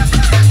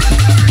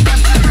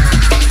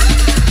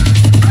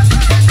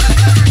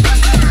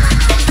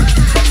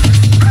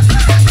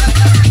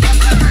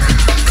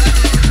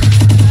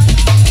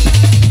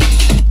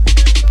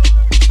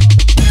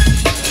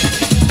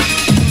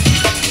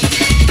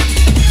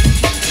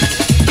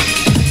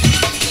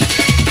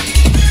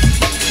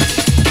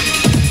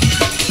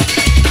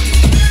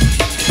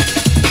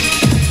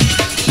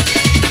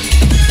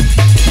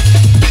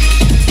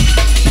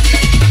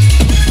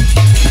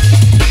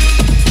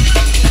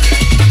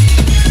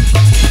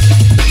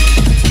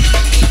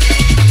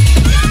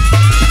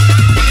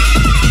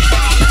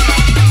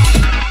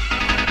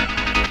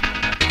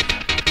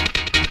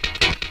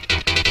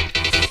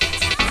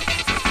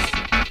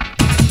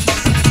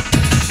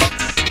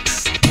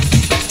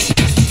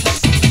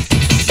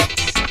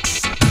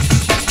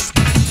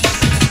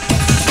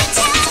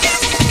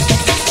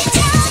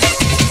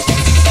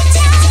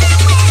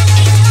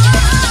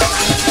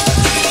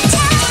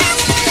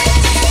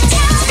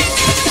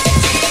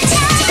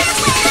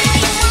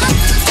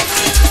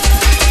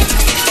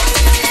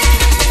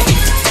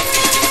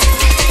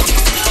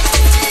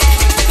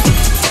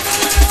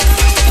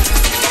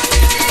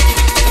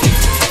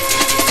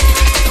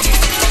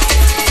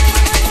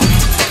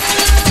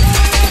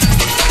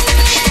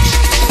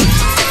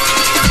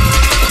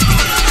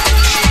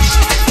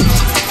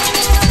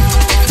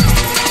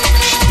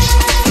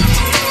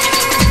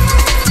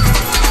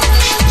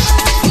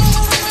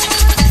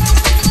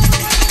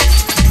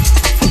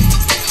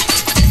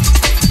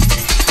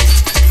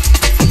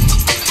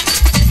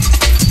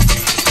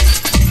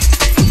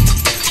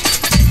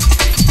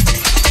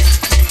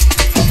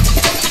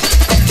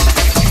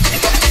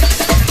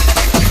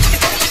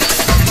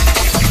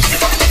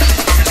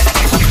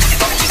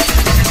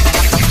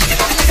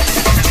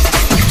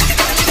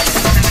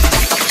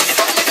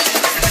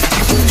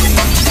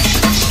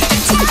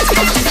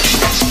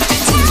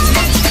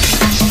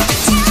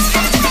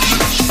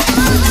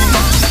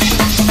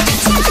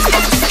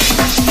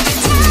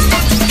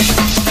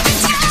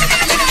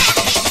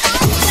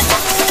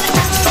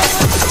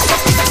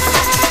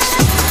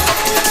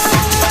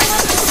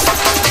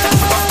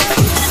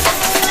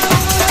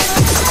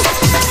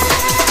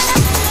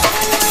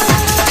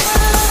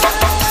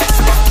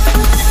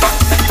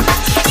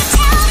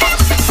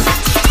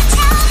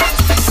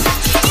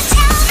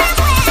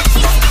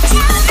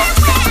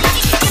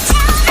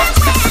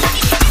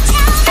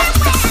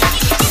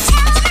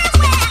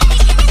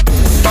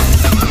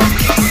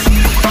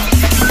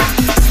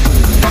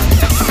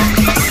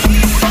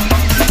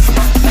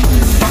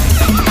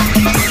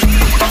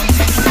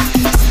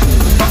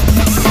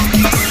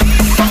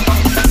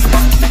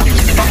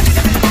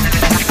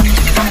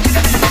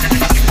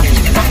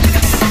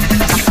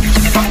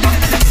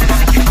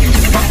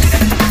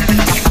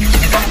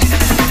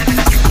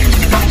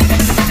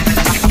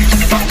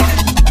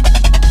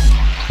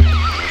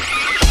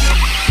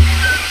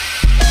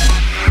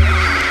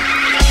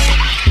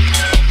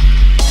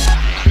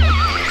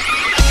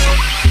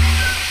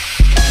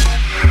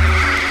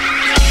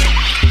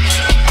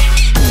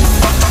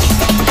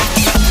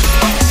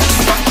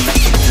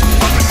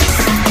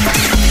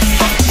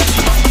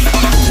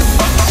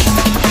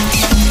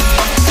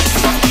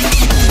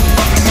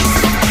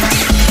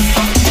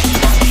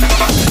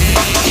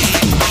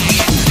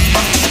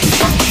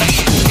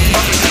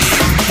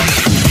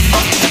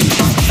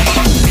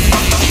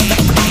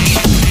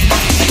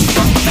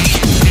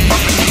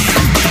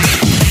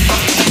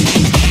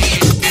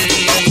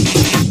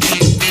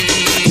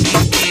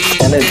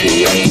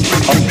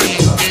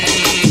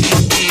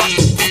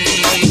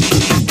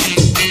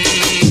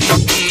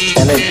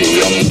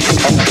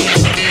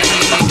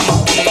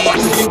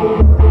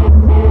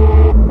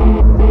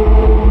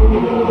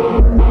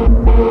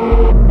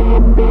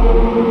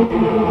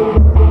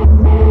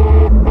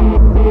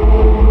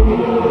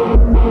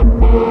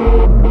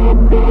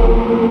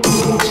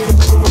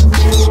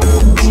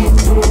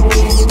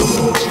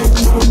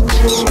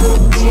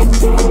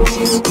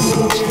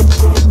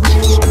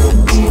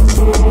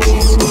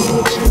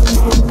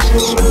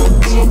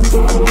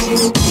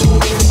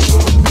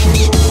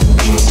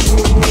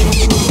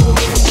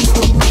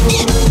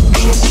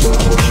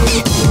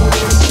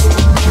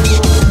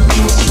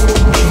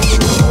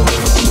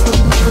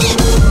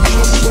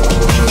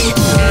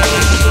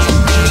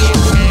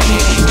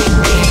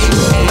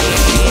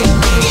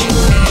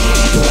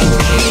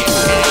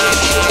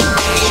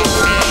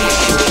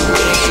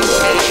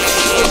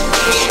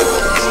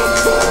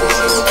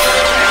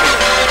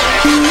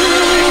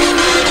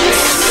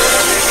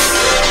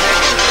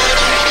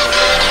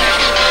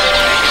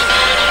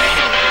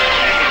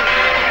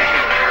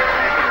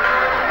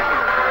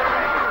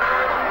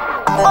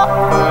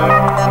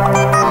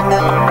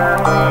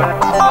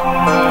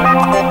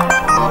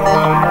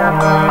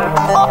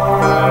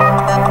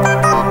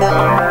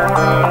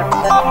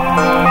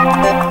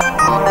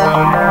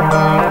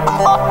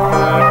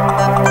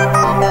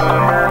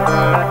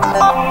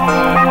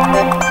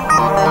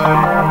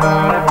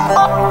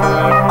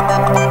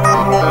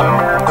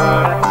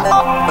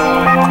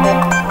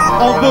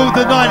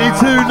 The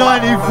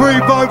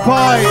 92-93 boat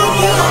pie.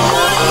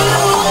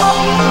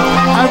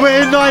 And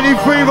we're in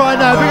 93 right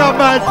now. Big up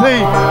Mad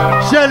P.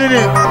 Shelling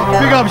it.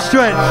 Big up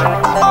Stretch.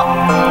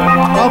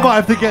 I might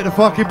have to get the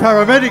fucking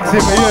paramedics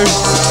in for you.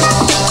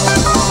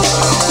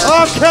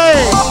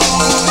 Okay.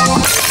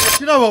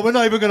 You know what? We're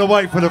not even going to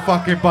wait for the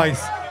fucking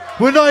bass.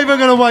 We're not even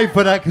going to wait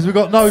for that because we've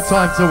got no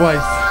time to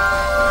waste.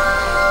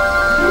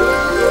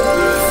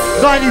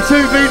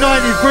 92 v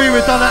 93.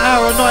 We've done an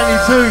hour of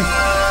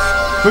 92.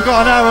 We've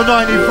got an hour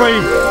 93,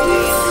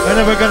 and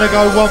then we're going to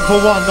go 1 for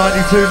 1,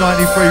 92,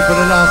 93 for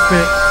the last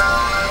bit.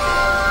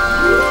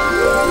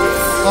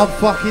 I'm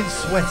fucking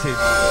sweating.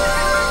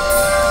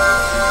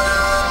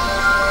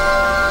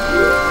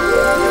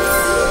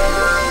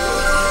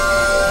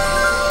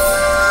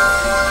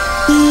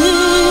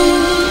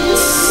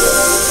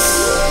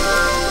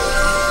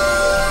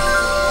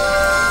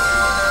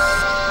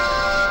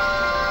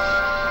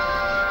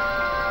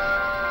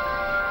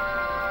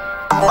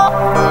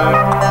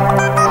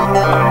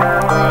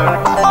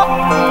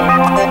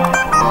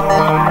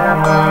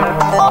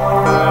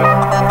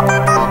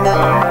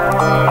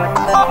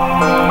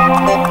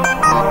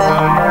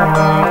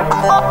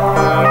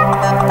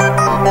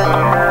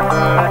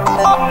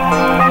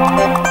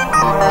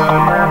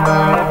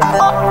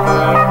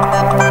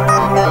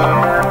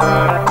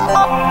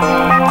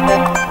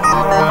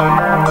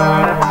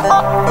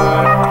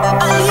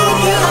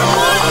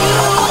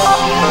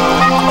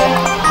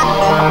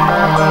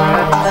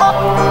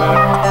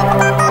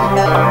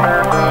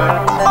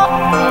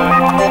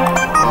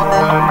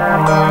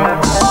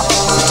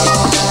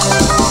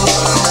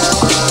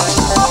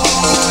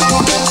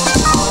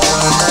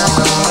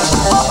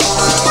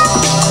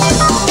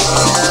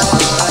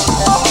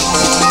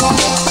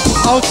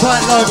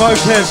 Logo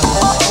Kev,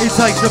 he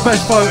takes the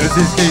best photos,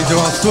 this geezer,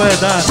 I swear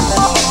that.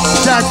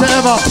 Shout out to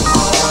Emma.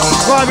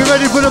 Right, we're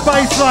ready for the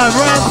baseline,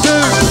 round 2.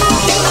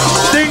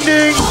 Ding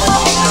ding.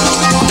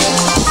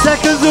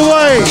 Seconds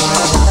away.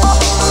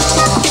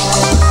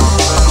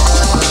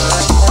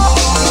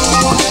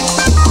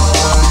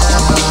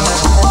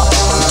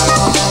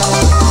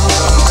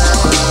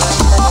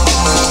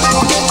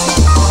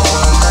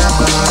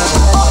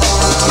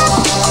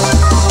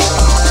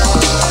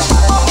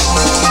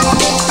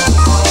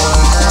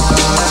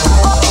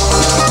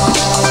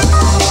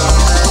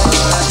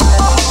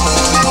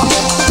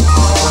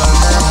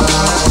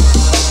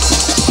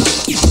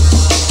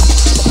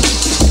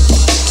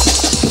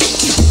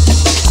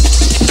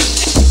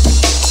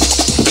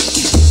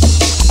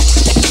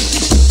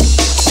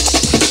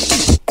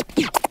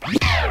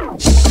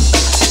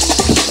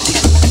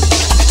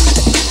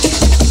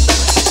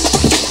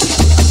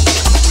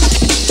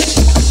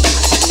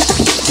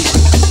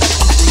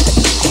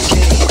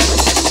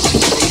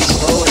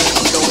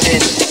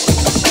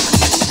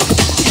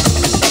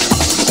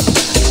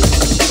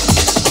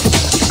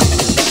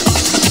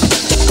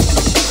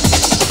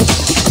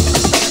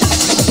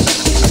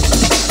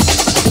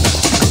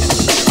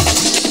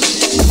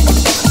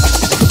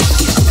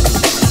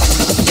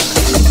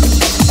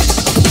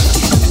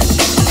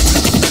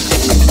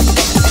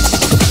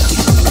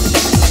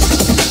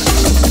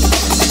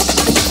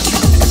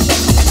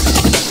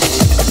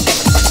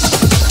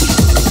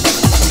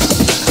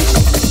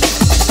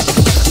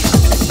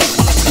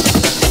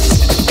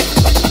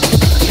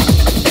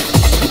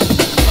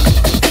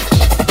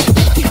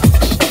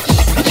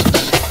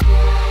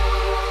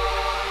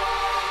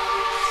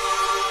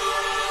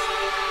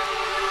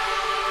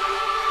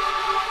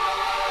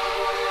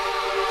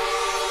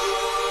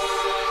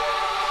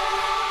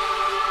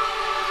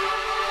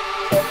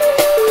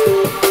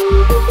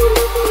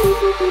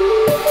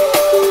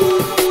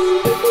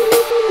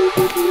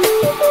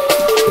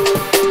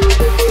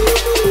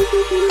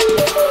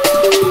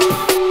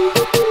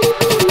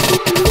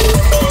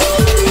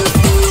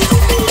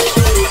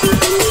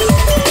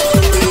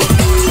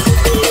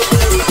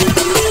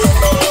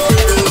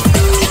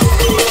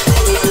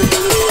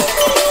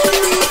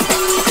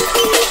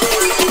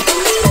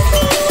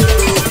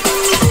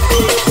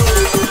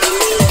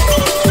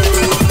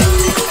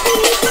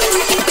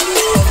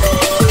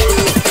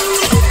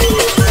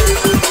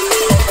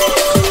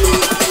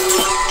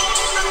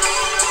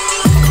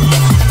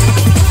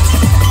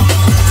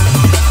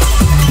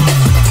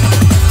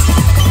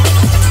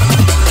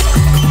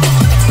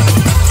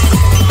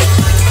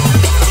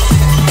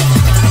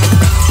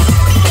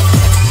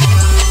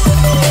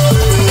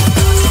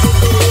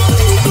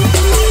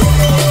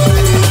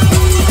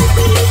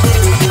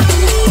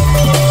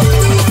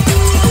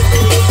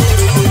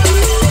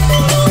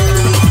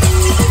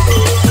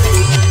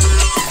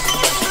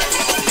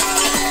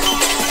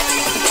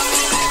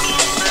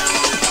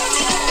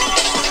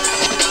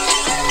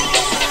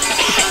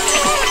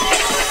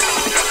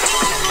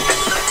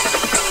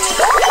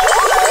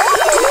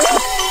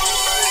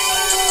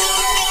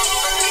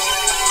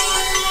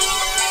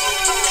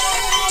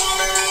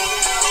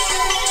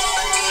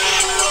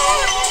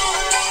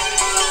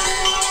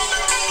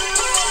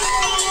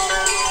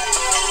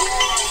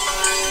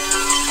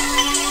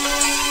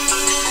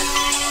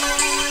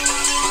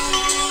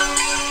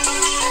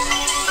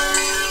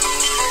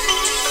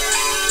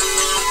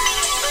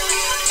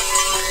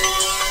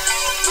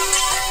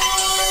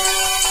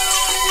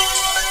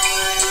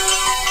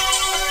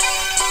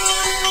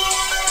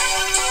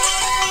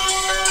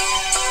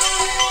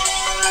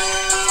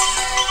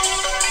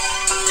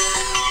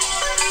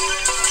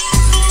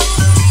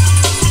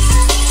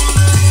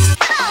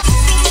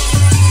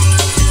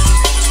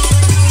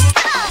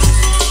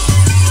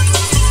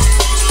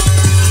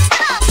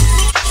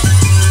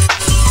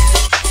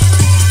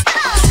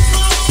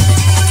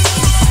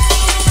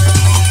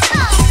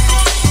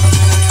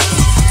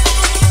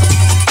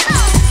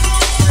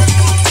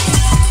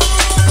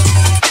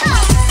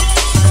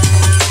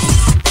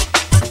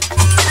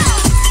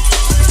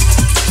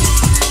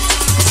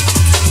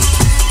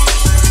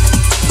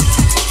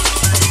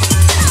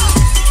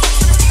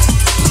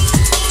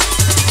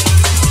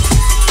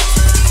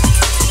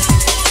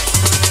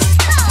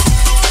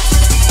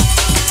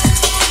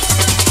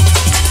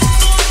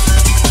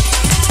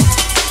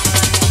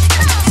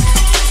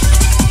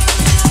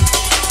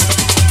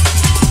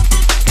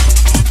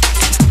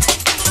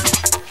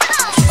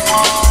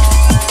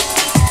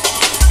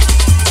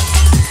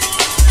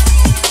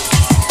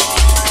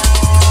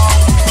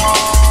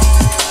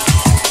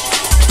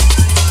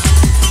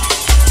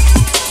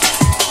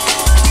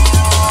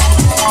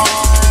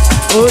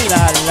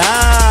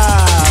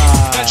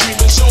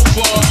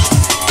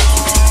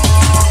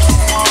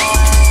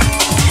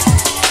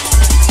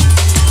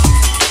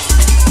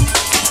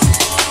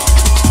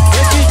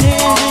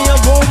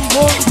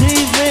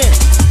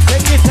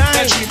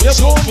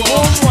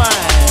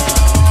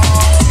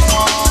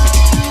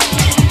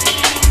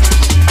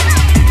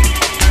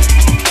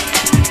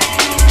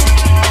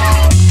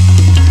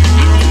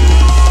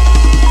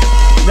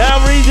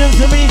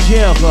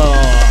 careful.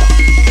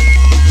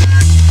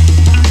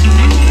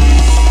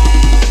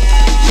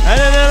 And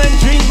then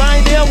treat my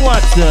dear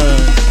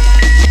Watson.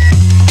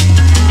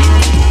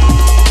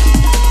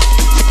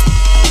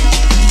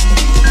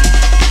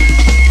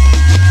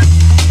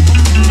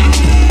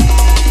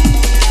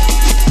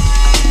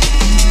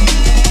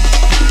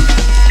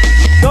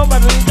 Don't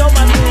bother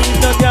me,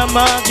 no damn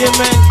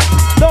argument.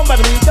 Don't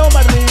bother me,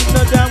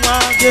 no damn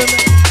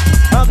argument.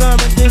 I'll come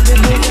and take the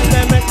thing and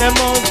then make them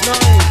most noise.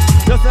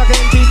 Just like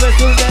in people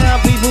to there are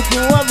people to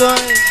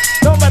avoid.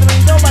 Don't bother me,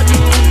 no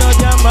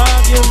damn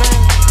argument.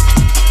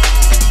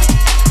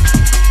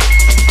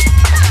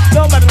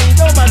 Don't bother me,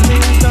 no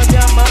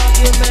damn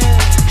argument.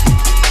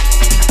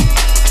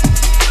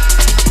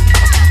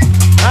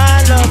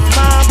 I love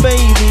my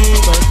baby,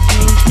 but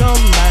she's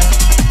come back.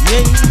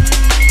 Yeah.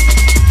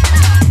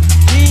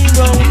 She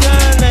wrote a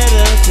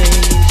letter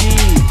saying she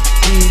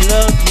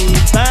loves me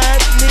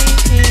badly.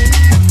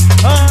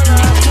 All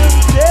I can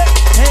say,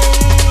 hey,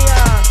 I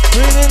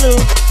really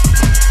look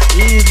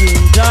even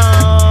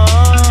down.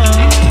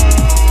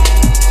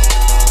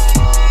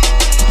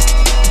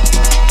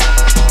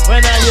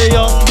 When are you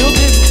young, do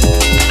this?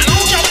 I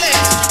know your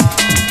blessed.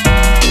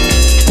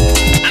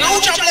 I know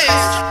your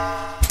blessed.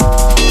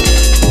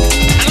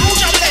 I know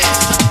your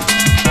blessed.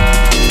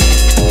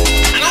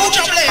 I know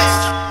your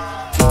blessed.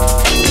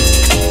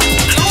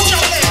 I know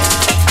your blessed.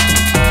 I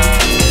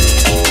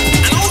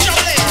know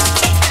your blessed.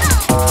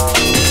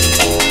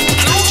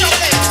 I know your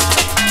blessed.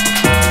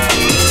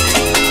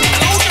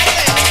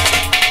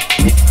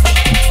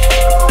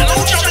 I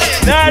know your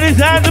blessed. Now this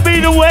has to be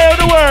the way of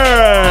the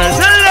world.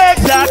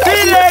 Selector.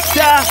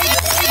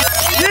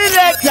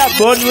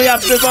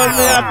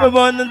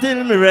 Bun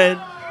until me red.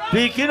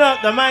 Picking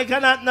up the mic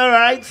and at the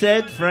right,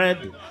 said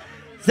Fred.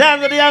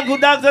 Sounds of the Uncle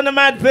Dogs on the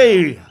Mad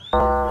Pay. I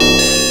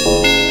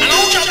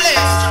know your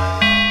blessed.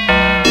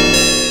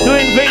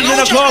 Doing things in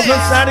a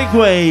corporate static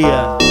way. I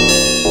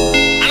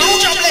know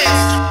your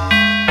blessed.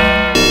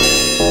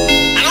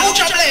 I know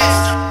your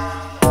blessed.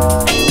 I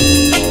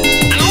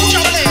know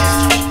your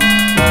blessed.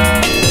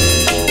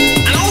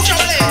 I know your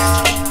blessed. I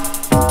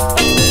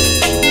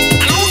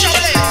know your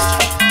blessed. I know your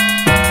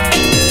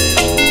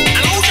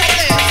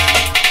blessed.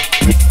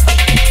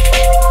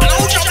 I know your blessed. I know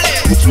your blessed. I know your blessed.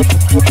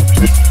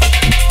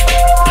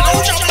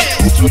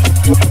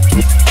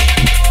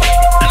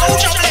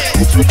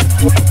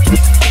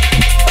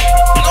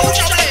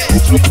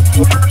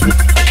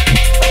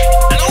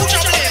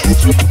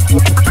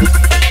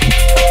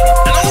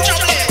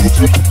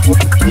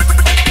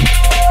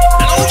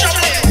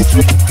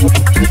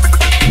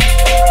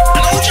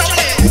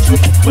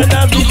 When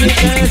I visit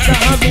this, I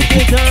have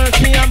visitors,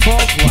 see I'm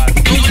both one.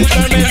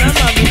 Visitor men, I'm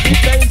a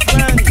visitor's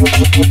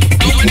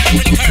friend.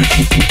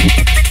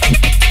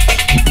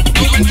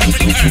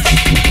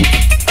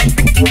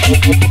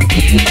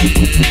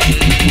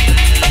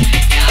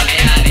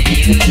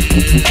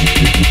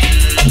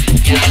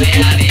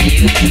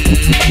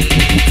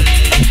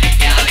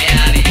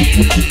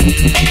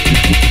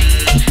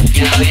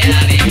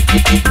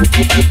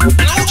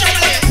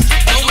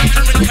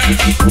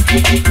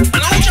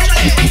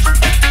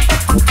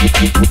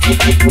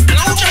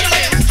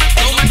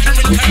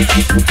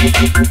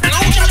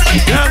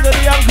 Now to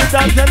the Uncle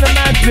Dogs and the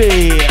Mad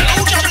Pay.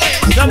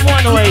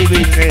 Someone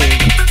waving me.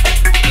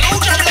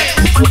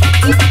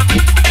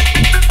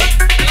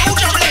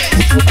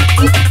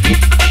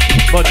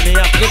 But me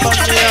up the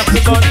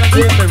bun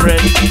until the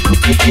red.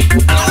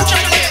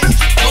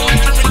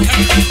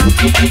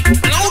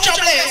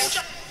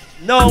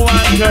 No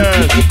one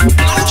cares.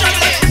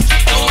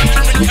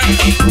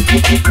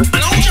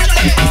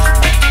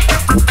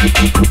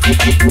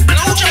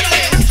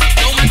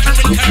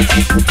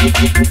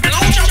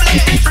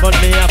 But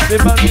me up the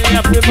bun until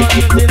the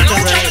red.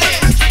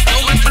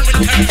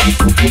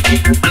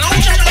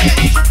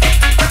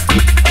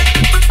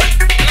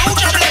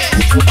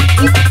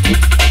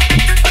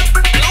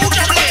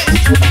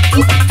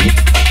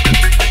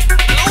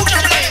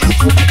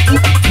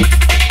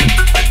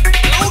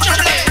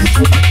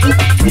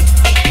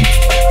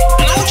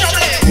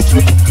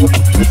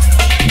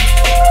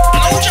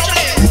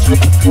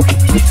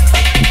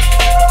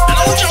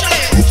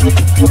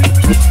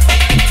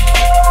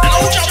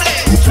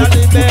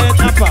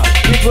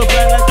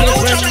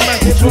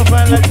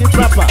 Like the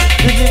proper.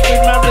 This is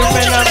with my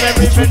women and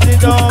every friend, it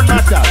don't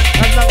matter.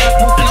 As long as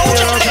put the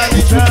zeros and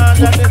the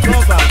charge and the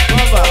cover.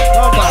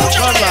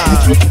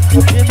 The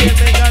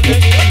music and the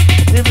heat,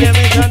 the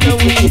lyrics and the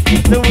weed.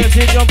 The way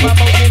she jump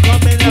about, she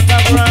coming like a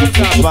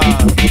grasshopper.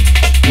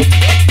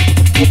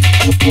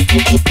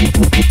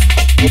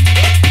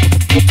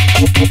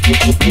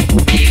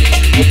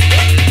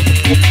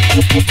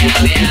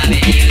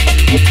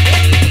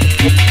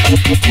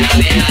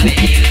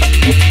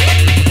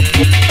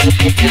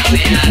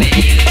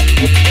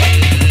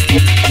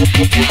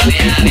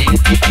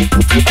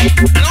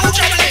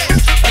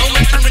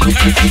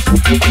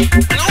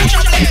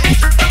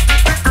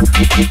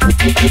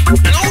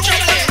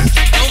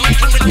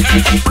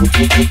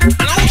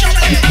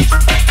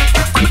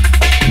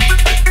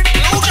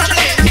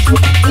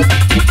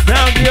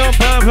 Down the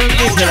upper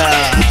perpendicular.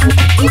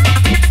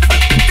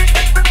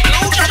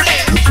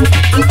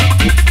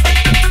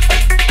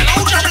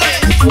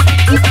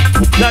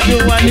 That you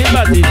want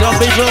liberty, some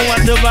people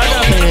want to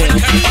bother me.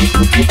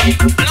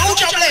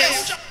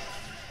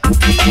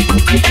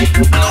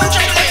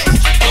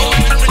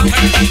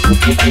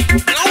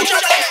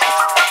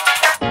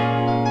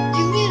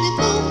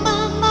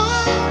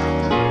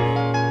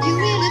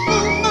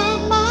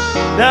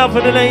 Now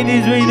for the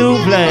ladies we do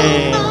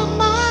play.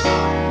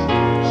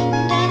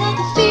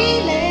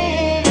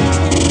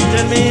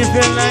 Tell me if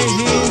your life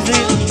easy.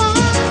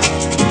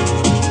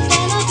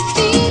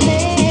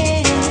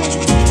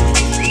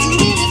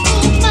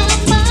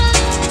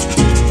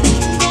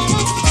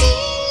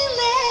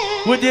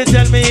 Would you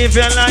tell me if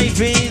your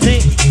life easy?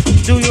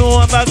 Do you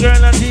want a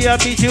girl and see a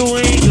beat you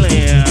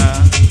weekly?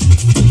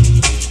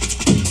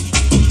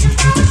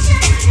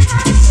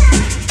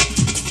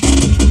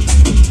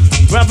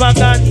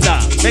 Propaganda,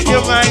 make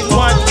your mind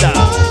wonder.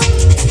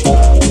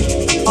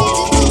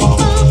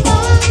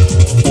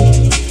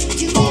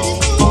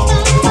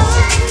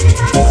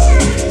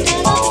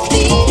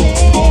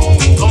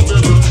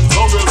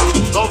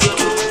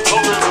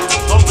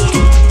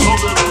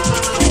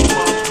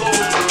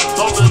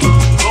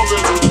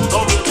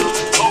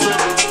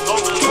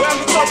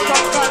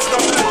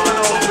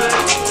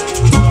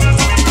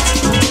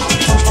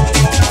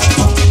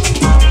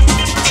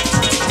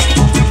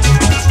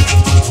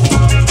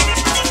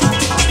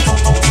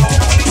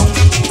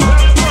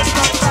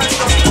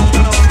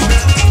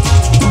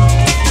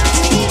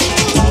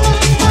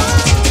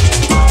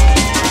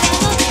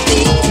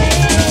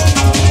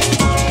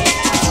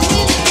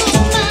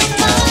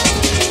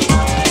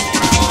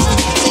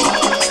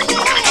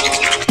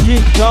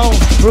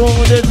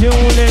 Through the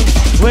tuning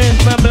with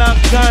my black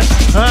cat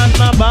and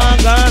my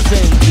bag of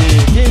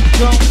senses.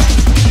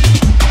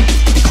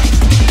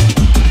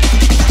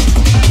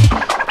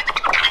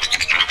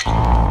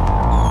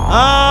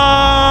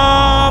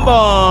 Ah,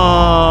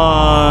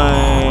 boy.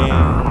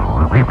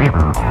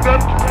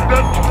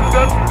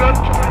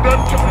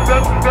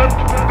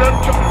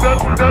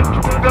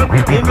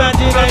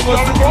 Imagine I was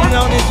sitting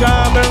on the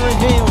strawberry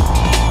hill.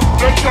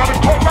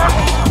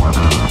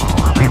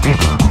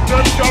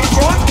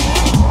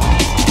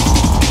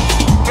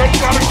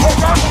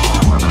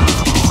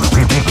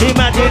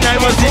 Imagine I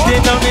was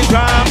sitting on the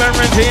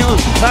strawberry field,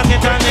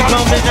 looking at the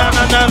confusion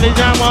and the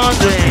vision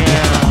wandering.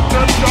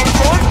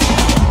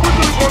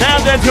 Now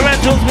the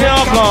tarantulas we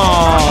are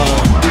gone.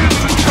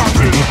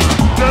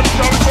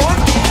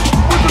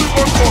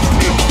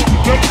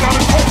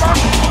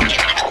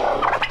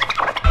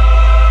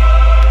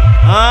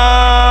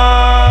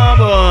 Ah,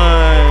 boy.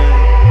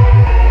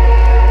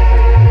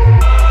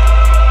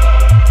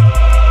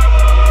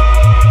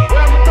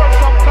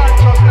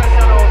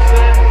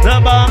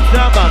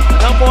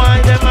 The boy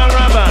them a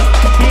rubber.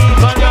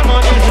 Keep on your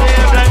money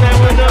slave like they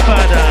with the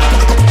father.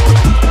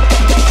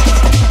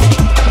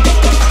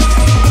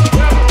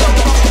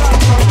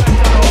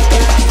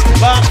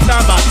 Back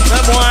number. The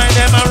boy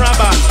them a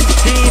rubber.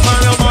 Keep on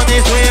your money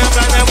slave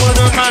like they with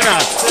the father.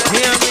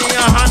 Hear me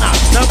a hana.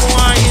 The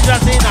boy is a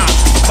sinner.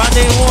 But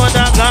they would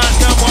have got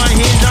the boy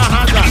he's a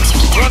hazard.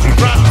 Run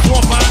from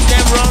swamp and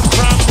them run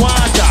from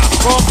water.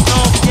 Up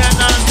no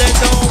cannon they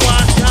don't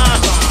want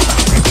Java.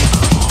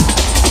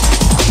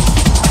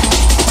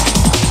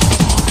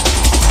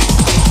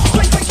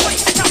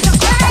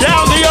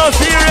 Down to your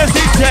serious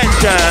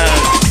intention.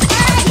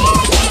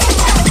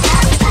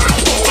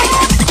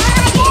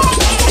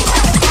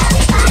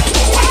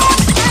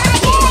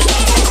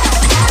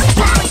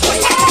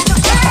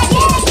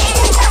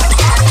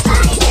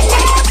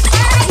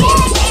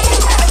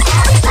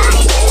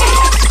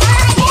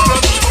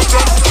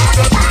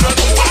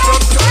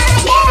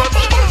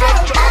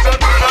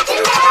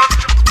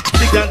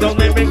 Don't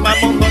make my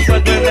mom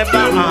but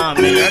never harm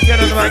me. I get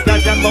on my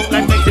touch and book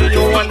like make sure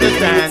you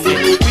understand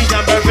it. We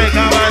are perfect, I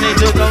want it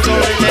to go to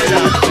the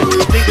letter.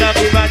 Think of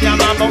the bad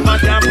jam, I'm on my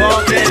jam,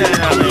 walking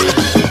and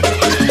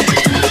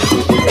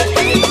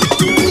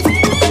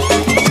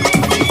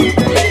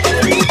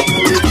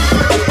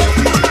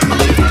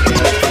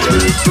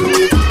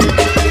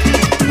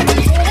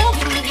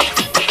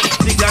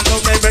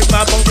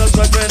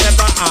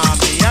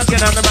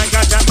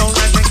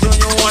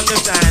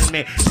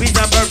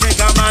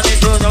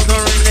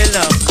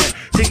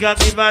got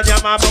the bad jam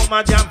about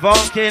my jam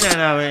funkin'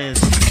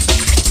 anyways.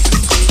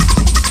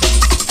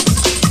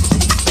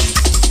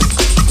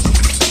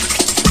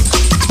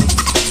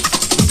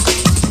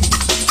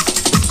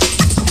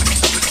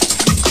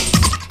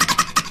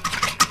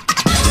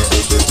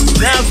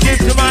 Now skip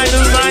to my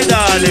news, my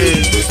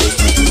darling.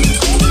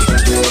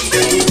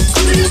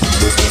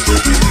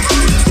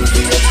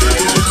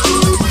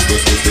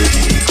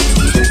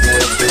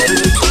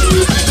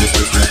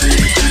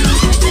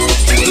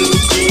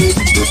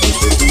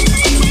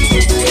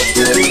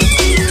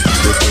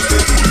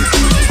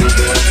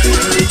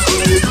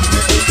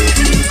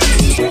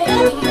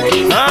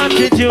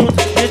 Attitude,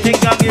 you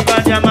think I give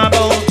a damn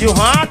about your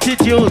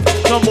attitude?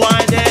 Some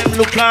boy them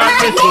look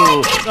like me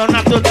so. Don't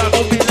have to talk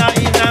to be like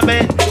in a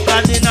bed,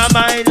 and in a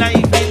my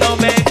life in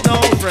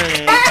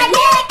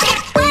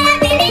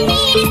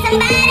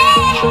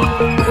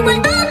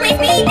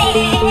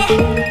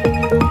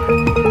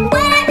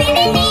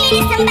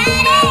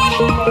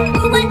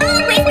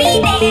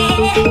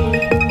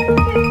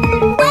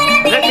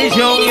Let me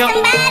show you.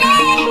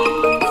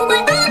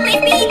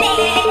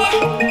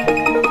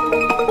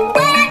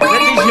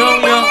 Let me show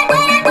you.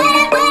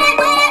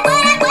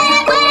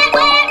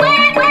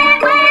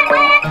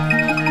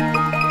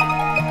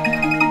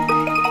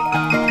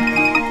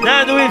 Now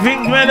do we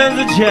think well as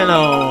a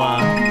cello?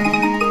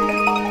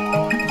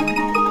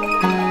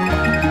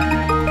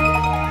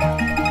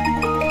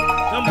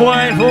 Some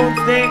boy food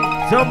stick,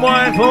 some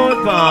boy food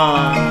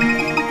bar.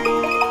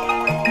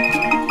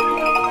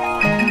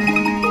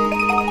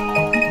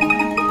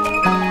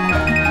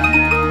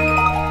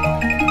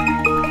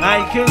 I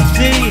can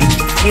see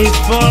it's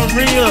for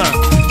real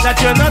that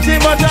you're nothing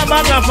but a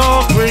bagger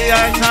for free.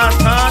 It's not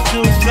hard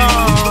to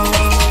come.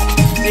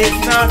 It's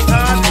not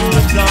hard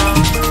to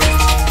come.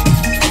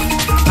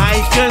 I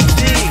can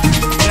see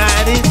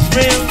that it's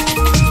real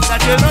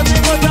that you're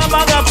nothing but a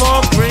bagger for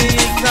free.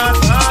 It's not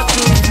hard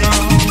to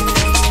come.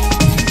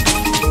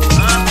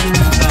 Hard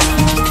to come.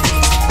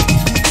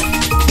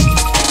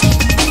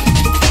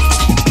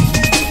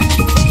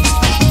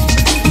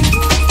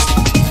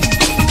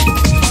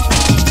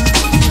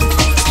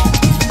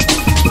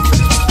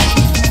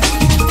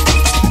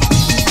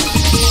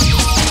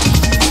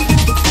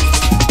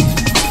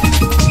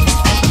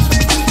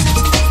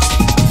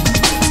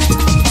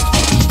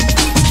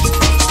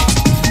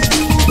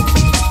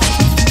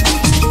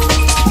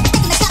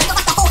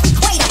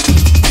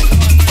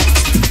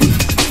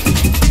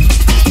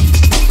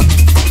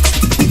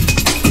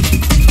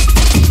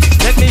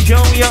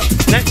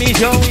 Let me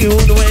show you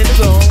the way to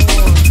go.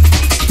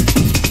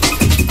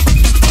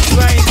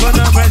 Right for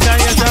the pressure,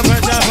 yes, the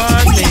pressure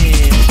on me.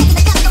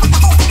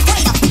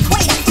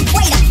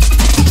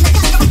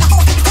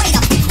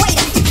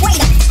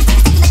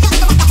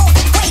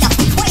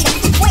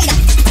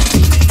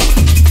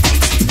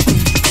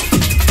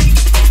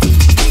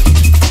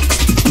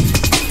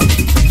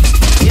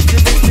 It's a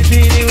bit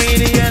teeny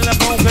weeny yellow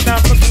polka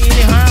dot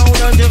bikini. How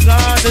does your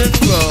garden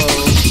grow?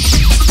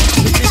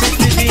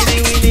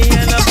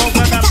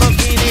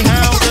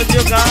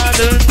 Your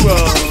garden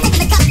grow.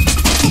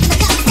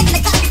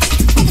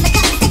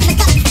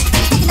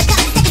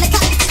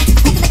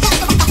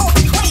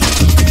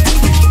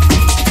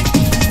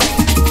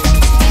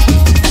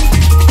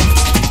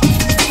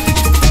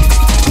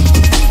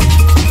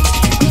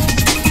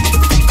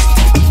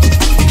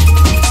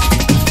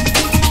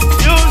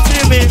 You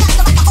see me.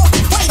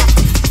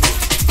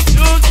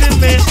 You see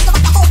me.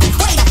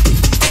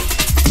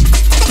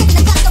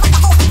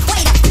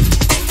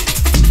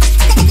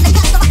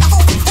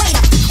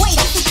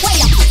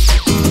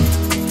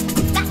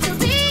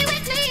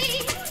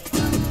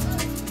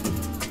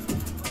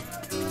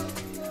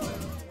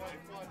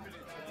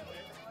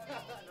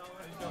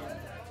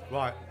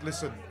 Right,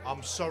 listen,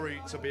 I'm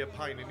sorry to be a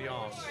pain in the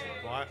arse,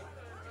 right?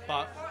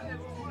 But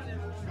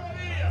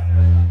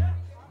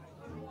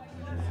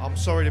I'm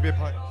sorry to be a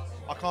pain.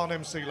 I can't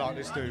MC like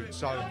this dude,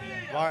 so,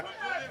 right?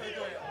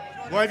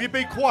 Well, if you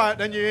be quiet,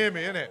 then you hear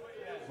me, innit?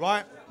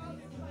 Right?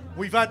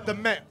 We've had the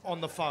Met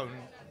on the phone,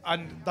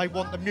 and they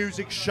want the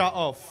music shut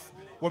off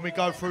when we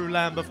go through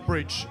Lambeth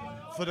Bridge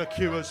for the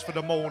queuers for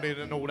the morning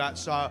and all that,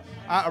 so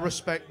out of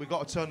respect, we've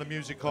got to turn the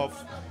music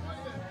off.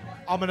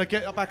 I'm going to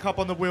get back up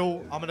on the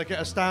wheel. I'm going to get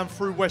us down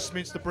through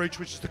Westminster Bridge,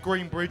 which is the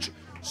Green Bridge.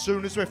 As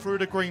soon as we're through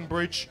the Green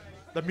Bridge,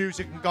 the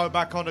music can go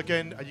back on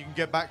again and you can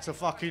get back to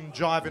fucking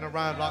jiving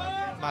around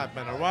like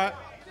madmen, all right?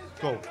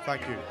 Cool,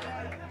 thank you.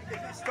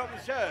 Stop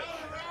the church.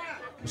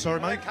 Sorry,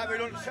 mate? Carry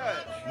on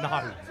search.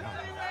 No.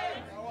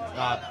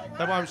 No,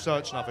 they won't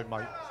search nothing,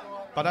 mate.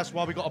 But that's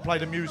why we got to play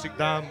the music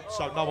down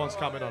so no one's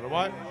coming on, all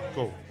right?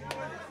 Cool.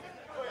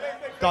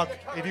 Doug,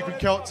 if you can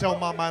tell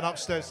my man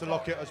upstairs to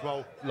lock it as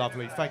well.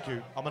 Lovely, thank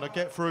you. I'm going to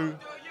get through,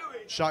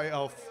 shut it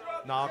off.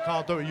 No, I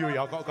can't do it, Yui.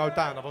 I've got to go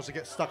down. I've also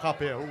get stuck up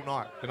here all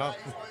night, you know?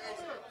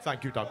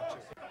 Thank you, Doug.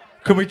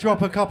 Can we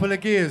drop a couple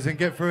of gears and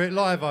get through it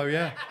live, oh,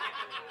 yeah?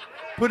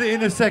 Put it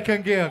in a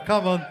second gear,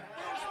 come on.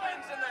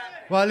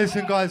 Right,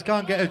 listen, guys, go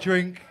and get a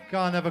drink.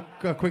 Go and have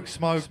a quick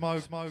smoke.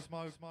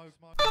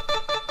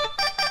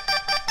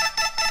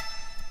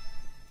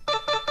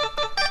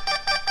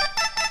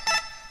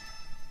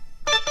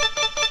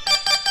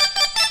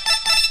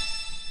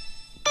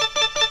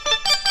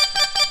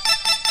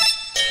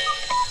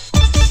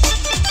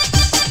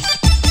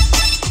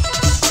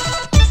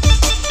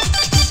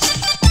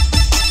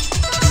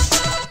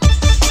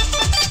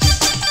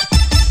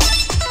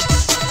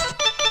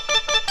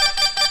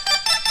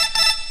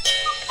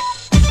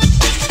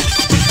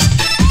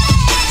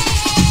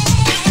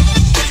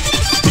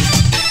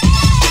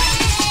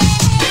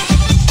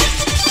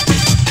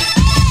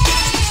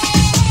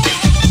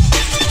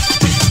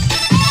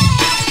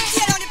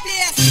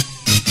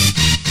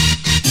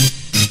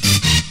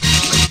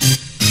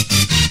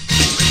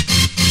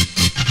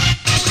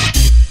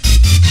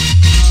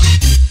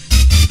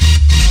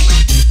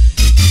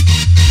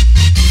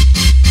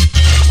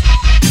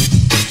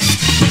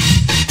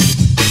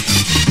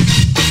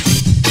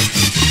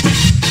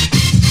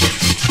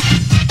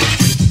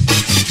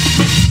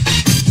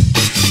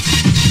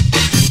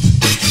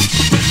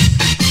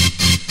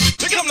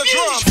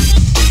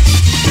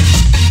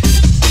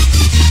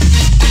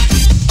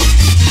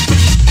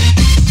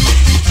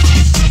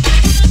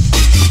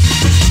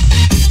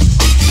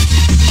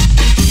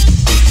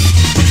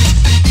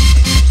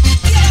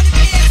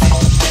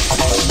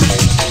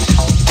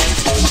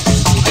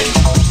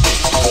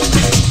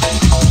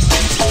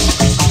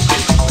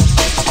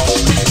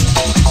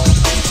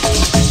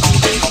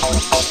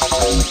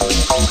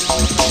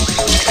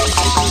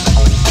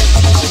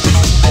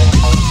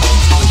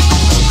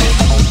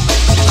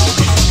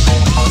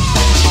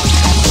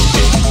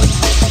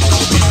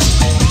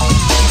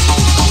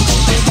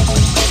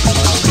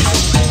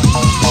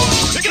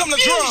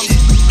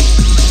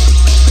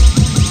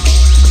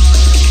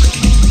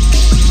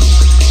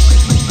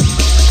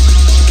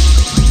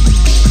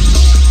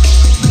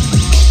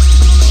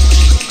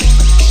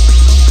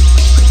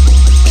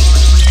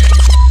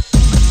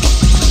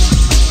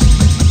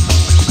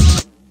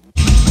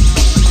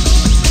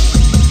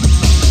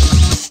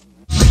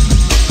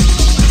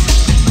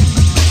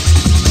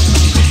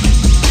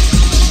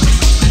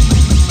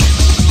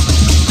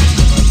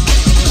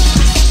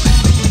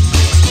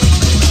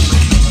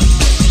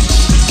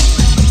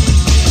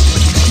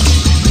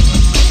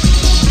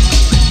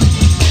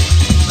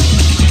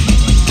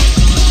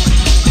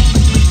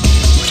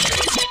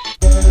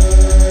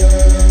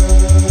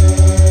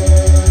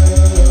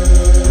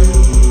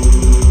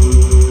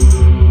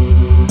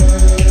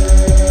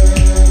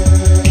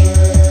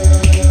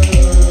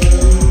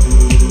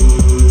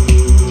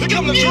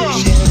 the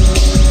drum. Yeah.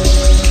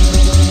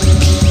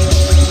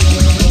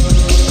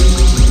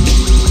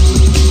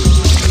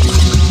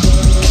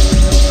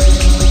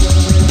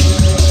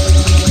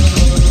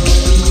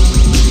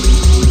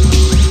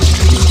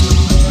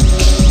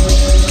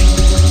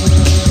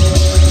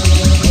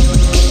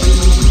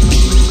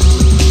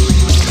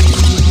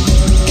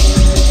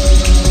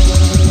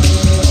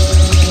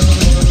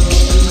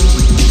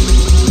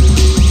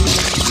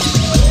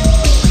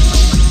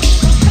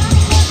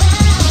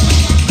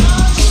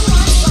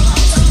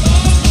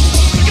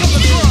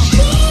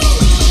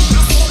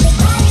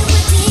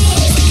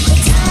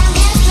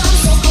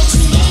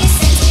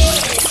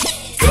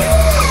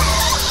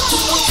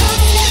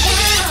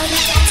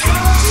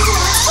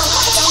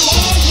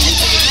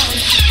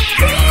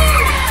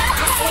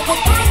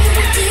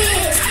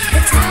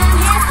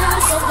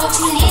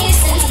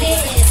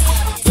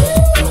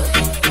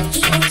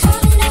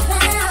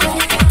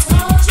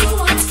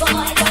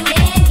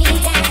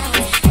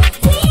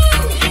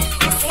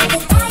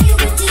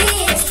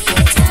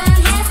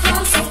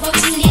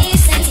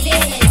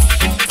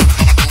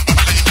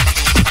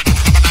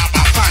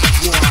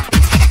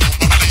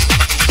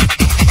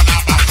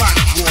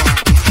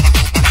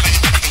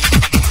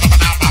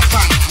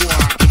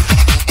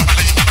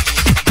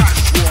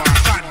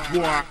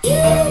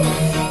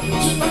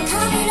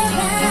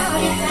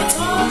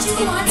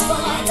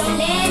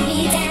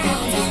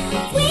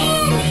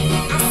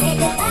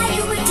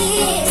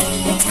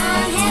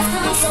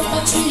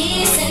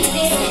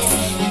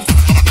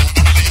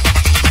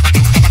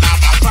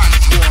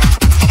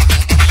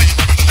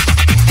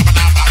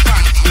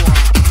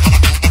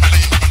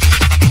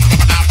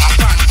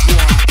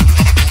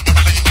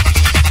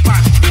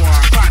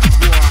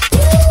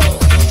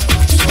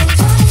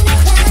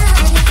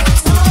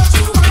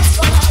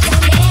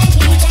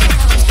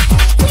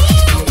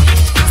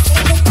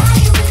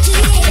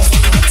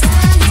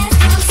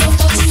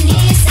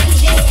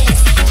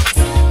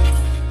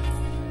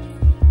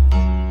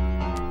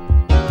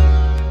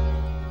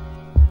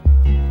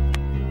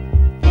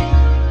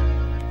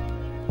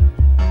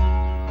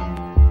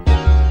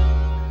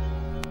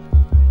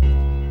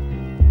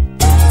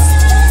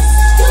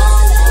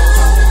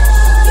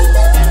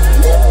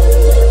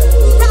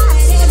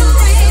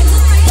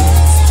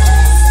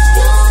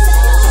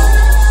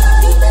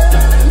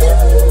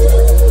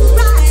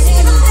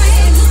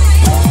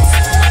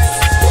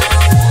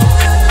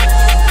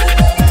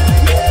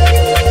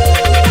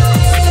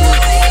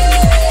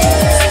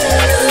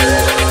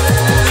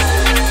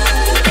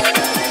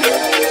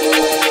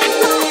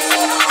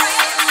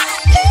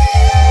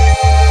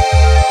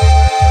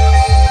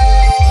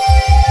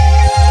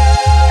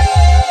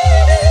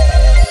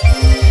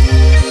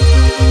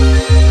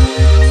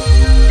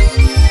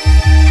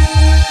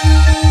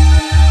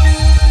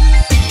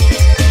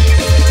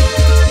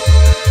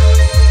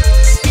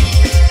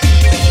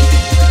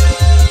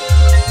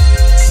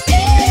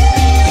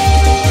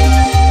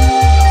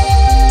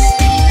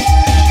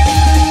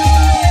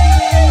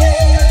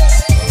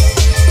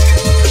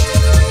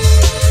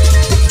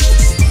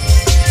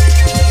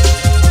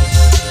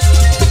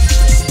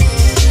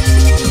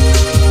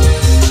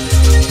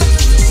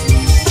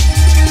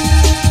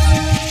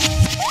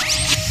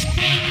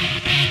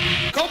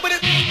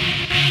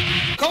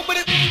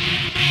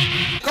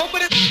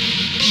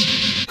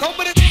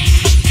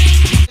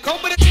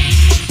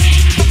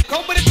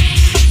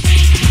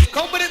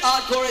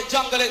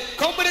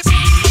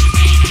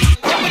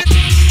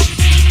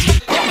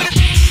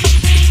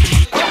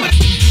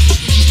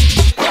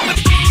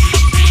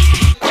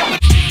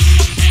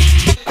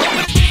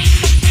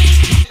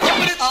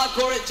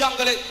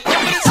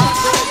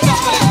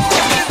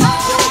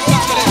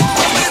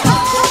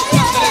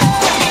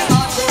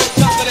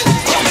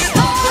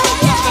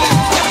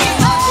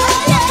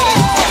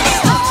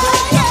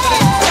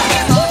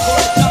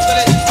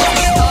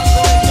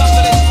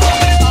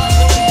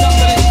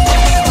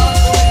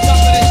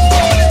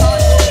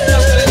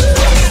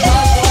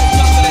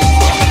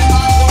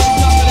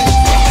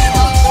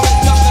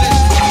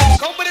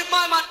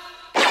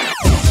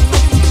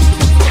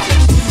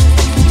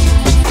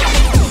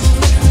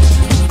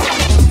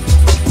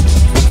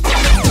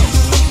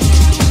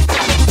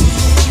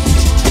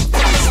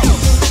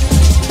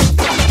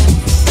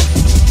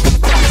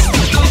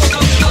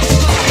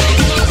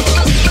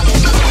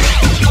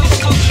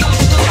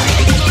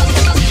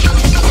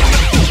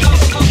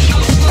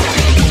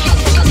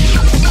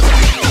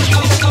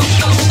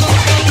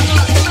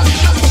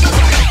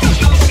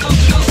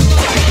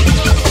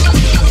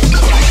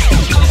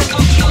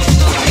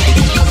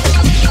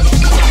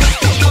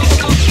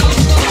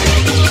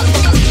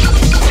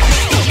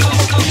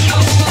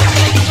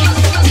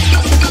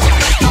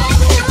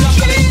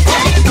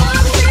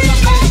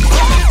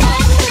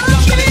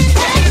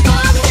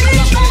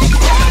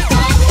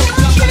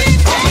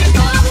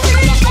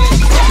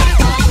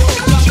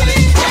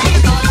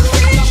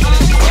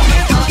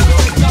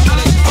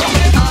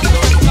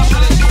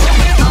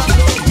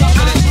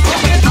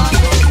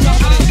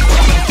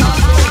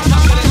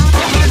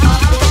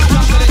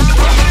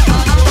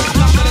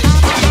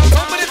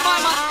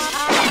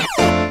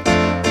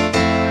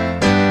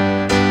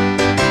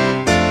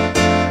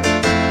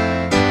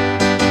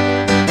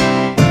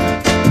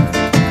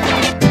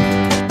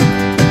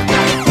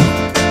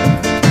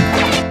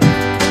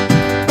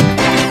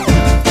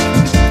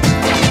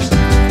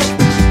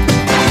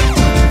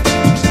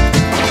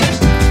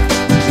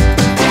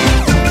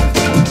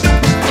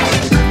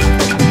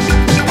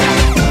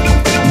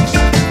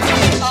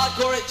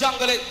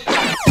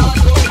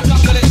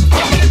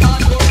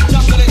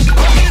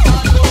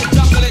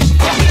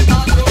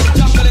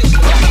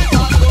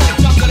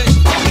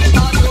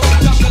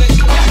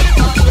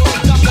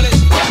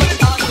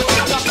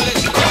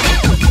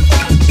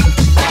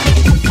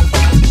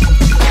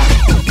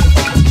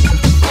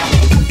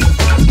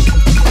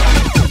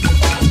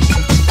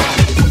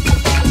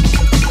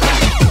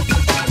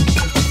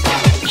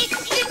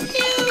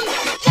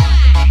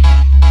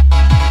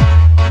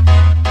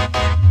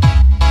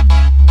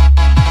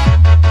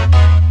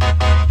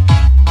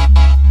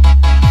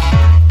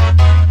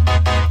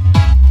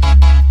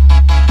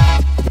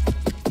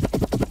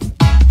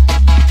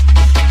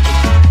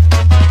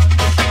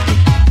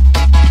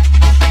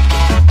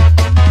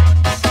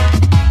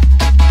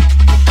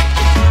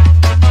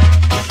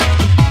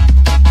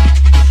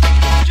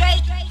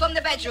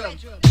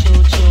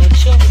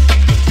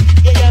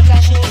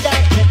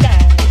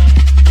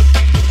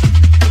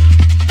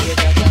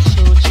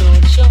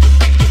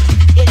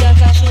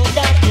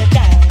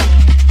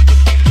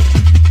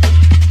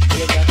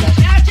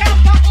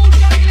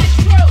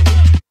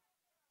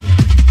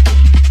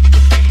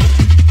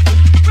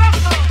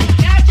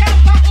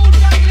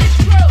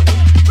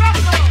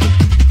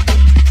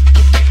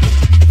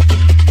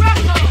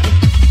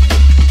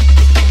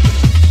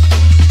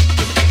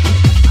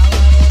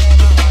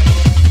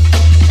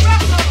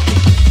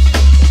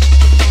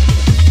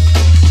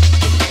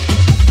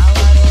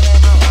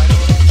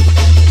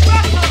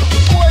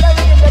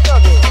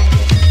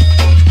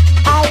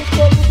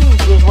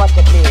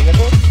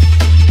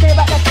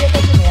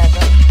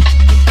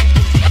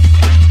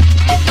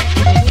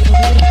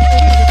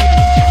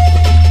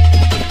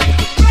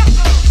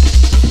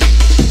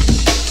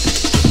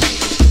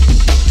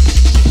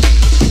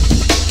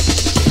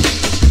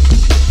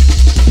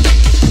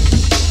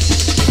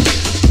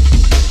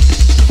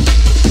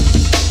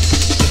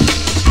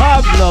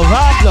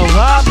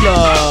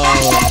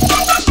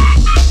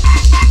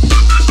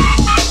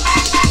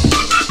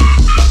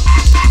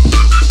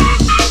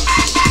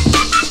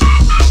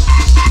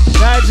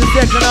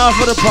 Second half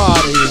of the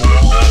party.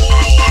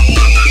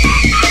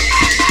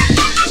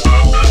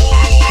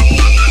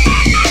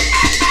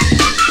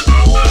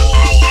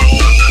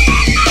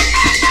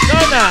 So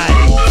nice.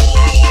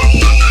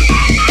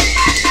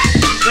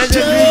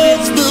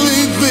 Just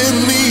believe in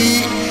me,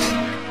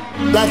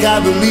 like I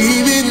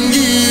believe in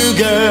you,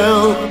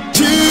 girl.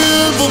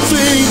 Trivial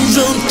things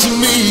unto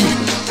me,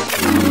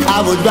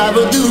 I would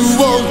rather do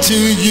unto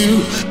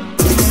you.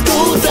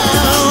 Go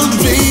down,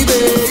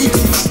 baby,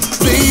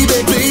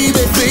 baby, baby,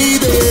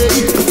 baby,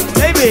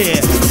 baby.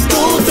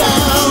 Go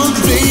down,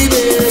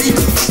 baby,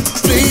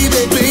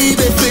 baby,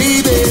 baby,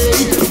 baby.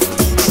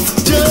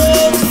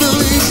 Just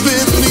believe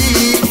in me,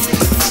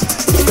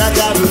 like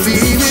I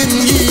believe in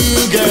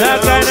you, girl. That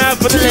kind out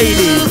for the ladies.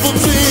 Trivial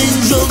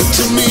things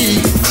unto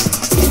me,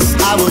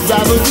 I would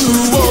rather do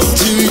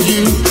unto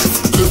you.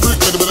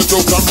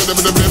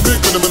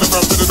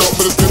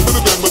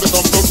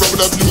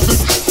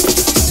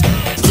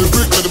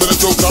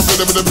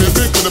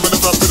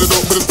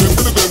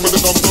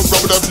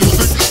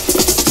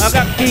 I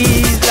got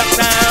keys locked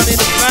down in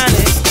the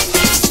valley.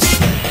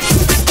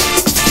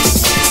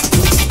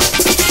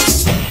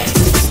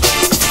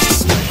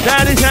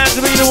 That is time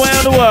to be the way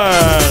of the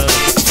world.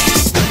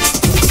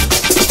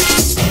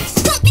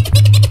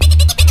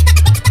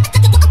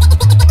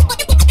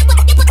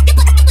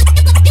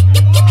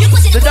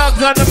 The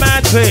dogs on the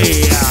mat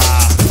tree.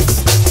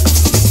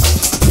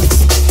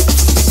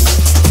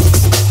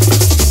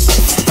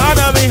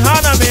 Honor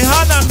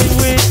me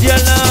with your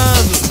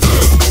love.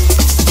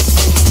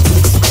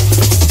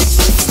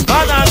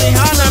 Honor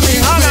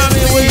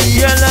me with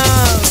your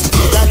love.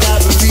 Like I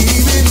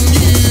believe in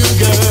you,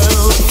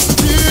 girl.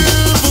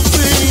 Beautiful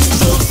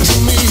things up to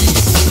me,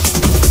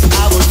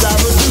 I would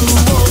rather do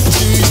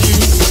unto you.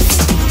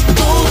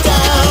 Go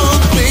down,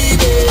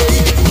 baby,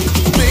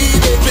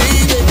 baby,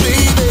 baby,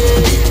 baby.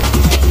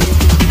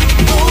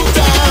 Go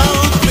down.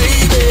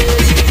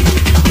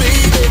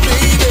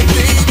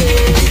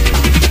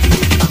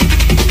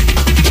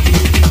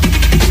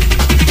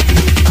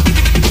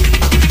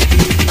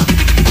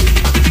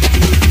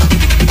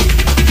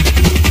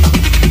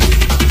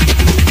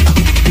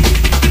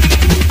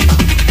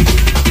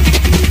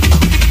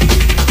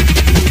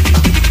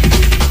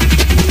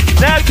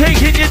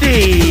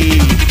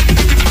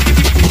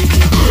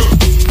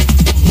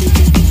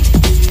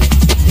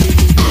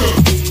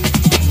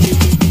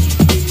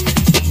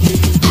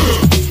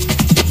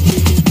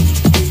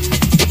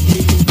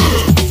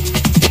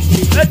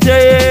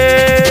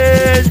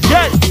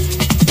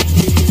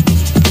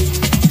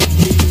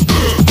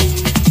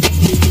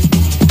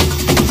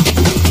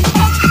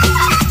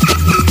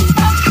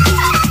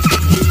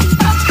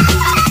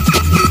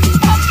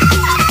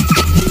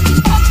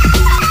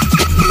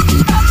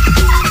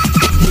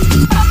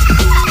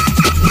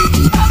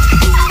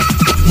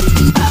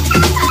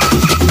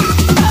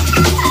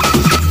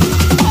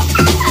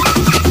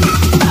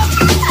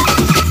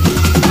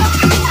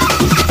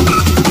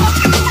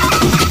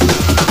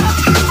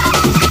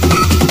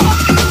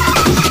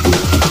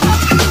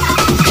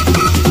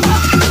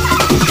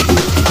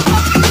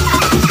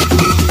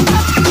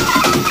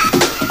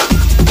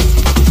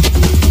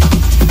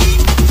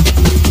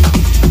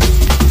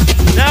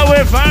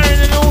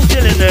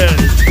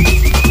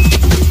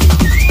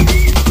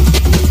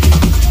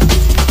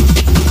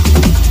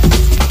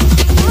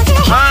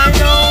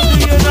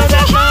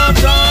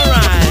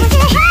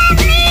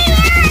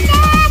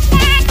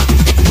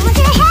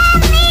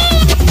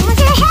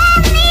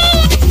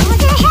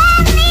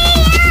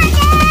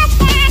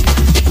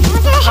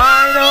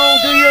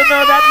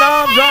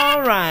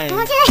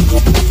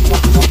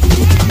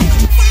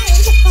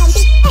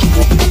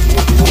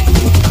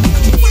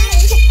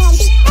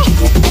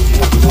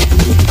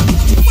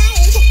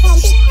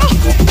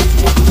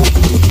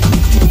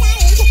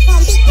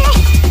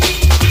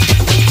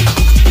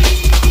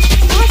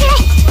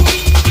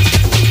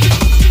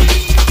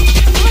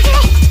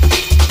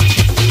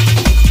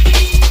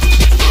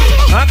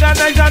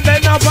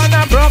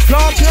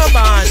 up your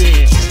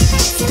body.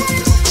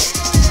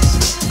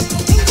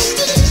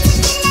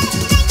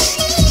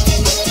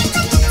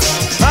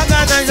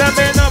 Organize a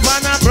bend up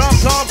and I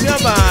broke up your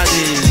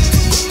body.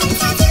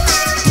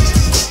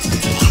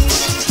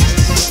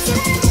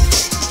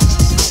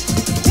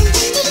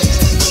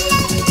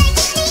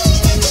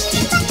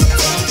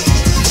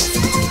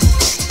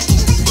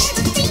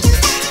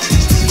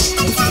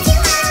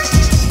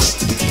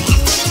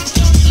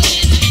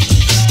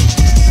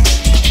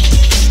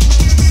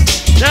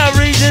 No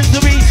reason to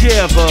be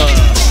cheerful.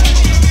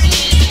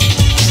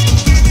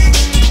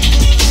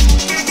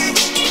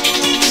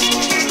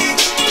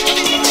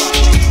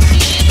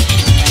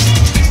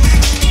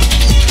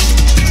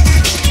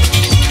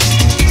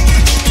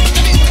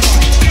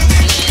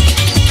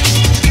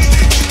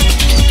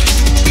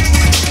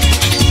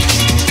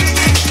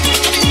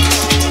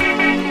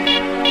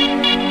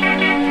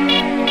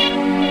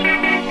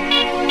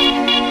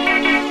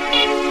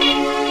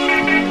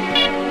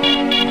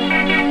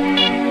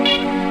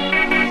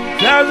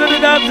 Thousands of the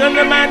dubs and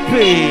the man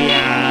pay.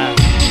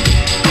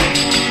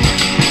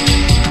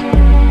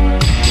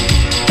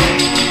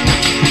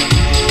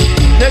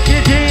 Take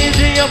it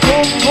easy, your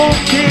boom boom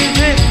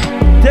easy.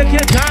 Take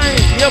your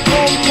time, your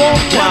boom boom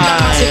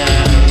wide.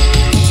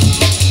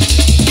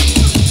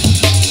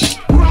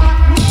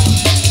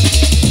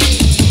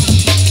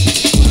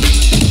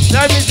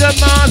 Time is the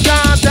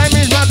master, time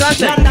is master.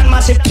 London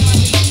massive.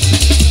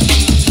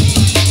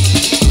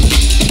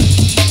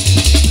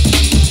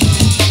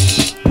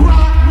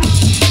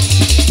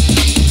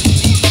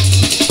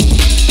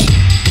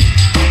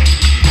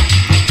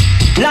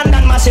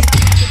 London massive.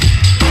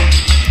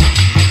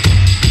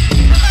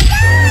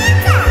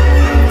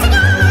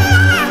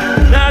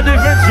 Now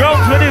different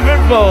strokes for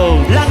different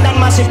folks. London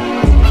massive.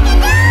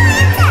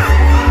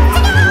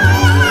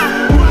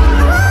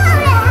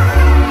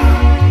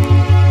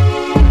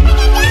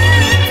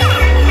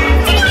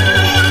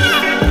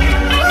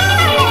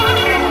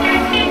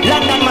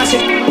 London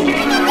massive.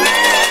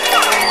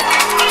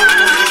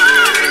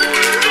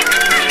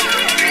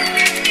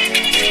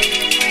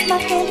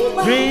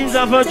 Dreams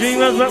are for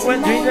dreamers, but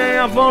when dreams they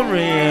are for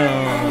real.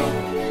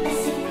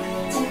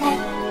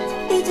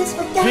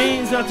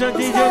 Dreams are to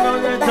teach you know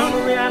the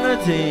total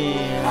reality.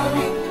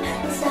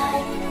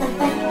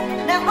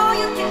 Now all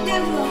you can do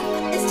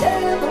is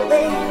turn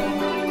away.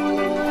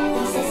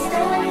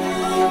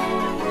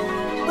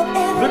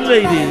 Good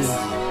ladies.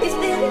 It's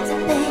feelings of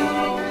pain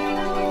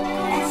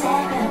and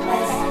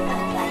sacrifice.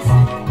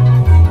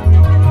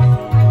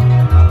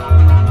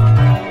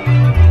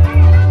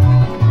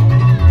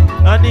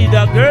 I need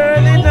a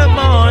girl in the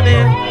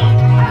morning.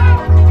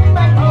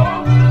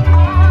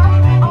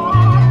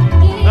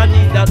 I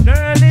need a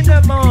girl in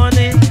the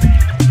morning.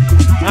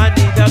 I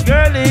need a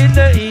girl in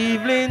the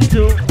evening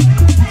too.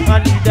 I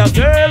need a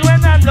girl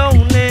when I'm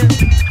lonely.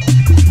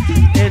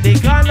 Any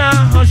color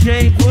or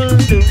shape will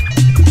do.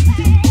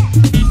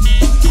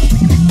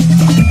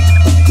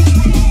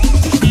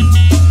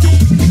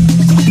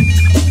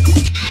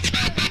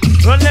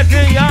 Run left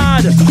your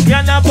yard,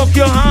 you not book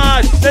your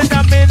heart. The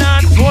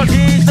dominant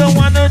 40 the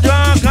one who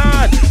draw a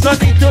card. No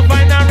need to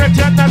find a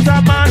direction, that's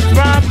a man's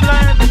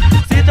problem.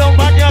 Sit down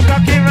on your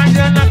cocky right,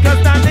 you're not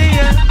gonna stand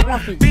here.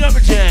 Big up a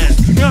chance,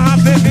 you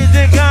have a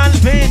physical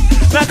fit.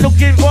 Not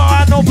looking for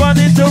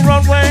nobody to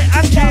run away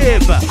and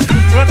chip.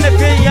 Run left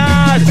your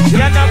yard, you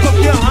not book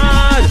your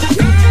heart.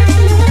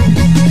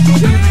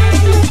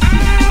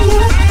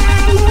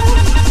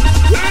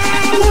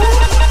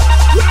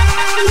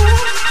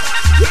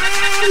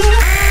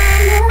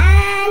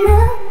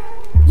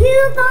 You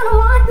gonna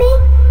want me,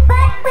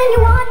 but when you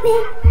want me,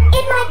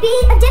 it might be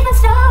a different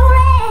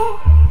story.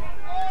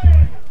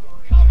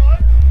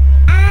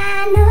 I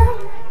know.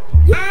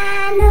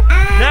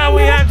 Now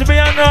we have to be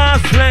under our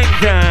sling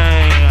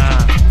gang.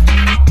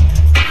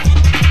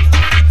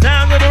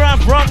 Sound of the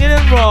rough, rugged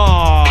and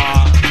raw.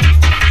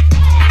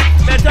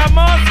 Better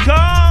must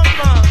come.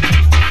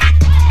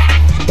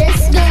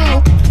 Let's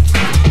go.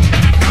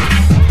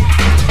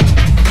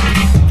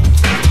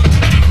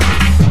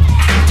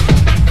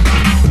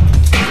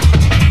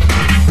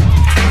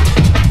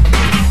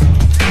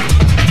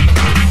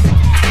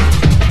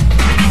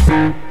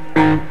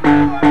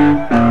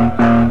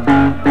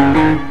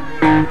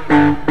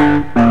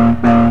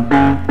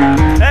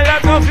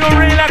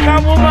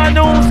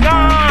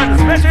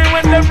 Especially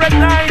when the red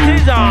light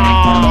is on.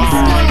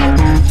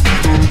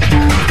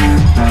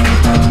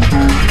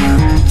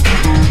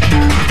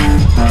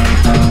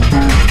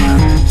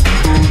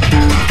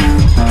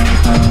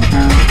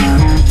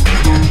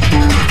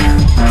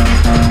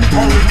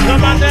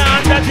 Come on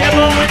down the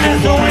table when the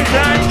zoo is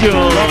behind you.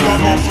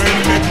 Ragamuffin,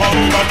 they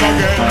come back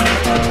again.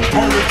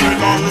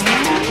 Original,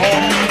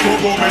 come to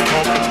go make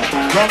up.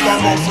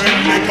 Ragamuffin,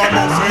 they come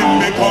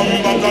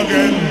back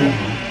again.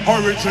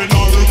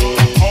 Original,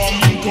 come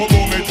to go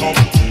make up.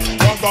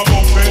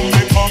 Ragamuffin,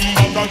 they come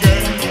back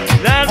again.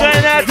 Now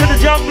going out to the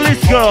jungle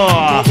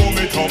score.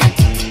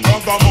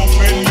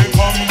 Ragamuffin, they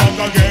come back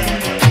again.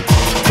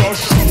 Just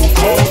shoot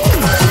up,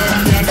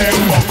 send your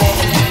name back up.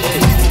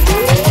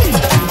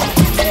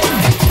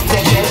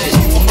 Just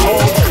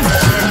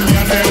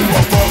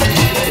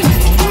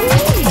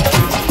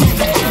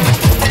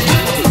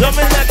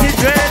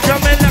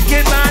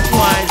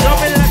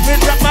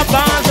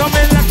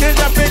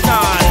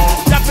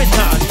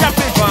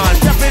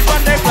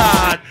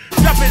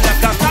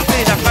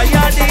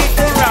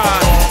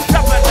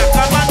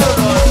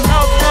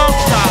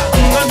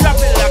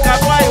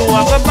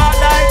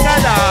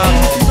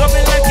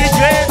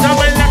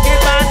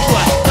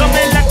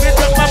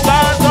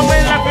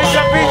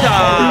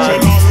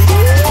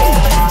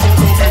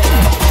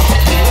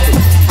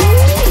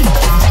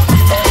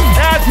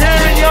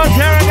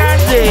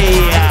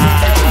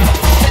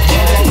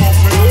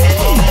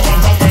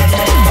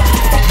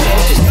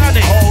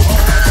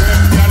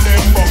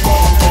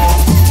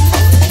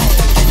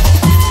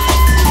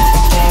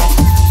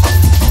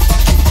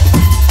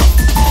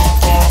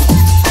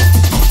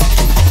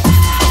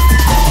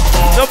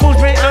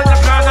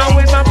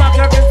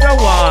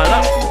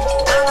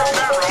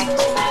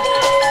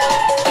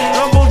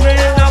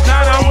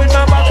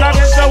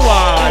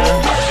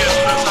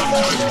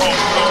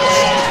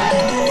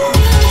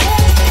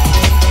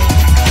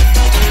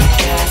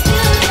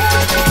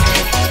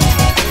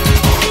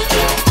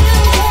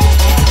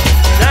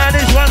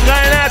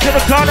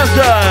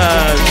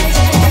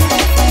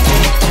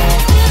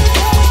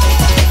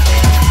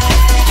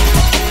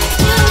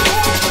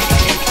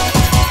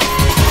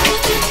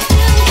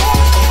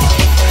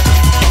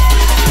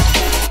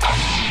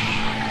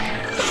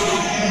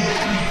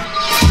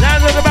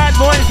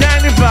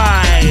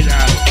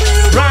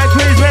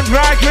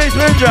Tracklist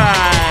will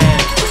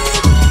drive.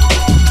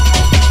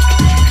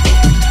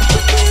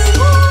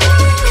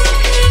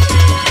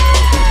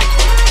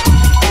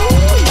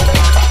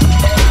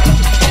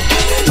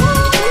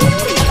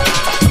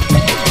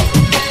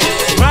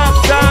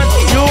 Rockstars,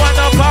 you want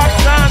a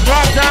rockstars,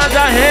 rockstars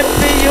are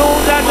happy, you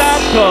got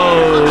that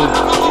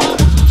code.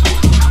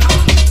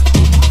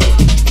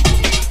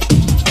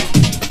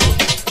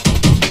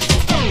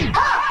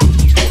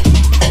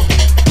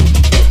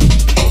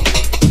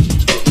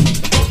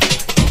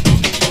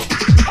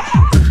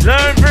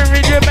 Learn to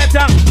read you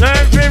better,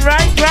 learn to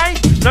write right,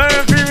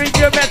 learn to read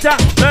you better,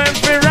 learn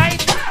to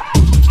write.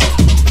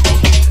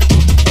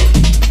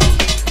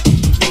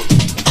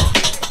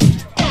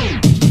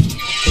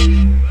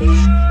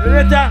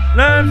 Better,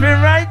 learn to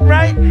write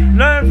right,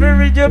 learn to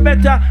read you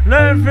better,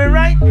 learn to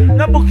write.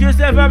 No book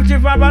yourself up to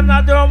from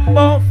another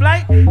rumbo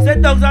flight. Say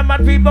dogs are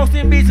mad for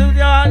boxing beats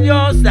on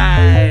your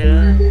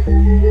style.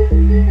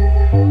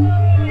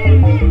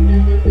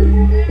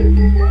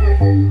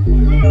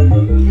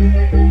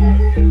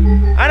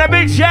 And a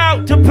big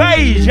shout to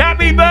Paige.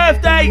 Happy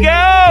birthday,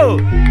 girl!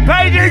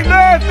 Paige's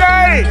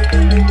birthday!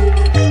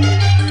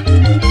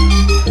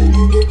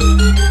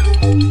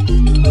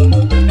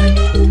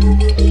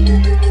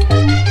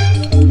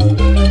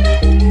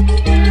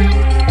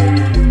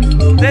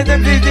 There's a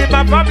visit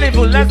my family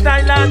full of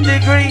style and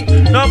degree.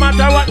 No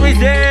matter what we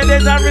say,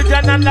 there's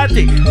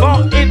originality.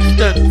 For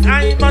instance,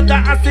 I'm on the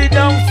acid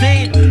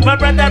scene. My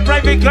brother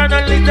private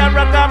colonel is a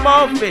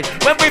ragamuffin.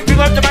 When we pick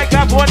up the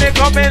microphone, they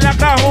come in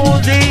like a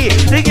Uzi.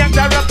 The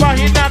gangster rapper,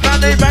 he knock on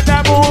the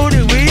better mood.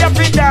 We up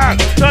in dark,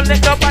 don't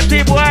let the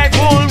party boy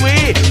fool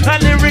we.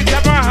 And lyrics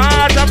of our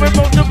heart, and we're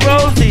about to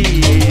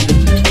proceed.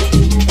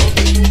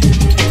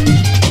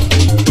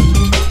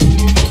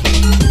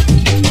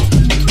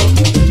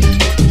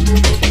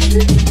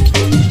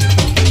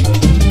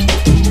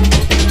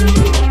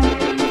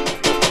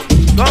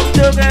 Come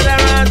together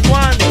as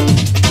one.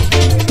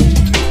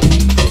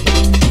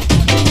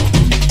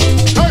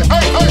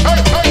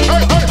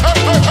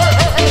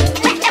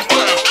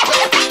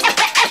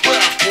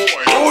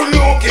 Good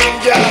looking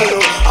girl,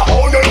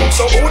 how you look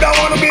so good, I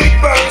want a big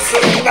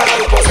person.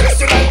 I'll possess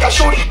you like I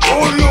should.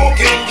 Good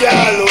looking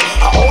girl,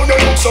 how you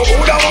look so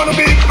good, I want a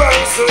big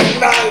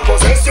person. I'll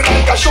possess you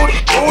like I should.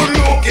 Good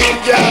looking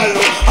girl,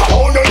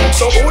 how you look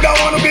so good, I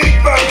want a big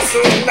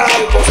person.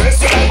 I'll possess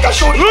you like I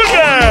should. Good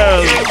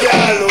girl. Good looking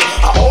girl,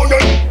 how you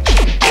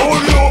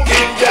good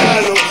looking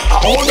girl,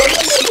 how you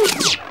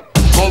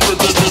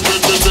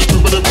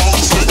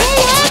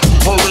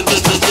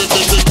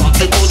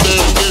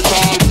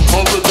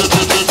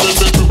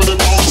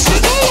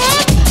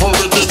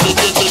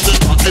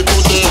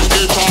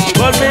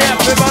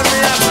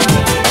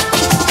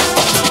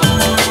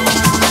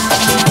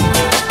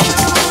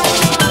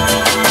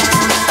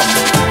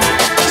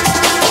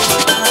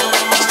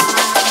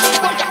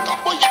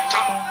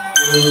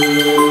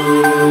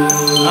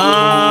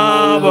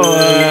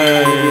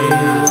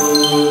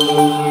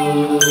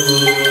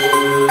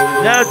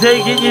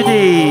taking you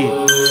deep.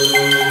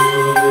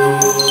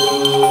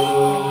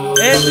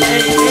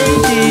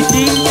 M-A-A-D-D.P.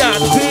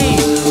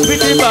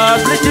 Pretty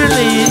bars,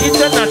 literally,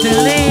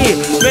 internationally.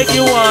 Make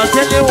you want,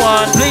 tell you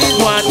want, please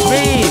watch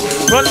me.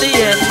 Run the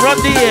M, run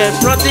the M,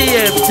 run the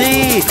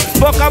MC.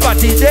 Fuck about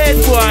the dead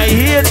boy,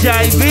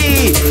 HIV.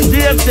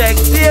 Safe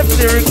sex, safe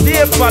lyrics,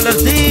 safe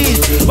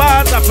policies.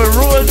 Bars of a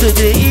rule to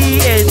the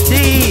E-N-T.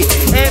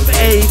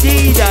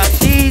 M-A-D.D.P.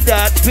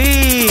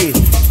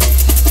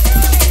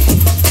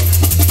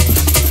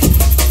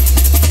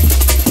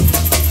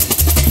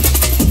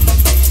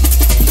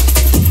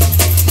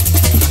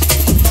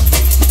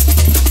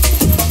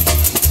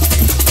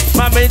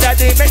 Mommy,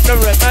 daddy, make the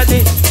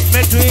remedy.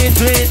 Make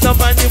tweet, up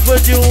and you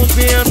produce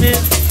baby.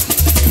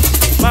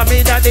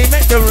 Mommy, daddy,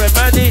 make the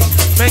remedy.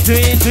 Make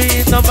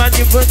tweet, up and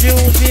you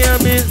produce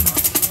baby.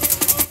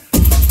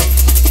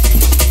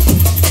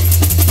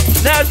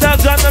 Now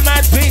dogs on the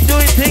mat, we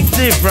doing things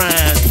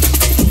different.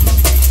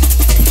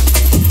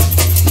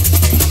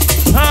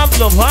 Have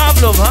love,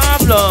 have love,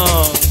 have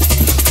love.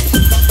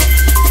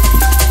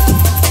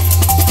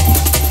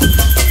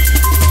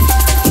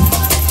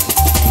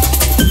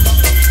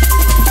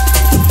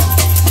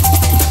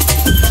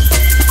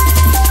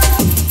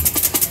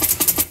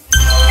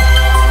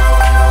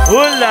 Ooh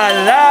la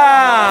la!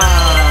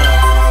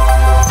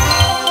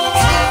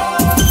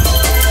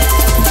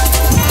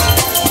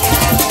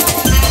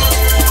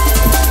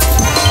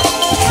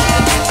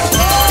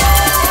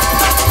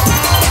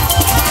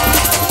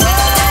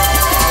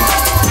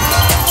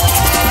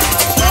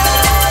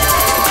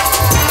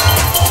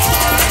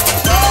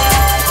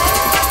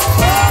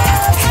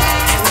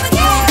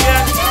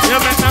 You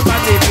make my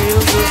body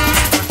feel good.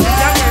 You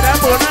get a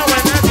boner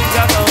when I think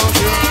about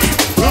you.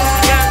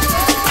 Yeah,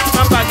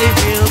 my body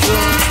feel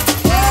good.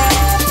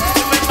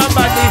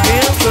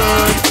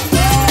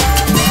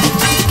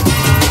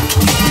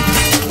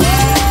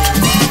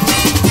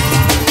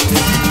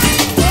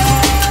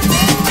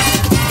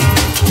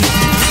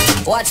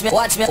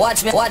 watch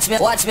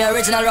me,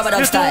 original rubber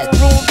dub style.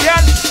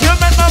 You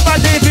make my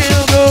body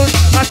feel good.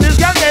 I still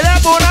can't get a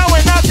boner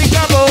when I think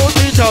about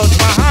it. Touch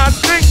my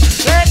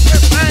heartstrings, let me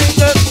find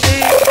the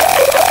thing.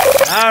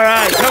 All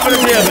right, come on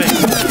here, man.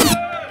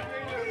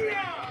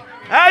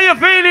 How you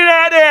feeling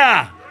out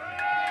there?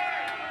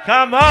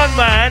 Come on,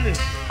 man. It's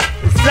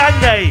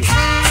Sunday.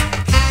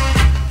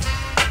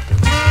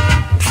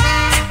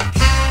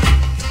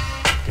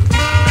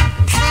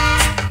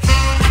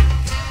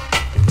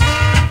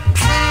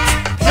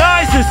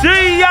 Nice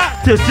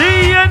to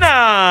see you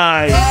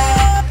nice.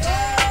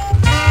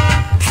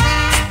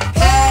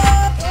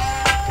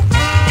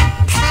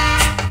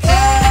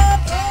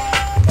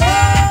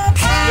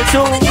 You're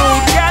too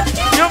good, yeah.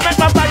 You make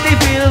my body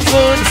feel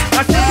good.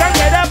 I still can't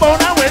get a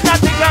boner when I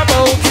think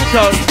about you.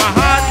 Touch my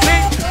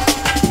heartbeat.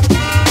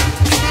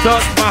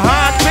 Touch my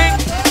heartbeat.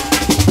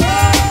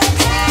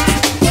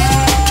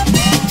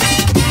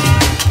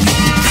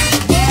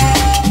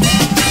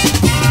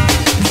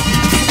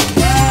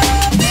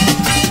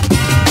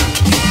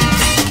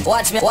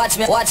 Watch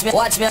me,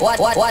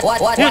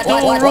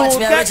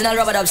 original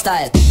rubber dub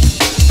style.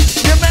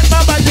 You make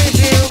my body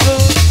feel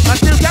good. I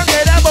still can't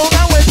get a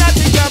boner when I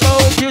think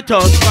about you.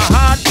 Touch my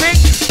heartbeat,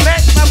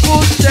 make my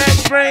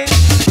footsteps spring.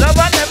 Love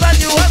I never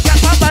knew I got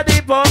my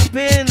body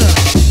pumping.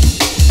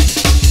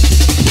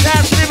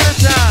 That's living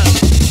time.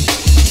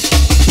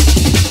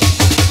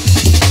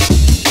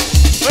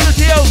 For the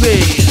TOV.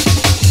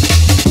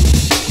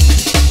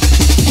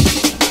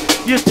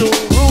 You too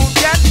rude,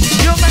 yeah.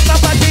 You make my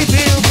body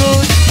feel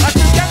good. I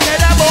still can't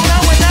get a boner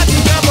when I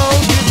think about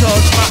you.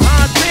 Touch my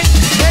heartbeat,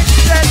 make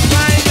that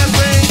fine and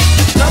bring.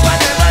 Love I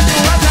never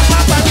knew I got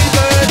my body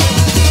good.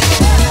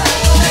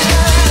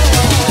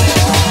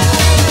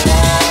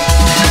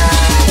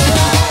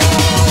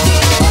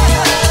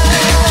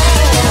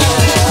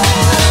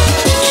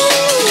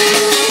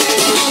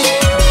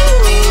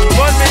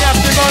 Burn me up,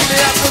 burn me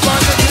up,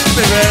 burn me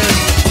spirit.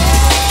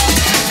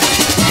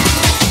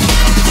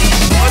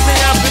 Burn me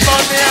up,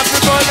 burn me up,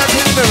 burn me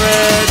spirit.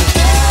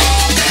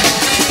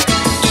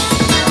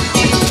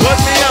 Burn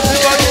me up,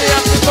 burn me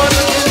up, burn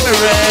me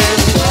spirit.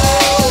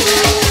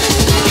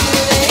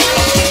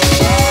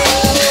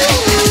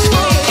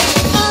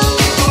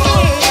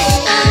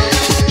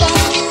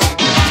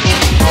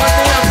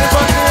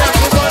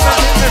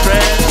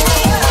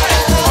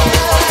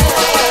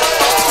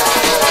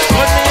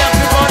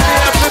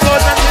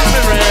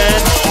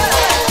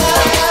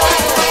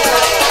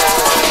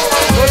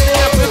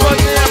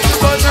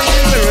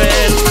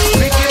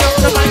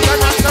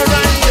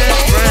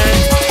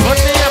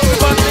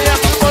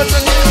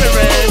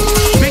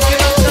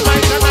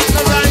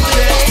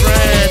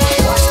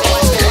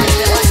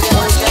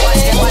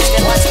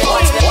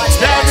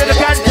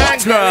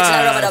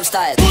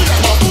 Style.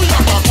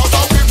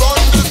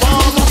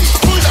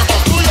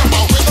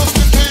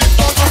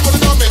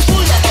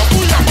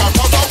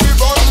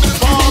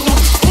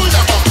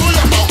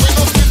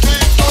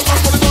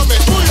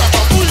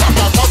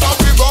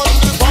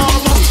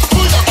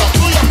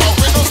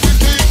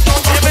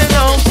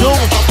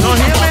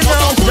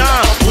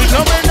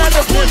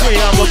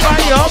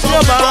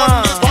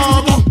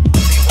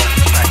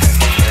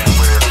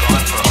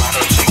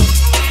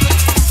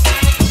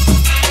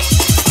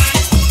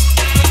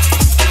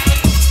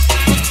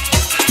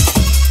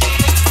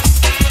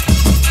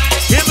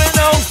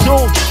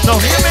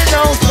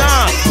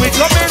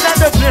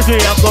 We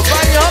have to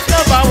buy up the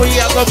bar, we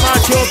have to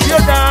match up your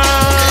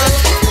dance.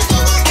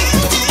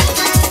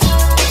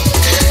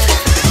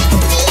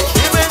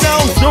 Hear me now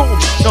soon,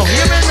 no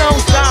hear me now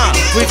star.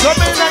 We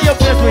coming on your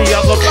place, we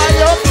have to buy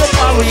up the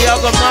bar, we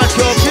have to match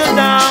up your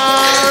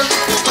dance.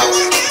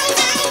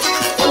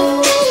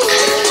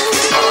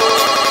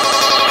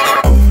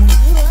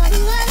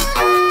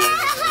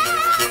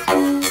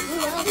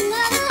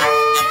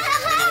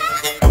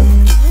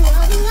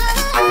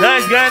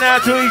 Nice going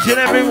out to each and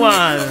every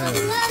one.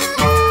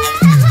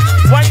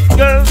 White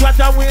girls, what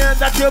a weird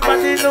that your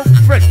body look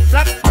fresh.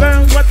 Black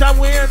girls, what a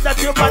weird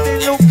that your body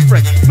look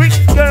fresh. Greek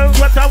girls,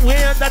 what a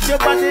weird that your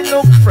body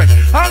look fresh.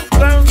 Hot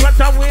girls, what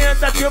a weird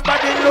that your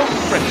body look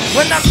fresh.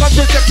 When I come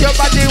to check your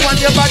body, when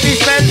your body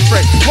smells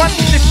fresh. One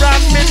slip from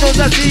me knows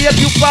I see if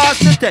you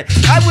pass the test.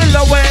 I will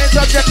always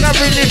object and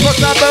really fuss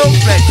about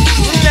flesh.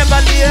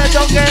 Never near,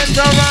 don't get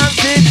around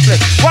this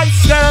flesh. White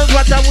girls,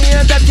 what a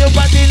weird that your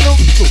body look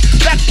good.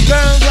 Black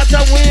girls, what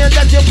a weird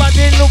that your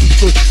body look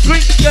good.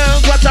 Greek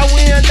girls, what a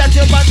weird that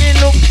your body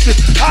look good.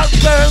 Hot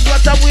girls,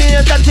 what a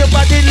weird that your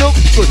body look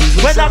good.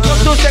 When I come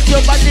to check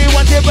your body,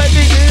 what your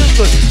body feels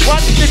good.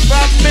 One slip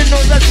from me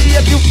knows I see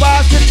if you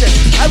pass the test.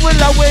 I will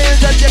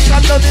always object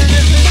and don't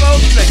listen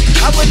about flesh.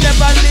 I will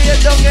never lay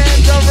down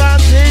and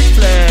around this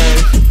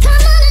flesh. Come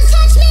on and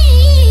touch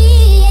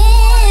me,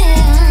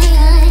 yeah.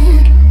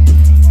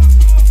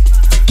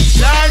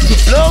 Time to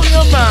blow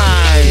your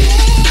mind.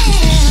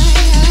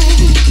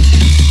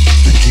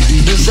 Give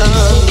you the sun,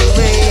 the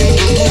rain,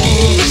 the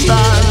moon, the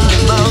stars, the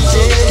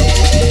mountain.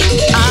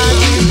 I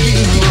give you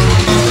the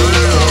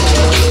world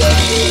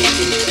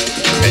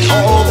and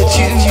all that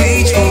you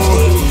reach for,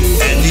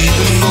 and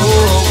even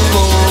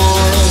more.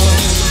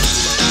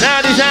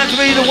 time to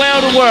be the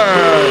world of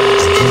world.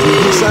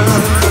 The sun,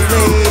 the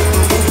rain,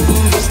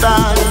 the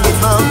star, and the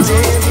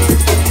mountain.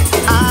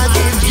 I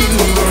give you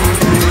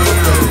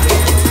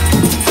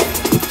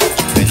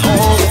and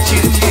all that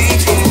you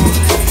reach for,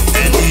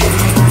 and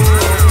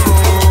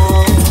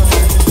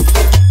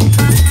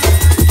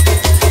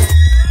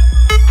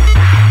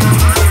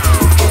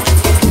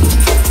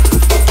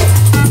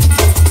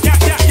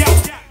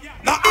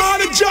now all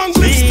the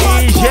jungle is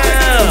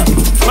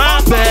my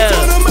bell.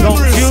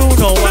 Don't you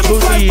know I could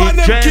be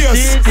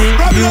interested in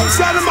you?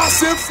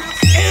 Massive,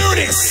 hear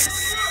this.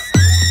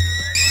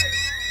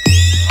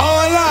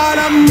 Oh Lord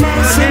have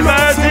mercy,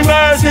 mercy,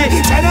 mercy.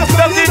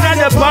 Something at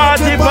the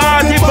party,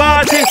 party,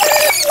 party.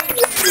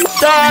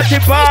 Party,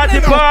 party,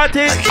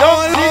 party.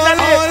 Something at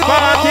the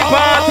party,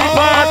 party,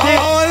 party.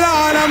 Oh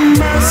Lord have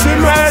mercy,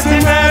 mercy,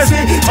 mercy.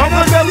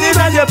 Uncle something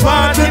at the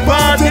party,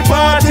 party,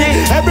 party.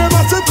 Every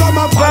massive come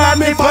and follow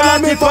me, follow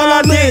me,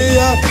 follow me.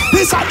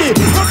 This are the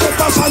rough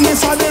fashion,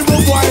 this are the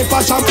rough white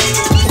fashion.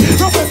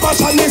 Rough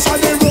fashion, this are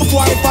the rough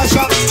white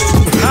fashion.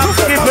 I'm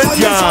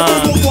skipping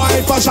John.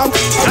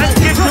 Let's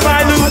skip to my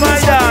look, my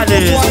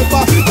darling.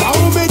 Now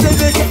me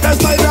dedicate the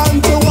style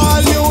to all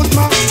youth,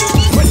 man.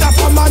 Whether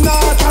from a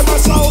north or a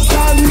south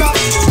London,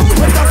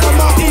 whether from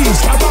a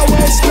east or a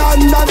west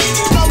London,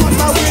 no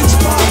matter which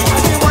part.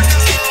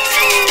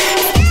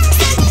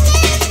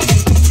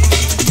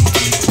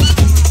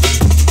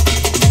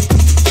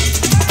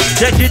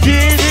 Take it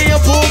easy, your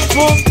boom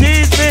boom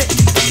tease me.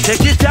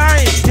 Take your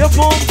time, your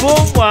boom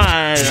boom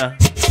wild.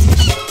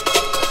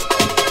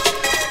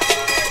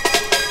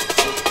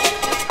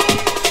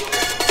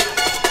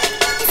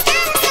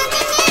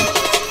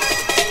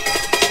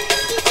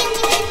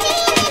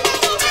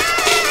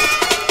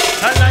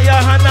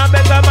 Hana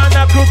beggar man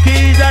a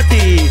cookies a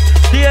tea.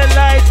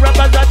 Daylight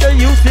rappers at the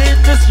youth in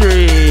the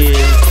street.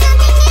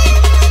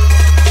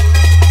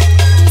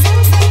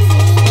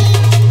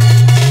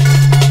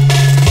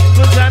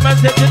 Good time I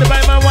said to the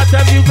buy man, what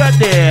have you got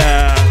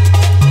there?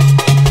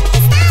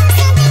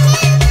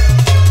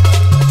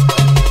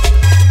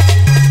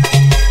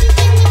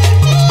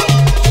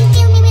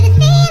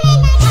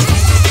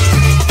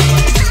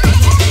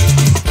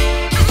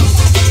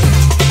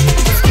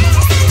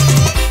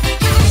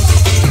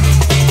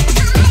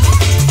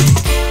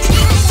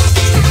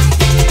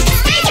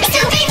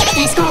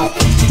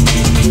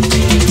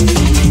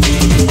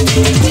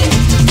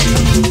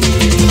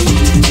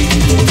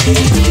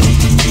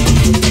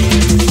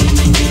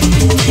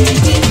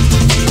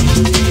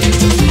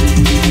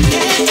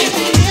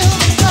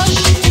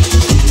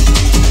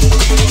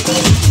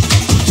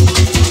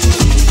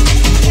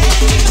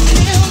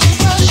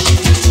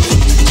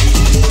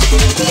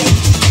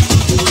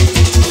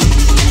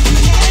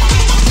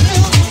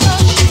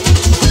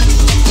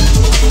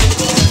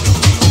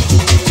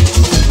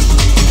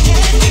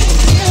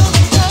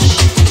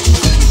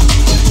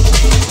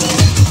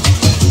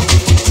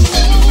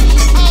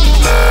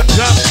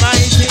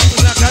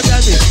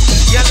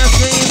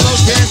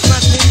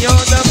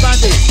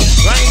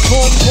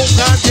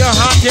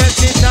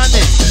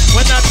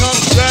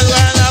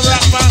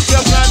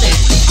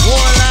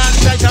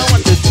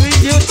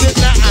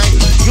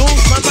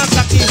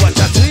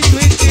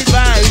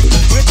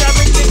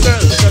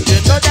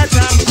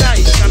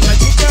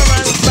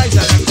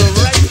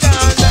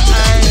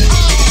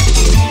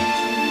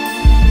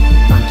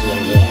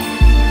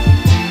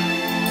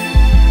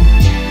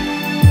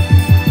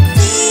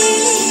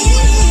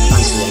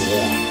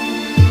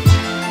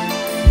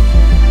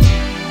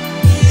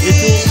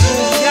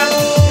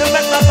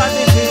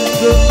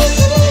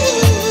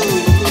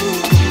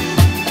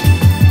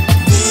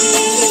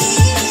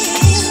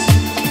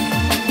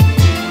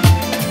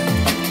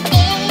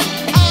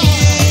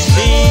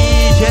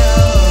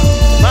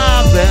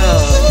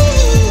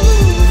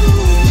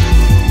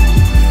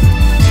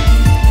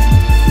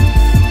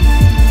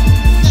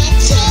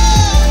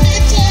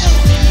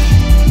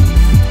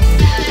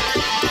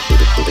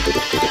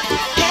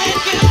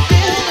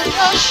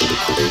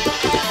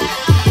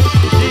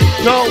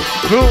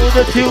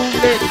 The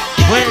tulip,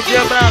 where's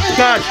your black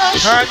cat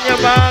and your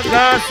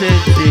magazine?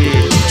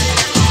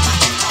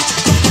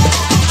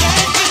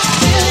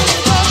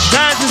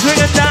 Time to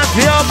swing and dance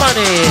for your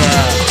money.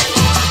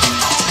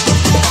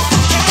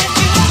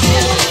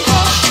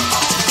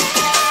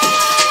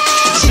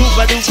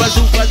 Super duper,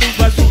 super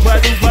duper, super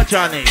duper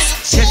Johnny.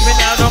 Catch me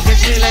now, don't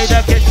catch me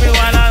later, catch me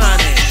while I'm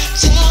on it.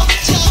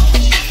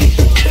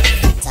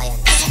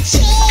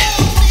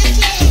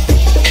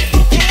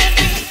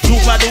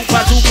 Super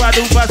duper, super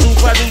duper,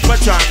 super duper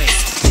Johnny.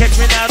 Catch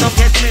me now, don't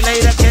catch me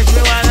later, catch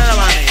me while I'm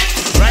on it.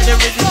 Ride the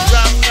rhythm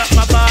strong, got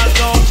my ball,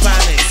 don't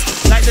panic.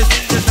 Like the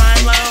thing the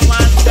time my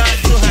man got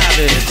to have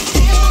it.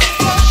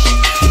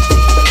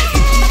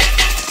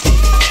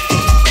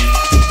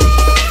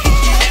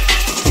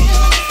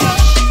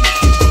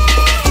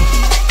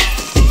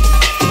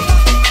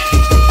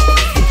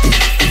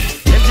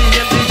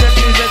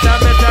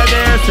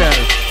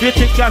 You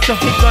think you're so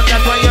big on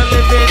that's why you're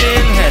living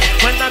in head.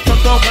 When I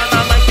talk over and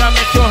I might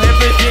make sure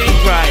everything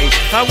right.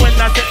 And when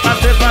I set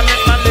myself I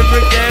let my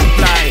lyrics them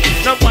fly.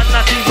 No one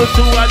not the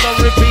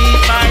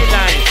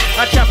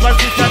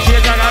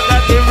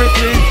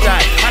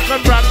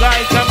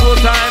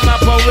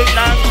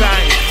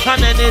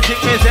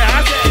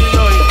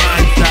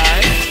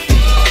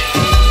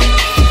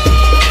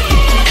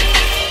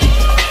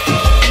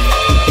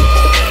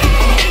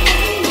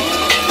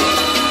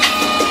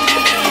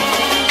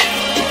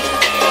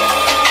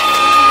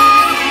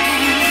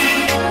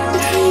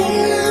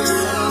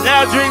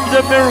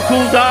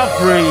miracles are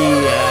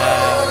free.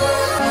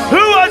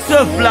 Who wants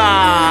to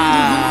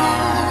fly?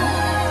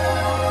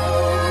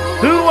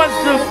 Who wants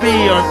to be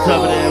on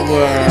top of their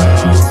world?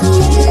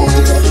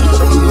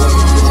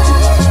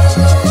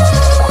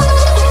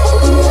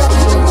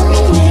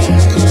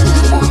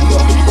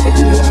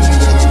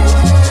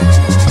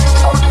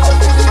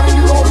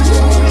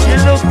 You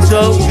look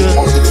so good.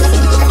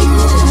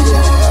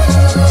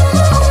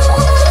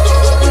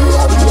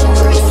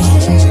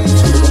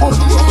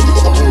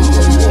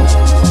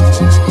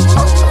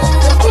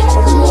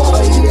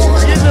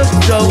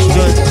 So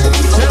good.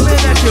 Tell me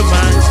that you're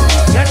mine.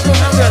 Got to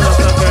have your love,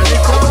 girl.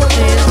 It's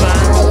only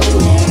mine.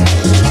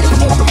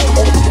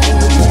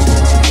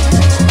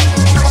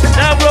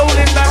 Now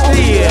rolling back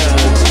the years.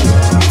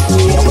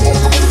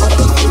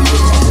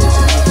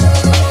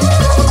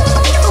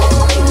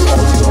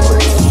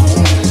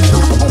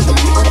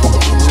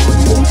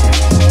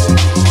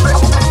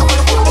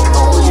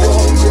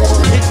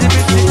 Itsy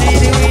bitsy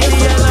teeny weeny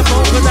and I'm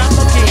over that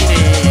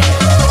bikini.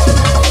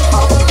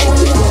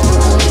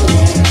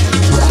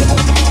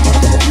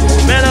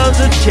 Mellows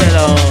and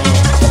cello.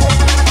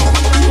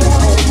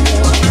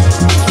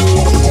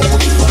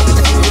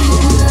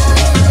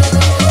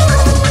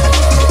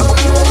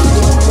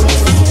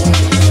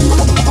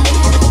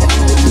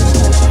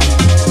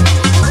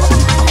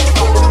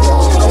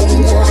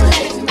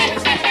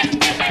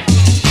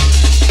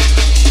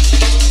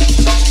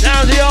 Now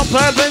the old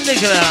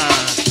perpendicular.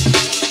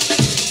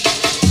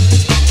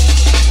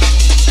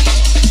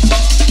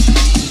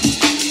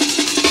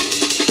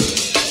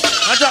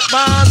 I drop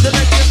bars to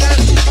make you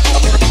dance.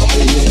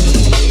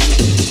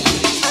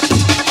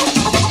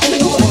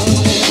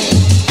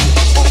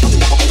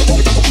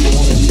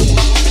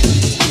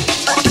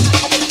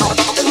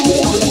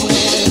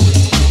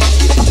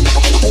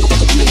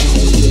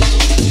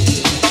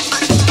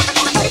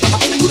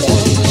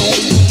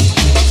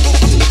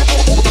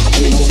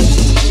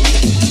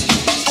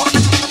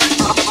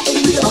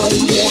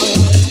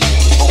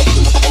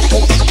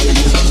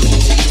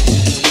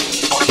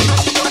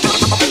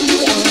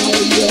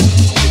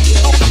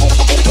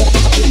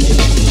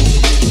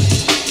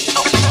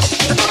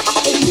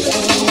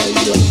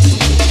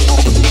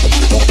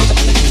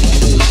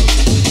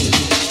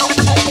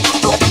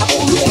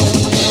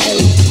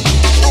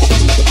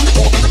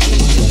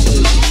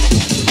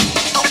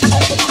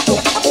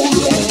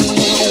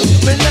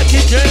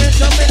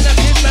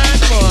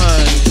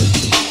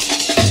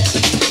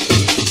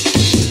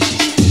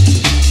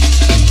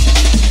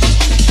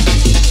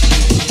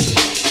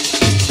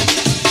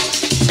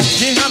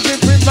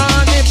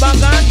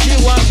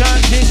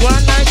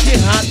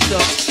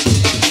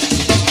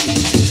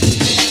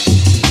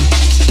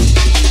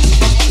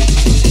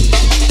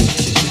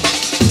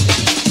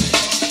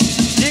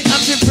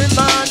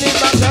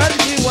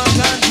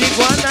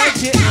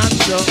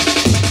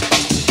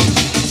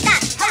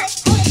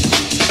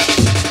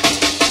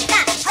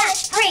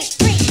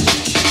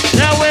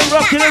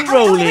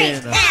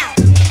 Rolling.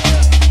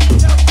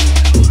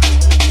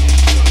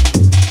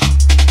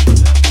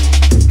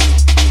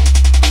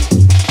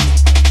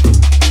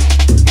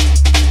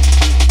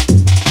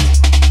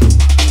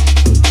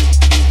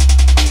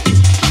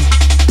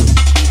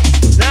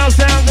 Now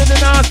sound of the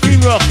nasty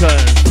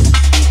rockers.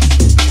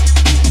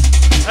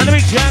 And the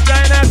big shout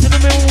going out to the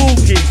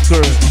Milwaukee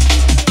crew.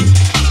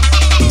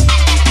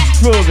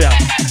 Truvia.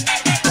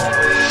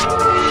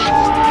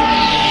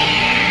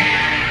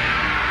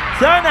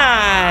 So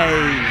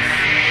nice.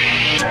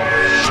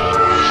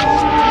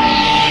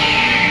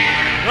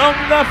 Run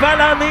the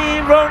follow me,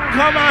 run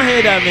come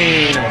ahead of me.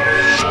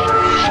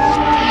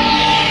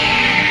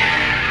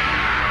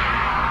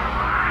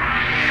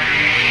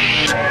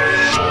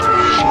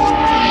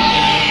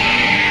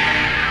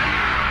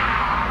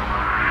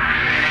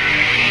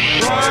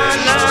 One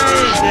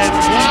night, then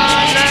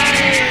one night.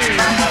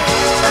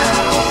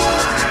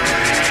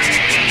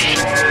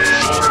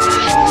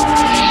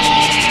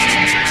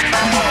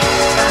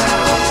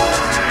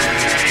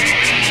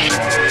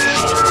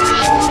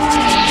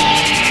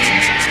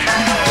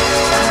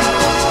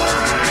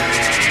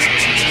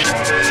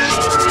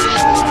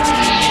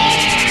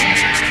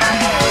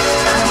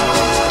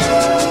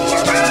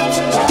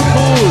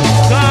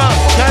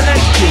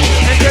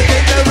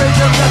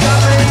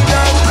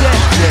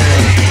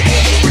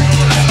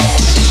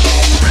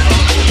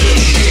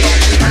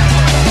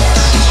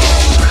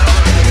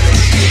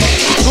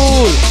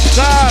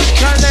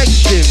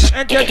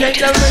 Entertain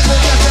the rhythm,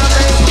 that's our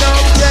main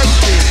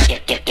objective.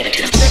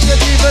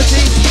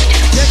 Negativity,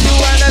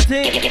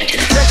 sexuality,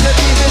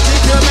 negativity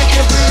to make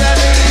you feel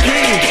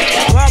uneasy.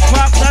 Walk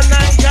the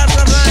night, just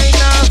a fine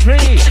and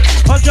free.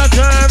 Culture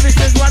service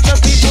is what the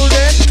people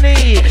then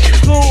need.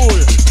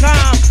 Cool,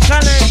 calm,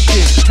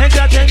 collective.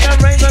 Entertain the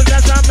rhythm,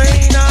 that's our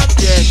main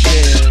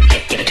objective.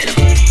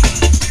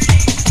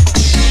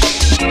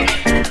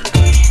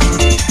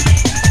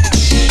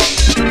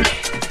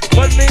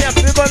 But me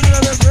everybody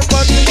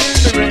in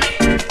the ring.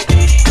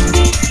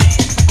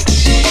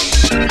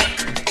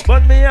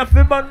 But me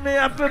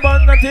have to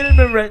burn until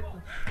me red.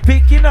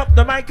 Picking up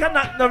the mic and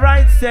not the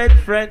right said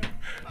friend.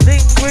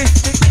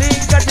 Linguistic thing,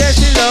 I guess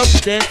he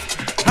loves it.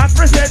 I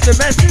present the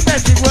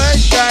messy word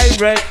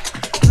direct.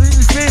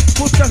 Little fish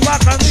put the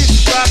back on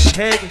his crack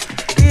head.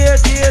 Here,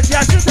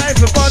 just a time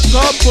for bun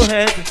couple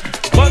head.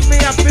 Bun me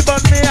happy, bun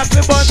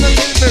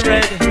until me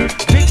red.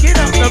 Picking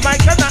up the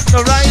mic and not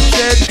the right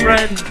said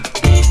friend.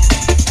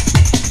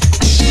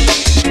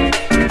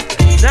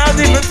 Now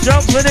different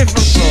jump with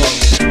different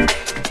songs.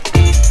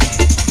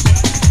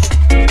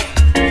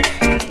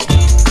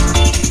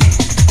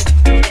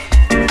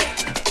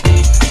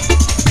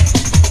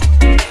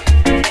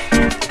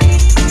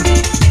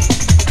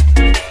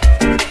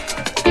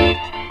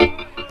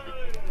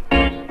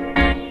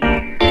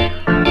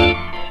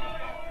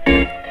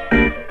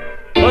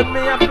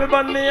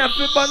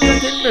 Bun me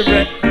until me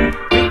red.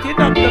 Picking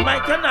up the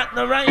mic and not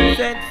the right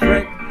said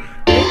friend.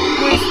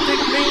 Linguistic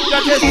thing, I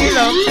just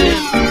love it.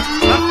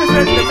 I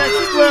present the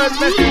message word,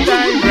 message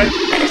direct.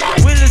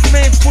 Will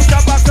Smith put a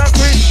box of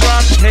Chris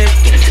Rock head.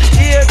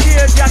 Here,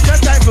 just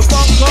a time for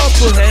bun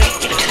couple head.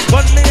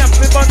 Bun me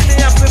until me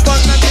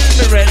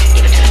red.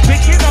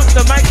 Picking up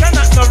the mic and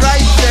not the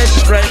right said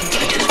friend.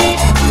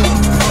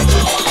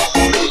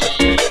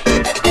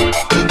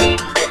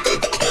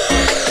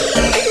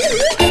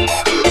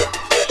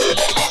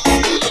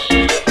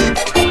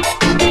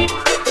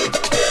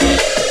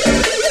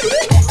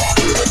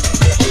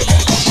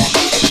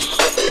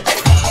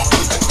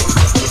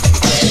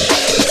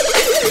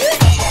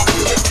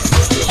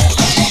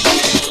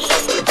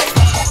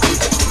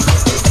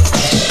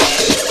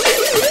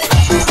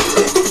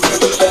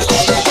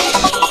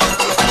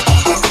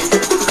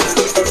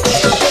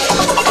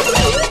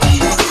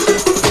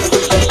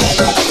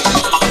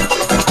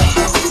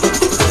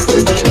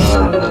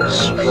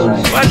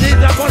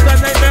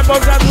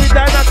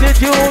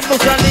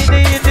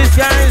 Mussolini in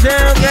disguise,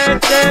 they'll get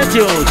their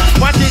tune.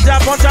 What is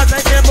a bunch of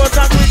night but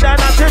not with an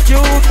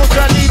attitude?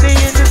 Mussolini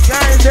in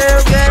disguise,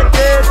 they'll get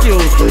their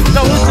tune.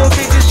 Now who's the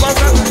biggest boss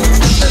of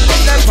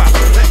never?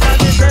 Let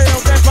me say,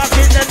 okay, back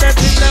in the net,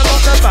 in the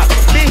mountain.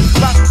 Big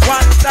back,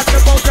 what? That's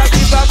about to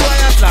give a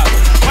boy a slap.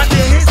 What the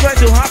hell's going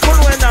to happen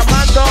when a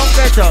man don't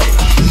get up?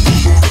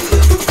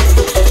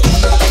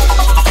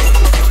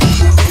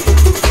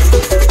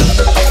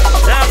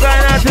 Now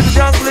going out to the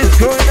jungle is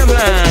screwing the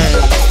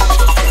blind.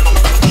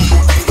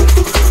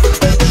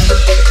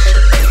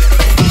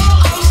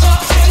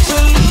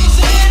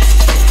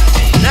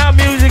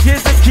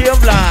 Of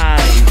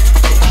life.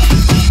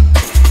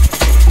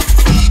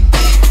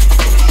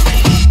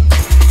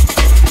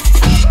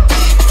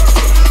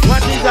 What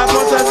is a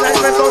bunch of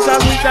life about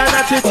a with an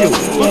attitude?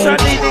 Who's a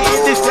needy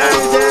in this time,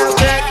 they'll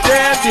get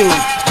their views.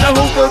 Now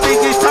who's the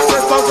biggest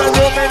talkers about a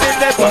woman in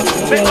their butt?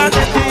 Make an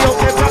empty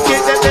open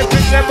pocket and they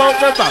bring them out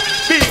the back.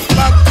 Big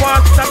back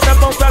one, stop the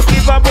mouth and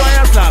give a boy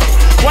a slap.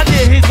 One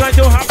day he's going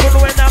to happen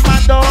when a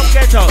man don't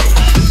get up.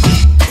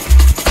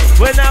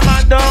 When a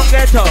man don't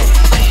get up.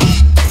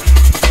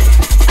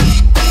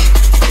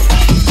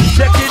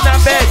 Check in the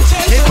bed,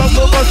 hip up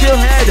over your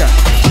head.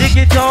 Dig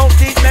it out,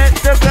 dig let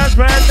the grass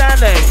brand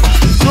and leg.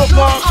 Look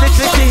up the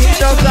city, he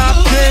does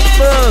not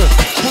tremble.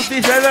 Put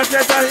this ever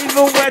and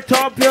even wet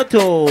up your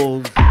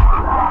toes.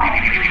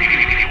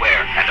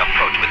 Beware and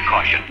approach with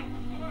caution.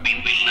 We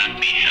will not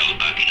be held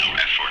back in our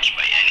efforts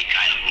by any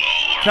kind of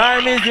law.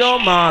 Time is your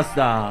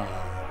master.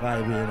 Come,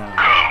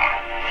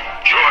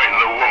 join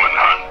the woman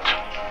hunt,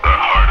 the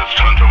hardest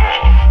hunt of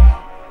all.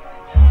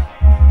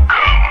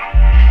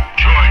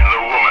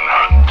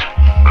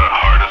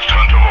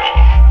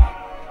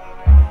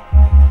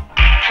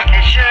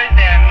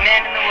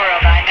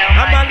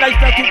 Like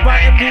that to buy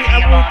MD,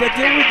 I won't get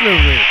you with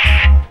lyrics.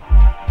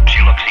 She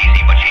looks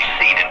easy, but she's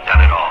seen and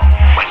done it all.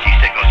 When she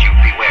signals you,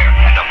 beware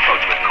and approach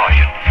with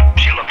caution.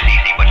 She looks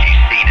easy, but she's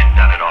seen and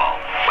done it all.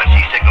 When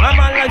she signals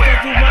you, beware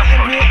and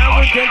approach with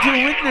caution.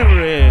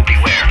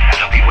 Beware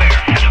and beware and beware and beware.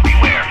 Beware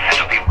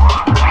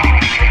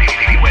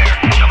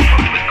and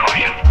approach with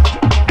caution.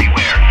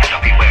 Beware and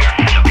beware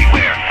and beware and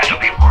beware.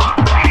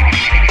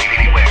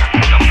 Beware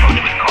and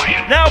approach with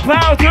caution. Now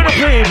power to the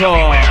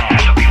people.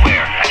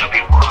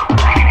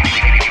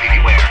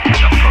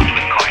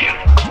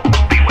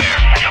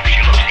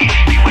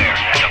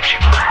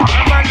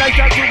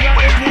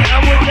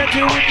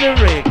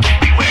 Lyric.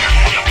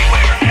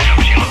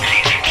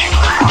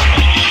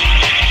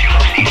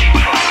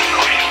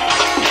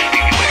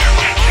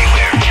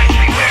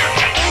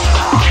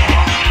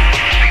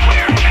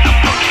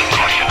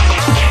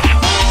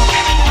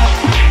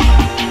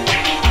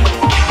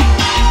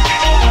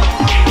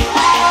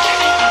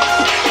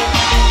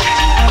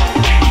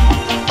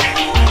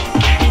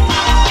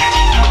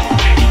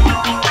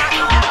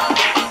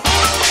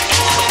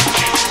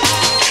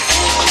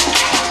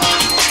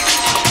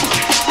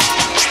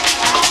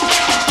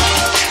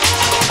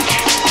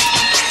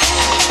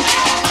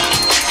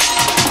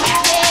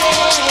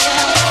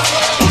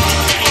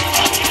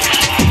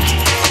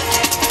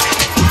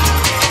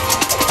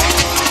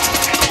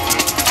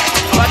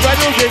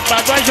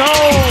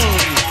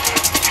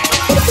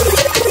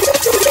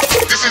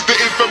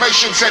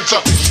 Information Center.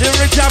 The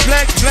richer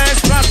flex,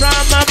 flat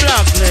from my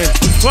block list.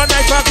 When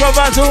I fuck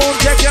over Zoom,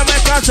 check your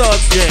Macka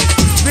subject.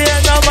 Me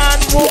and no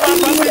man, woman,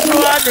 but we do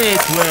an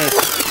it with.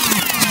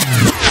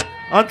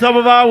 On top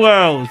of our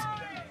world.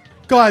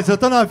 Guys, I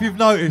don't know if you've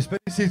noticed, but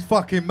this is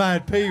fucking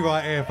Mad P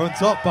right here from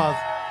Top Buzz.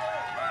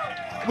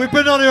 We've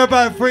been on here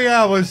about 3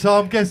 hours, so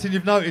I'm guessing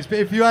you've noticed, but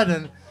if you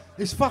hadn't,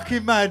 it's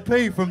fucking Mad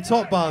P from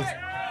Top Buzz.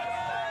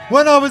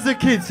 When I was a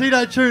kid, see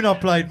that tune I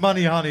played,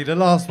 Money Honey, the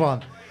last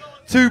one?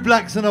 Two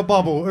Blacks and a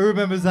Bubble. Who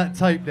remembers that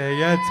tape there,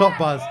 yeah? Top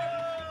Buzz.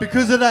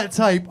 Because of that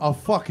tape, I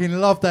fucking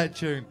love that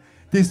tune.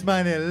 This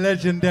man here,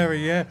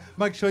 legendary, yeah?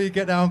 Make sure you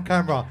get that on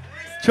camera.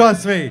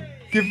 Trust me,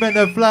 give men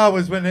their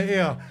flowers when they're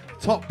here.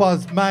 Top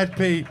Buzz, Mad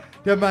P,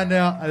 the man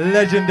there, a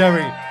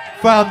legendary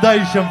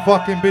foundation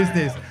fucking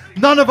business.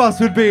 None of us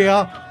would be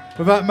here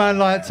without man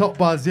like Top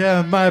Buzz,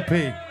 yeah, and Mad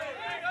P.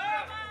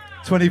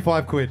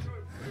 25 quid.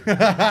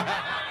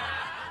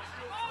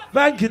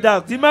 Thank you,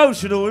 Doc.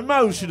 Emotional.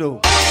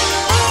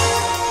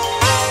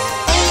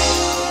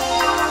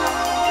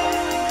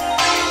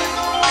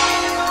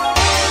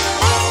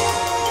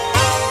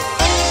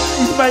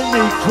 It made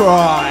me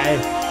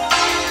cry.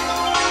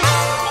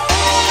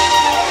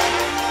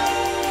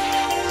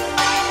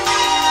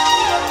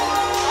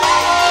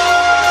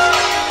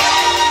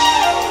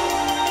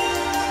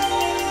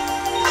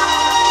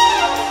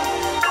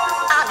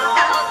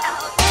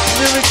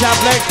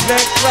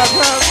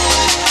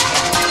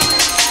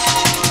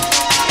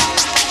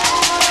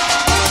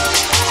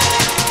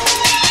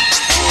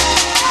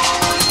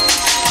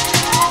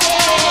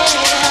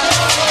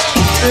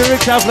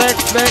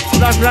 Flex,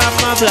 flat from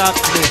my block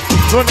list.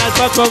 Run I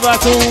fuck over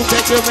Zoom,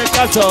 take you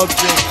Macka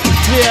subject.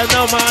 Clear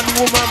no man,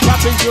 woman,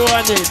 papi, you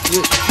and it.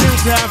 You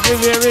can't be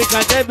very,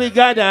 cause they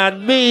bigger than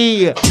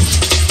me.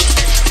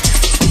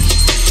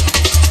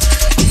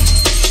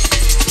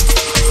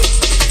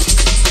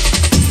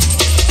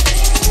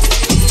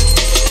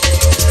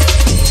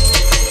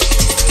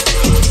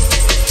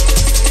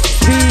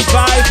 P5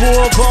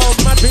 over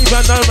my people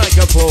on the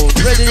microphone.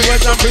 Ready when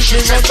I'm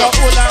preaching on the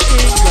whole of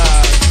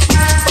England.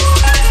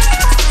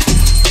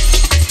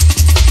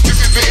 This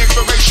is the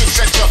Information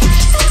Center.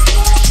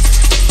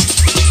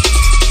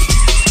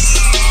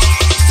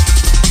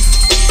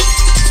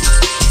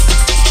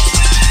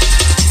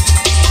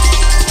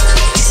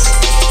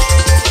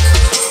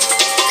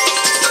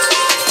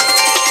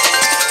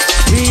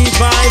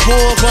 P5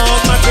 over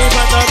my people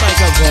on the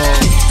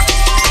microphone.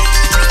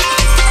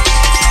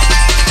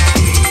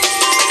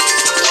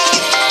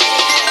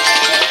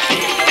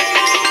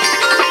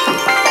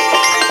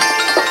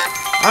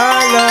 I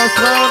lost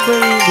my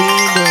baby,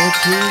 but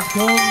she's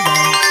come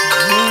back.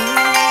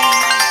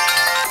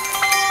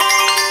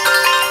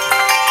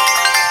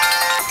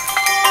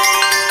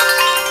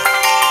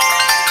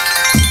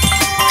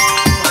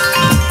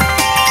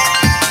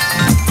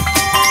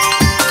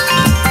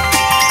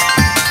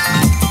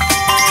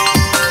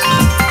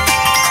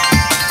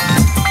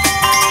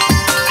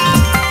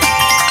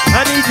 I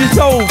need you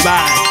so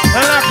bad,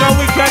 and like how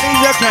we can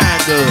use a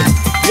candle.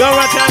 You're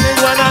a talent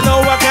one I know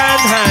I can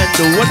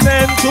handle. What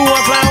then to a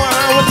flower,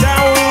 how a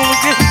tower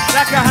with it.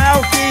 Like a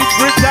house needs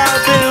bricks,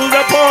 I'll build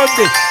upon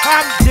it.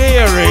 I'm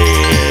daring.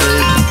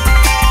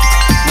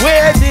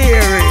 We're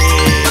daring.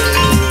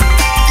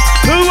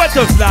 Who wants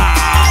to fly?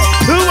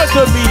 Who wants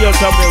to be on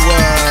top of the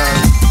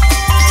world?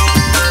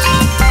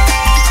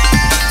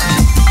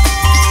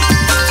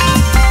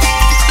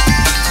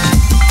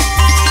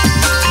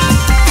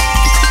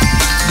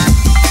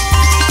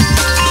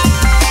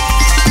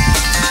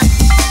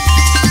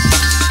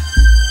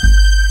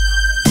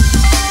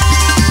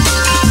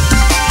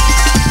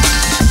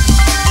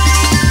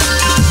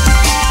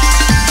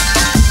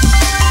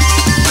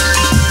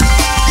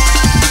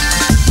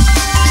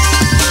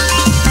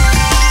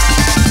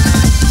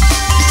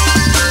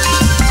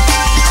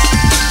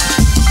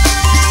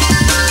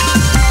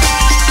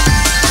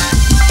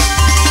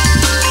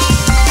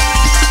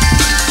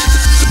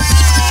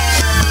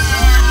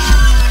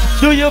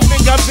 Do you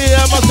think I'm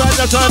famous or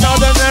just an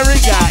ordinary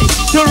guy?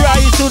 To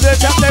rise to the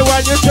top, they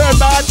want you to turn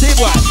bad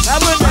boy. I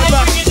will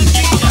never.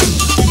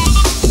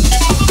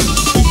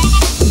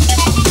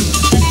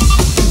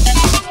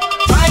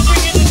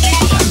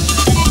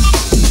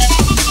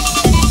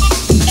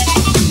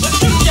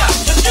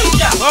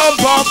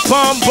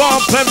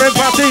 Bump,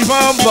 everybody's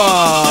bump.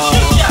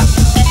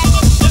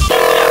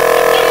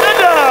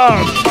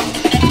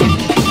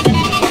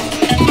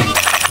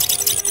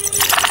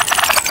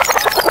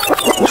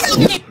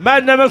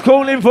 Man never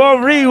calling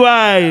for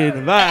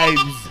rewind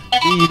vibes,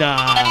 Dina.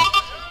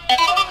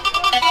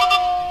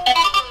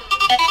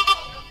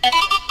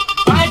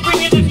 I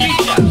bring you the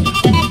future.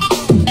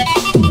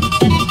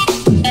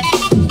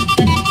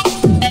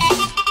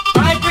 I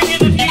bring you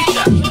the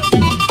future.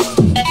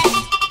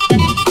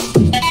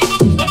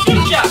 The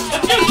future.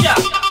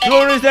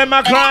 Tourists them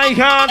a cry,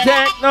 can't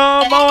take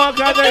no more,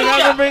 cause they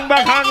have to bring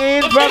back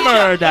hanging for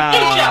murder.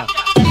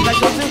 Like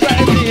the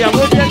society, I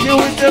will take you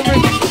with the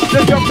the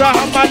jump to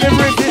hammer, the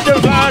ring is the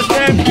flash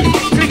them.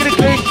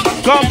 Click,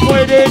 come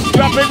with it,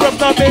 drop happy rough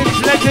no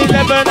bitch. Like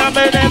 11, I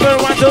may never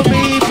want to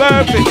be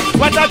perfect.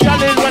 What a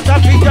challenge, what a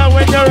feature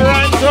when you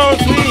rhyme so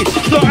sweet.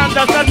 To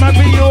understand my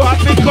view, you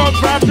have to come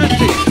from the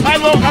street. I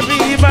won't have to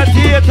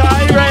imitate,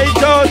 I write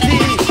so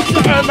deep. To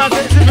earn my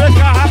senses, like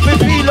a happy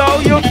feel how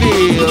you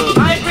feel.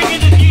 I bring you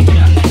the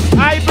future.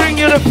 I bring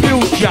you the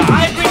future.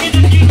 I bring you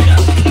the future.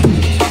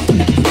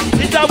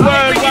 It's a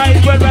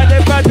worldwide world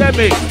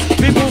epidemic.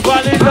 People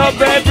fall in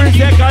love every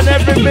second,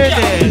 every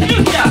minute.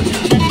 Future.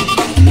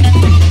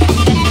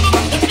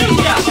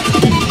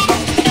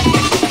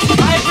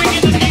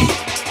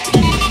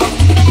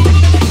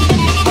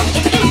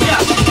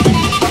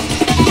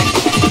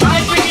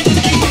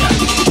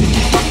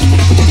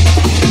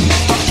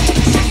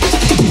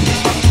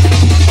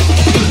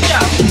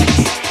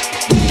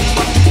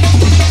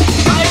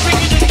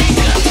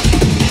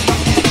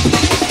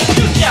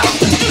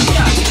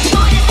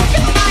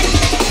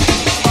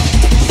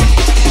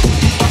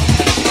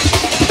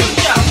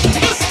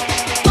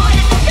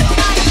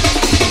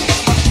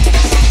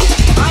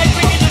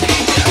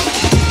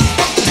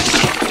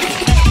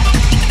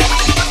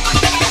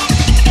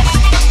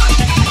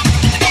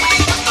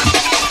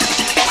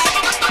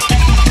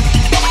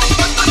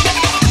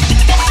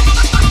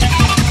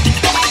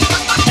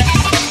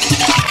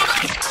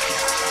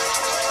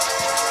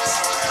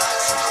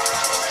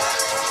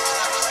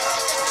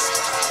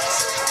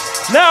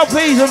 Now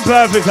peace and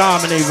perfect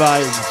harmony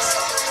vibes.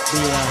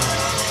 Yeah.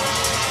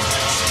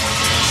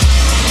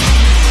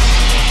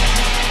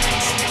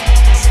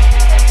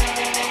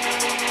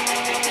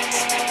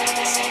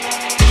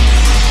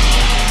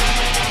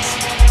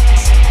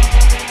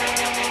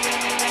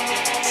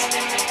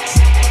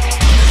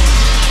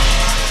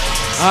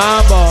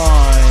 Ah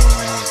boy.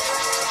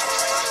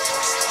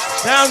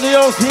 Down the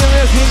old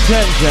serious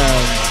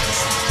intention.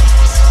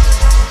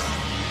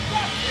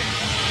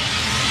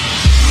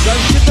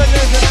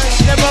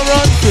 Never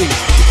run free.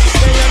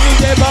 They are new,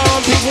 they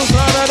born, people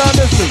slaughtered on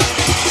the street.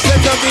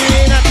 Set up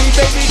being happy,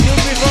 baby, to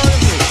be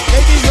falling free.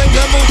 Ladies when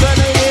you move, and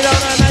they need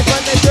on a night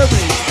when they should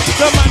be.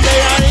 Some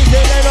Monday, I didn't say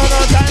they don't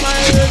know time, I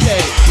every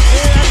day.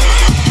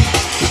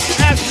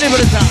 That's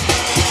Livin time.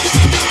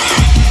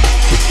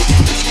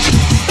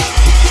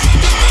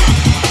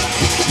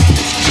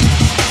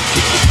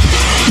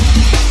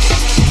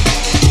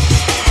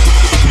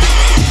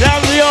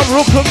 Down the old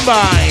rook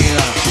combine.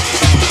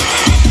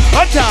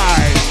 One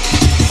time.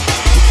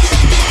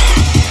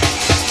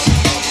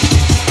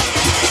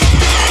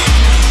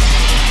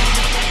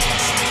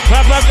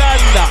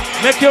 Propaganda,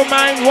 make your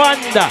mind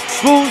wander.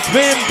 Goose,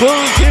 spin, pull,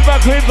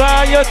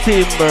 quiver, your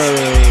timber.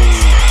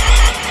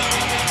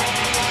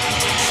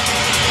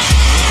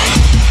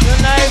 The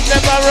life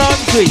never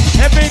runs free.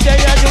 Every day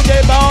I do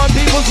they born,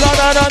 people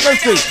slaughtered on the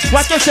street.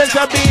 What the sense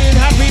of being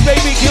happy,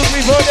 baby, kill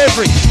me for the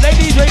free.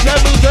 Ladies wake up,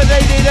 lose the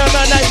lady, on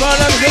the night, on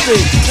the city.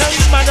 Young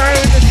mother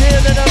in the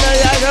sin, and on the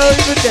night,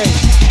 every day.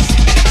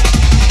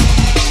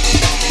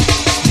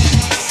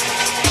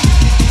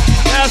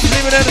 That's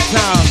Livin in the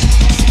town.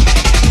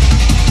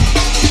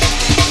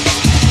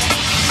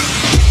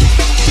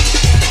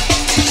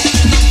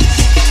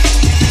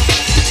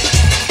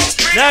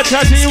 Now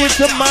touching you with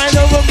the mind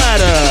over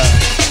matter.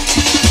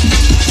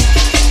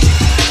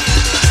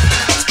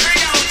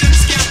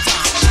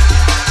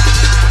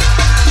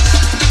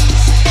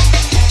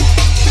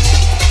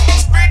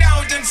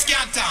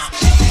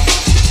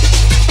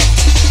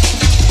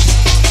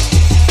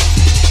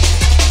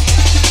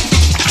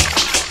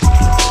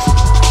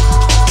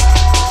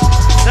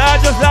 Now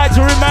I'd just like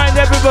to remind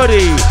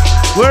everybody,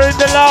 we're in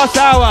the last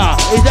hour.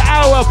 It's the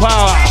hour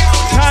power.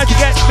 Time to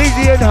get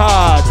busy and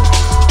hard.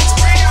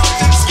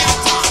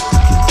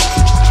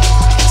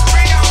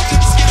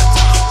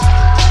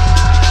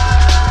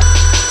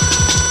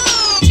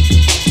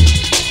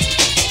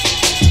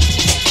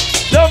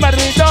 Don't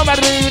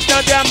matter with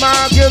no damn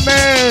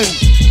argument.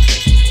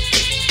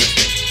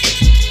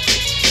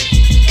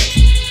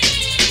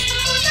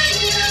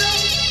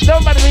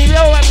 Don't matter with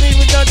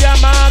no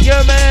damn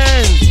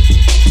argument.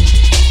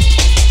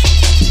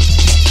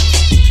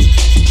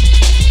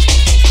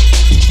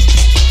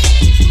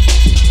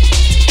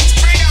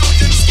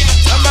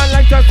 A man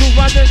like that who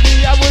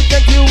vanity, I will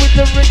get you with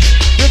the rich.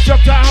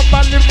 Wishdokta, I'm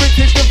on the rich,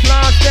 it's the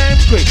flash, damn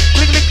quick.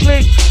 Click, click,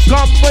 click,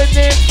 come with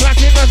it,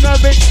 flashing us a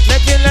bit.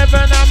 Like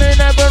 11, I may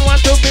never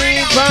want to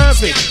be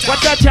perfect.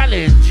 What's the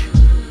challenge?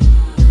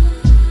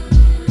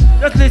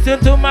 Just listen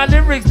to my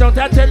lyrics, don't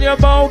I tell you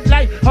about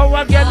life? How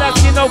I get that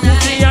skin of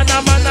pussy and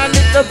I'm on a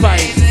little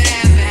bite.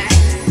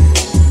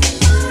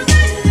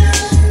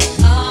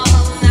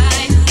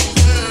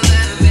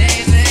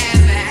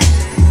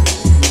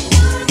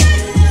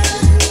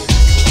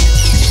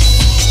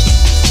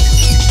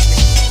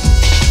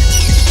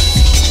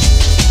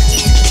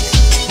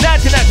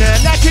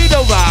 Knock it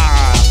over.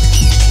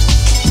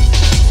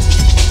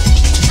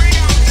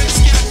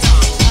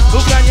 Who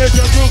can you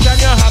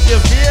have your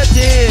faith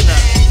in?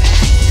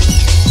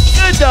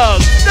 The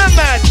dog, the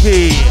mad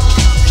pea.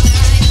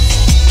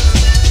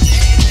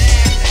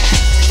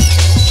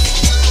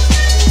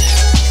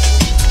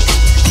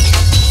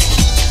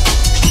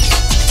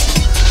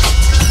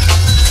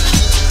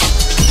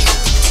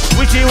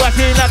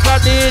 washing like a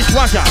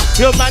dishwasher.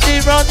 Your body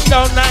run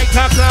down like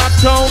a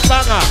clapton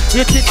banger.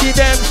 You titty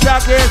them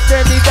saggy,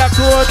 then need a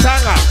cool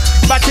hanger.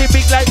 Body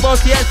big like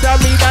bus, yes, I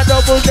mean a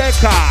double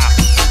decker.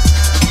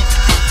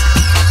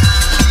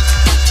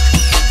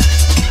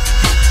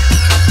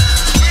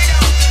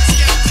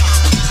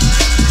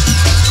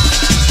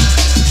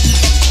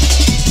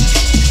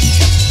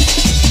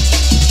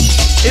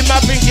 In my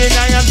thinking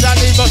I am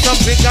Sally, but some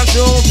think I'm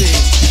Sophie.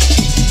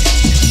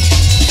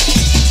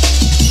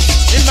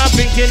 In my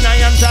thinking I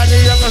am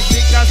Sally, I must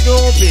think I'm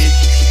Sophie.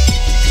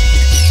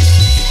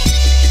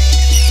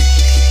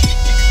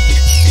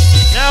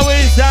 Now we're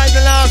inside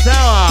the last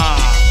hour.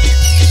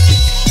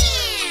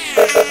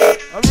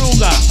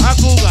 Aruga,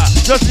 Akuga,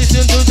 just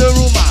listen to the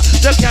rumor.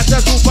 The cat's a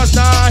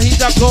superstar,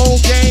 he's a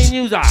cocaine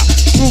user.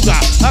 Ruga,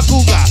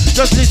 Akuga,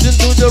 just listen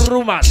to the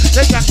rumor.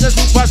 The cat's a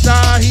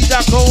superstar, he's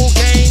a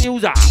cocaine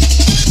user.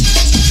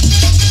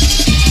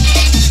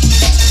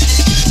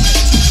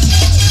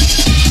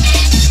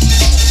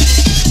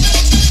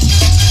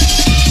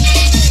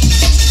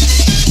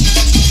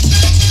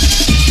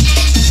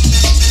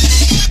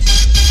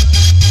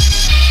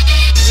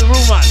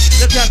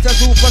 The cat's a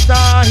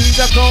superstar, he's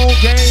a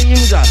cocaine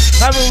user.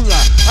 Aruga,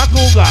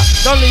 Akuga,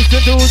 don't listen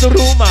to the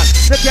rumor.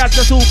 The cat's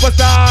a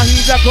superstar,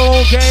 he's a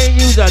cocaine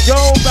user.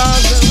 Joe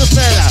Brown's the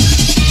fella.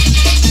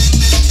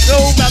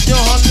 Joe Brown's your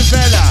hundred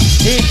fella.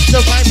 It's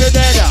the pipe you're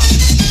dead on.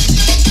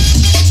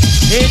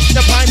 It's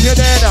the pipe you're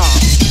dead on.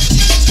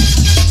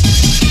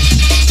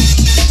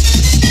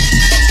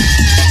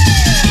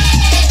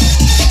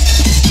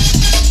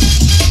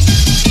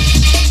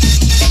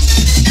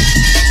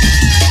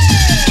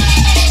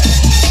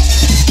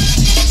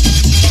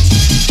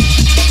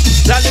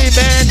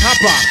 Livin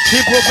hopper,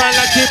 keep profile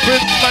and keep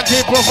rhythm,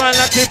 keep profile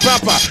and keep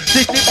proper.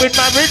 Stick with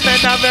my rhythm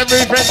and I'm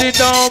every friend, it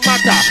don't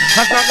matter.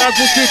 As long as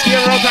we sit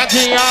here out and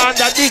she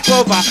under the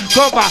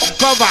cover.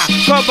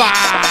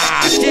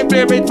 She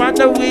blame it from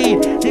the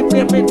weed, she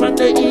blame it from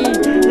the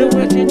heat. The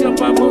way she jump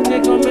her mouth,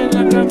 they come in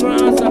like a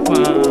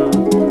grasshopper.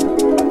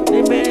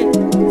 Livin,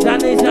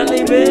 Sally,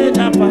 livin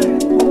hopper.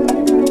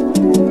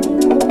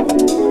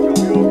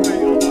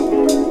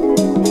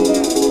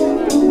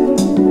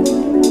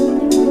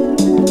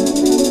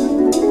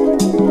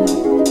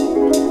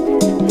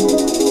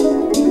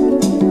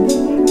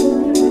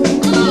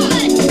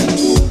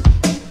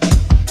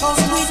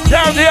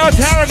 Down the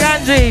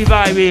Otaragandhi,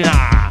 baby.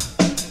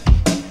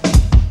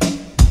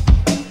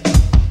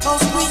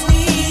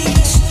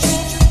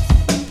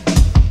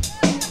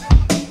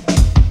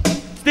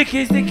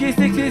 Sticky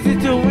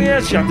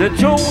situation. The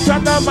truth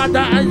and the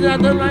matter is not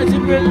the right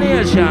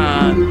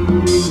relation.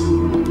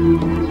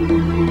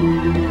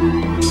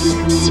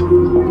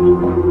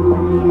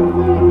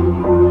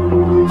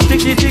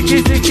 Sticky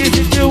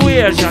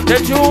situation. The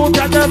truth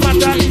and the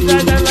matter is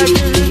not the right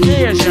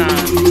relation.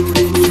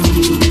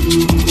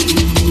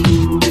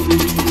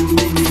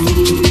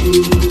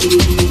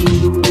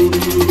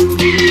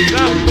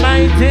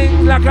 My thing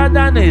like a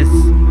Dennis.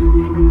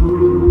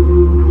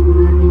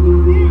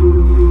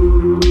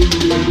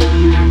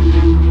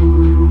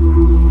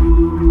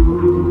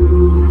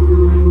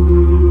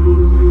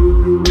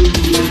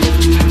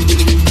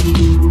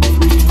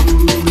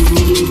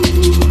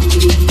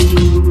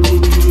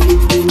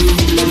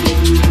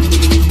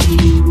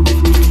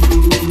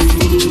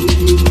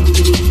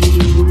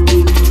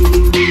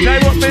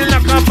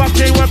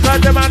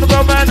 The man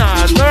governor,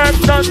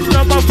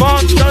 number 4,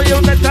 so you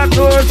let a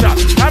closer.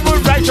 I will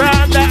rise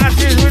on the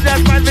ashes with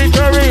that man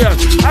victorious.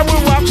 I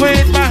will walk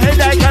with my head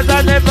cause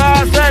I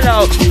never sell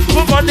out.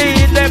 Put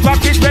money in their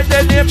pockets when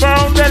they live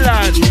around the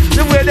land.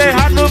 The way they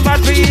handle my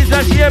fees,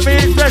 a shame,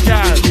 it's a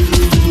sham.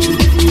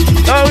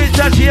 Oh, it's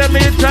a shame,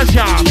 it's a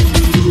sham.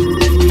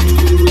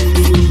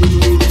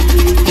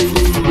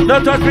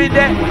 Don't touch me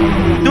there,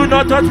 do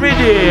not touch me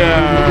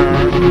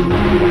there.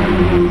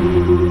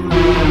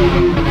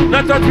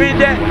 Not touch me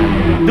there,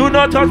 do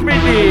not touch me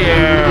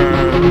there.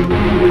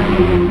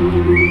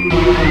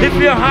 If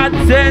you had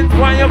sense,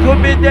 why you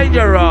could be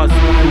dangerous?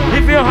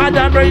 If you had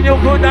a brain, you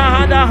could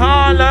have had a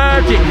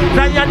allergy.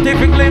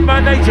 Scientific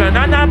elimination,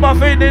 and I'm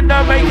buffing in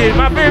the making.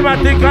 My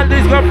mathematical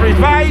discovery,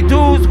 5,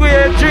 2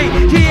 square 3.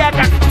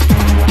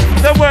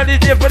 The world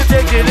is here for the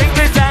taking.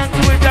 English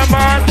language, a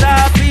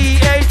master,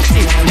 PhD.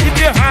 If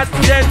you had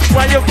sense,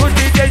 why you could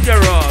be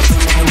dangerous?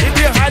 If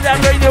you had a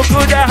brain, you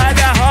could have had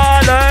a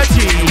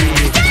allergy.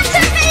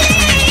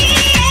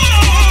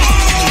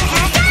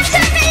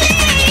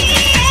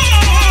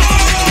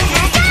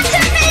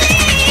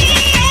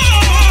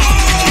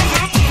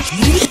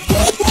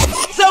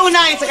 So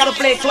nice, I gotta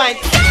play twice.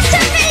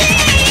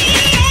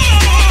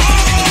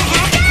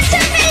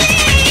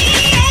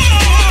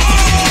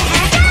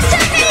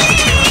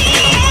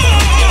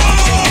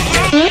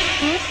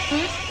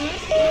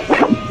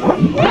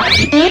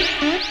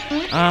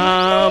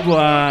 Ah,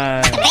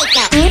 boy.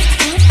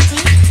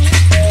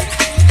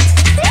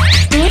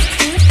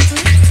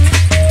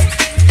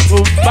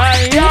 By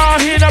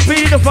y'all in a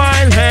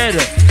pedophile head.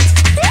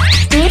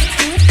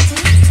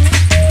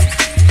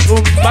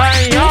 By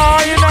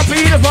y'all in a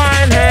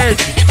pedophile head.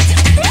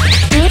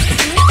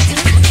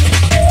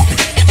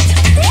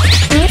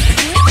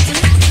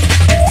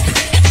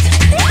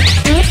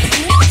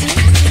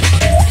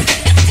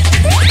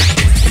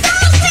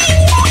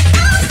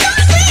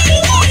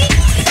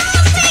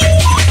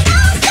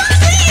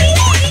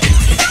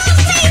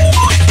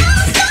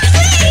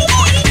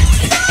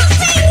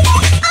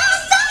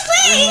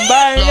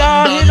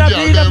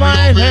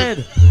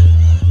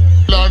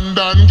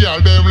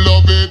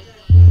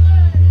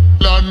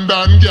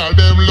 London girl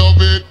them love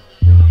it.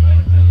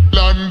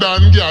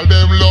 London girl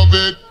them love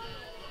it.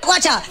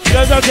 Watch out.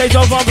 There's a case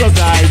of Uncle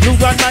Guy. You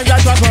got my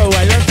guys back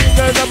away. The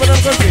fingers up in the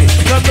country.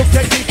 Some look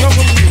technique from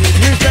me.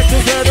 Respect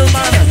to certain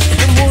manner.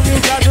 The moon you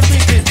got to be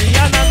busy.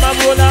 And I'm a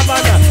roller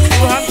manner.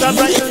 You have to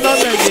write the love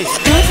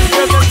lady.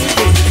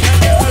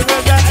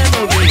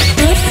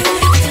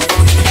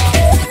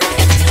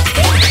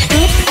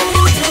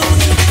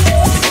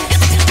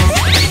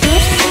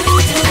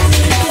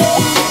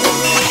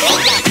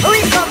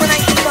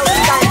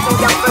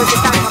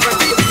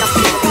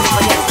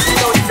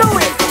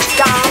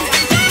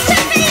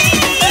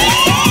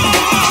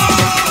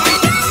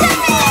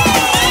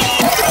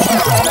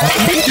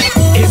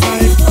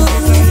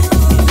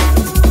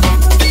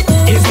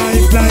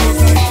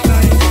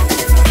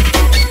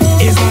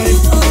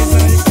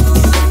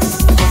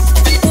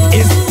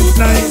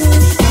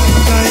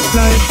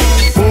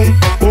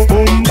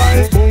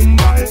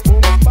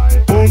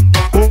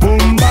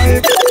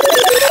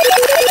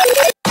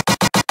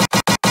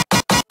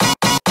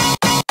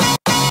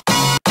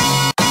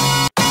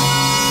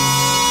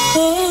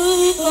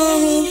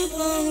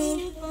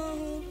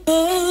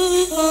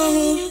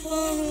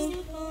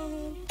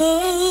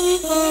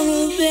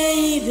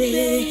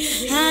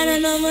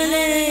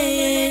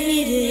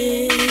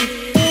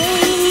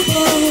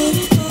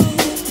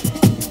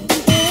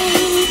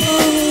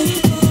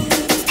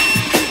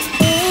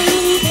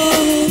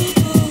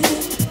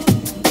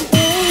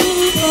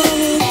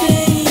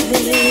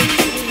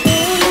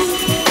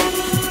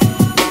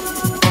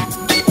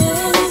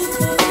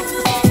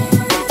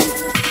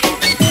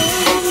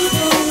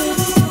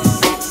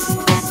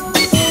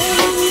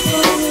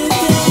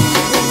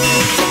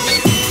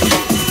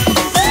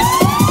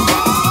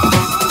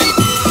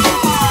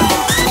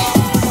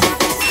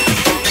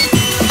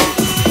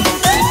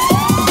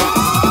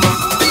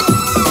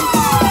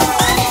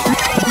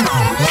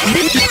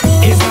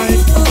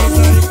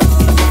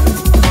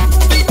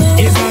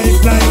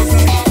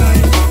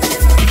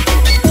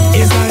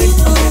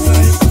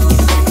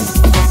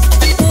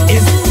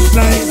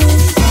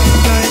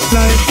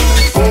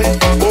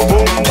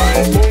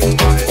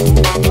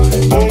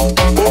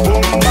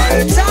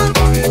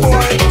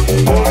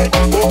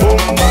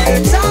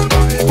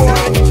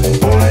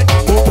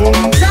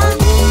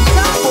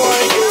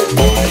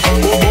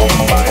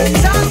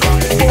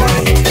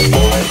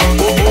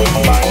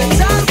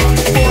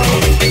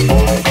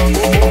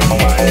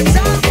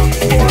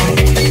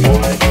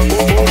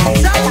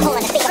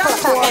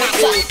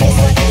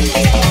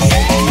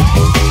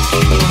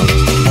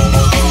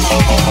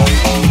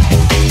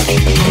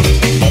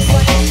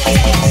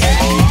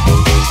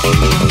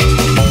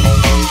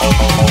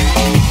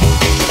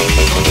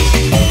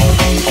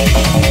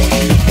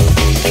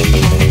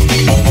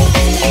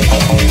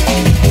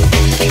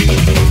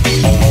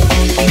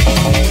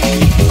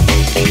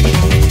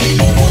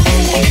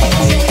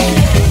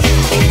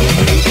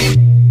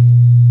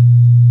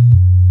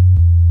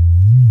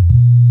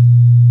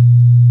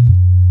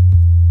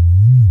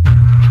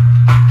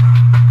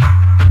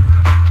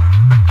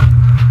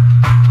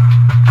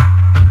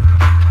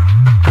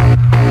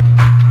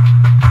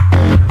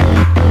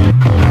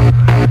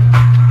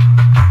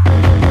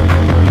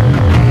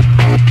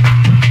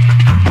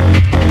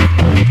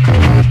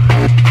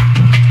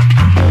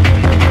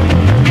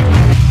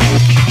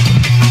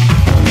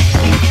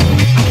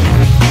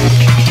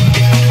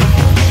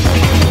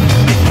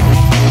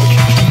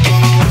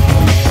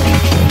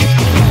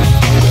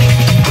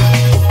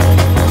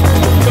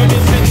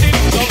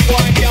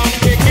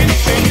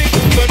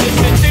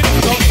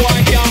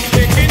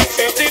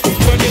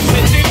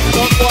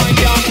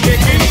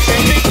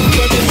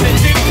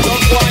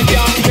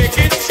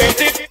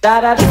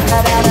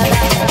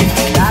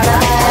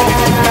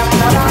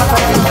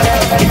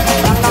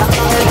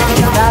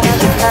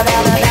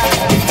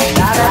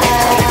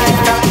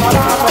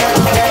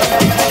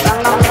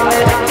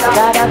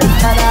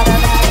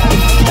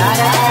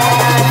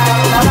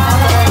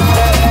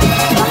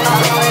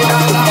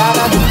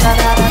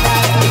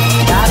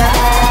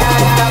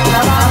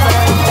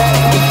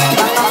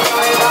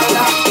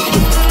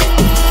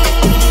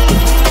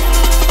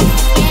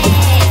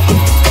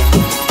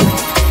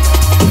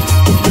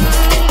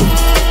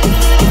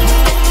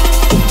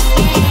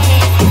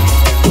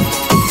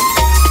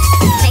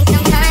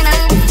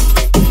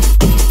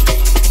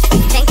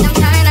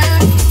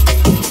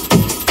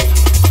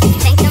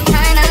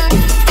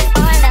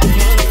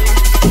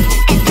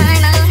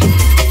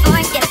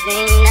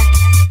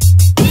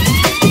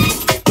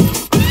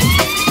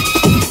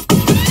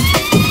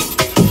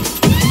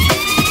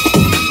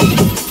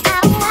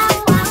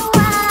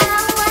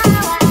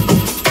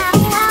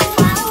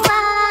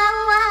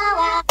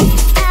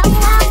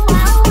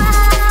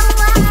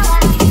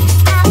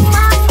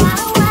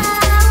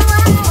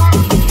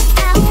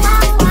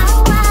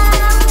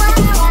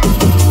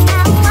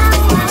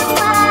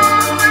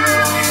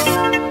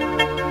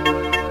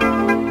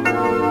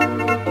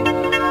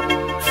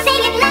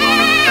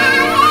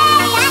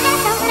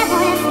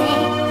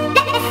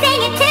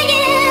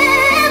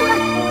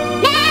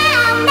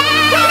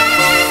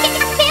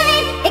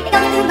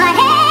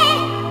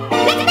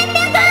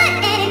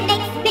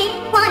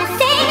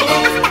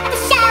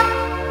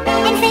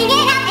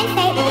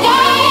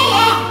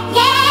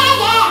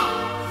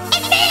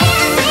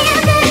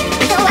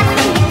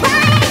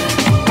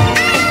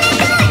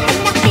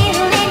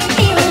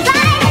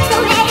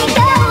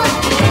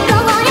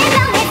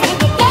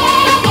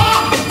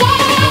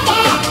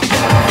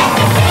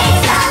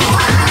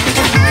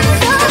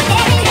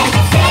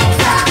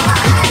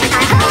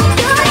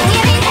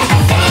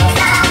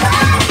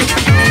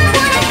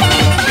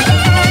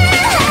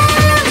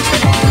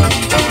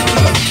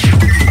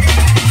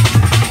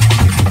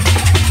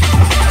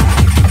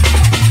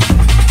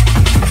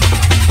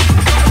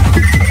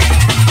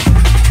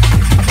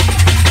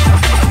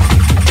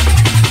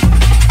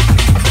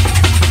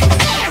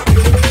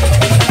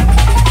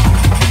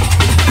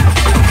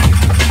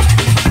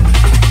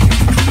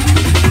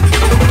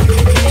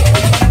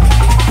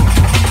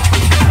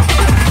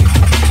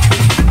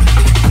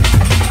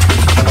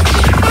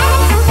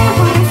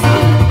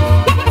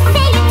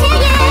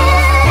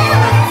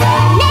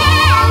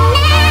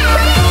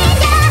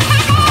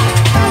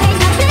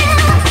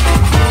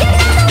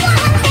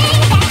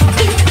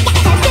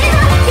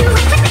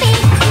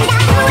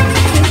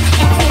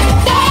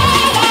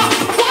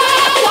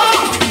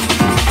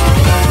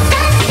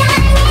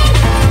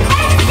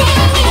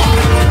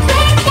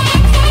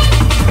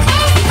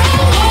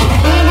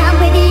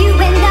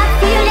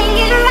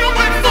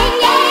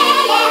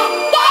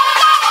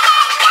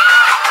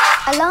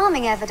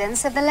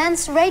 stance have the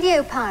lengths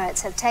radio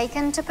pirates have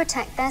taken to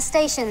protect their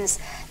stations.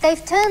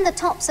 They've turned the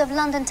tops of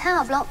London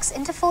tower blocks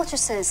into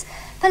fortresses.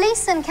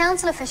 Police and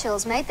council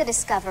officials made the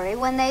discovery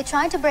when they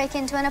tried to break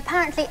into an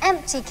apparently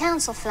empty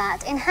council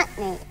flat in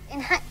Hackney.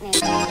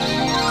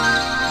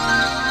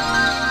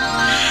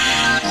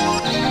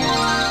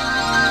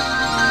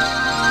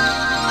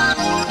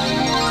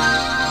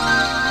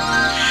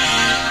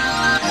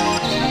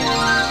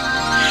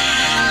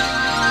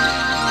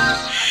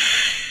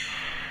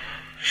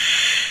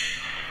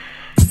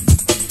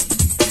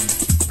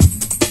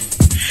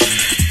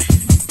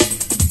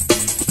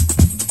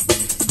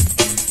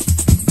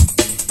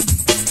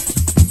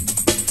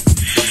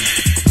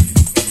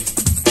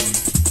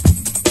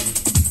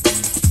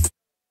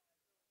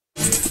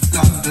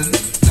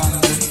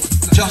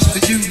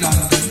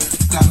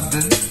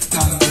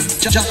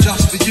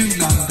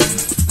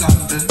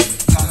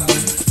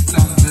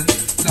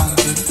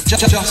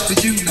 Just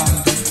for you,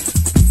 London.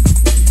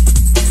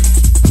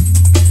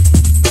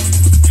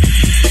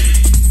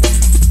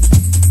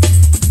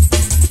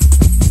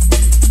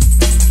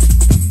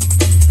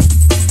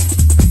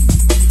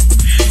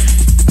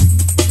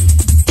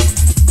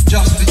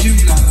 Just for you,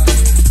 London,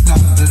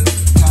 London,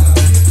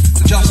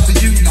 London. Just for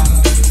you,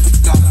 London,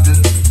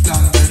 London,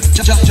 London.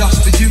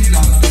 Just for you,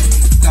 London,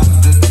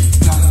 London,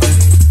 London,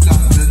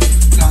 London,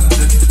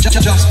 London.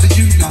 Just for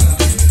you,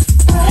 London.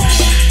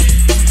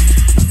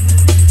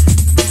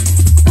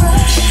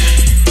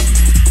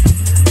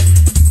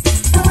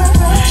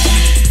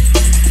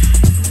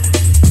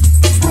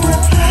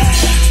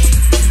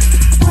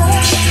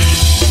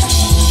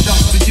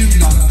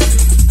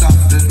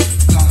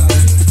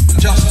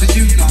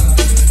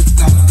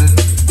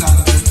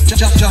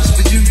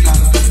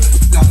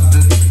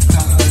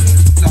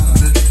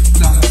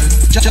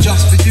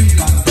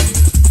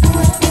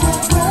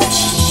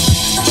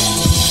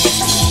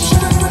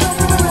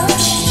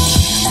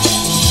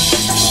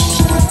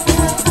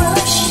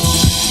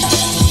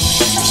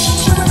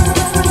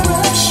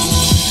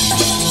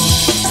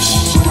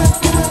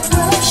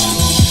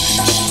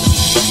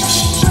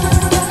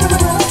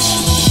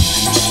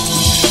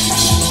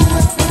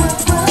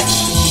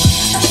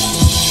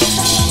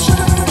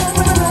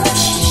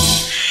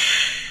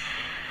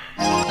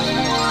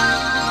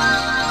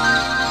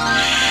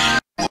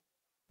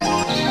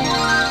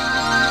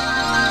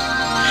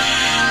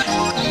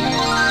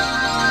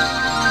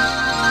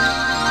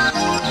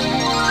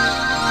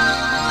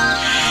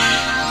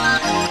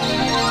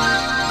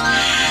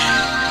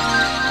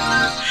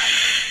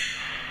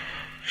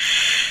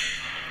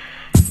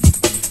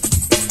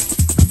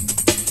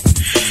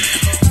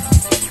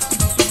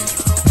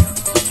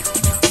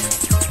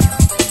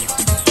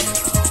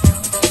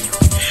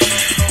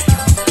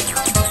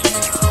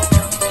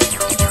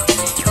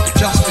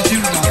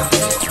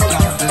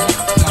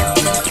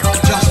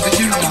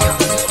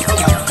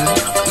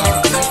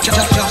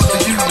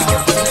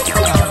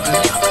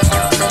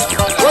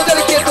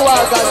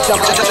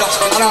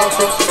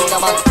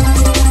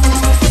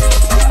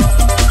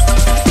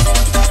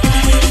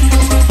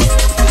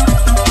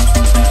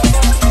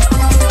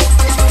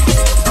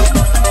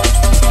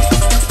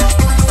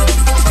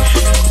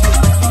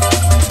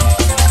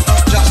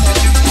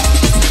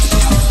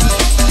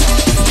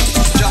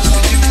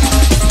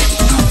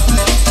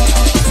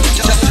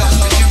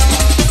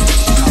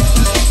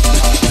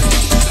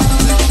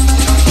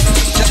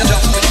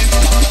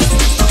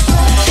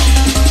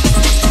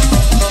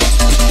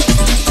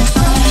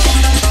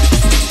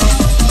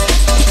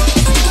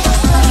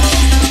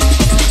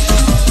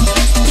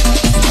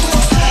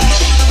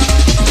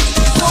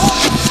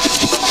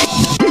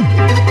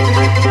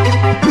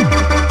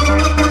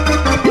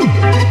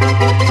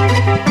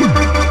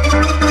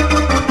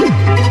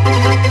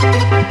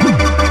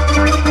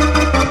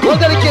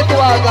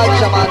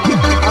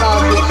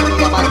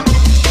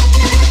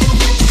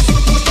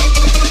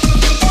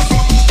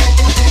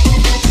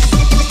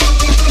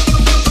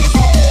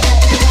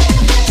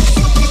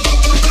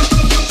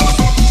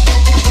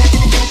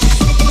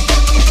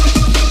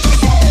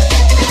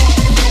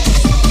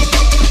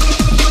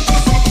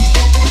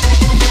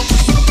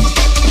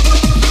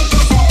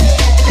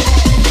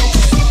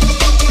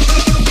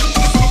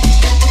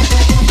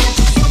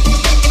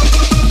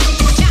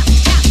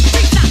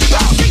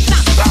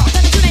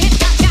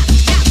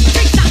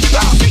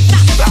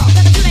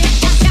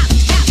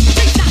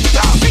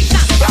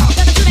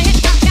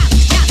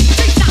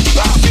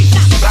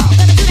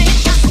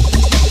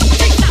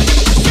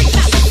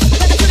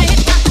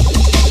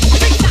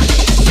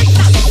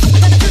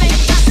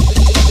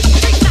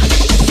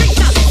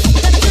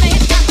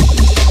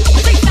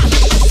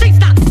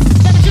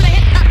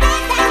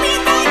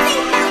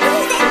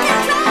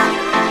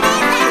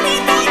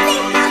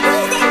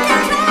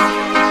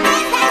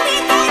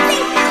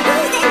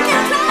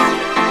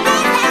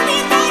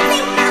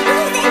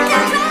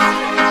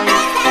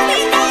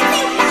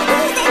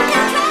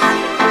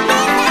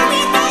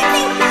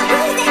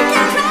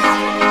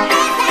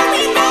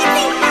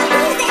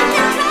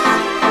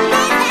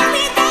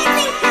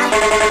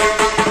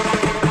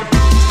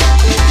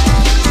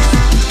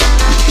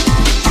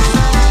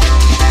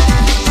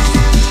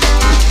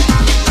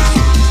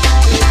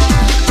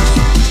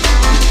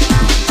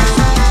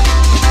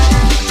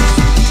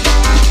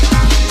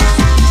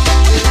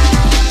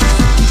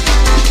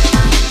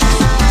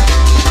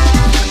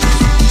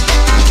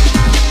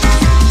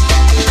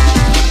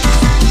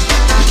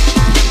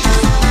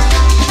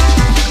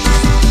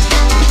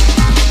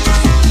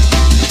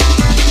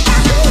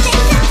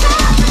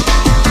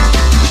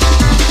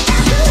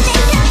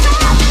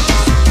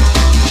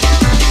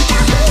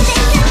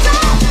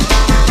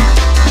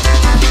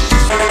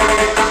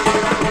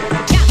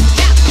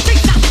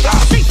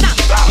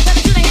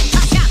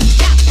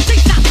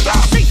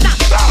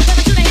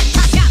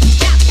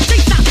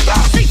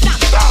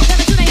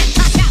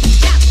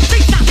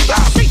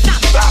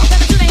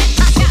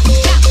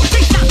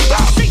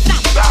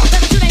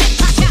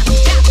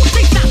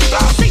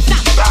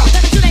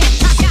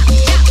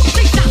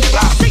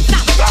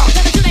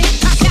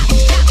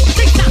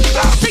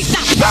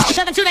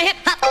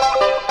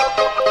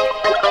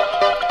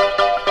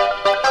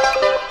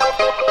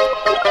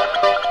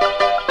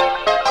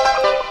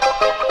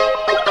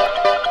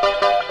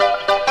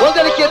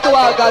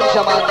 a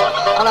ganja man,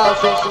 and all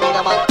sense to me,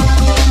 man.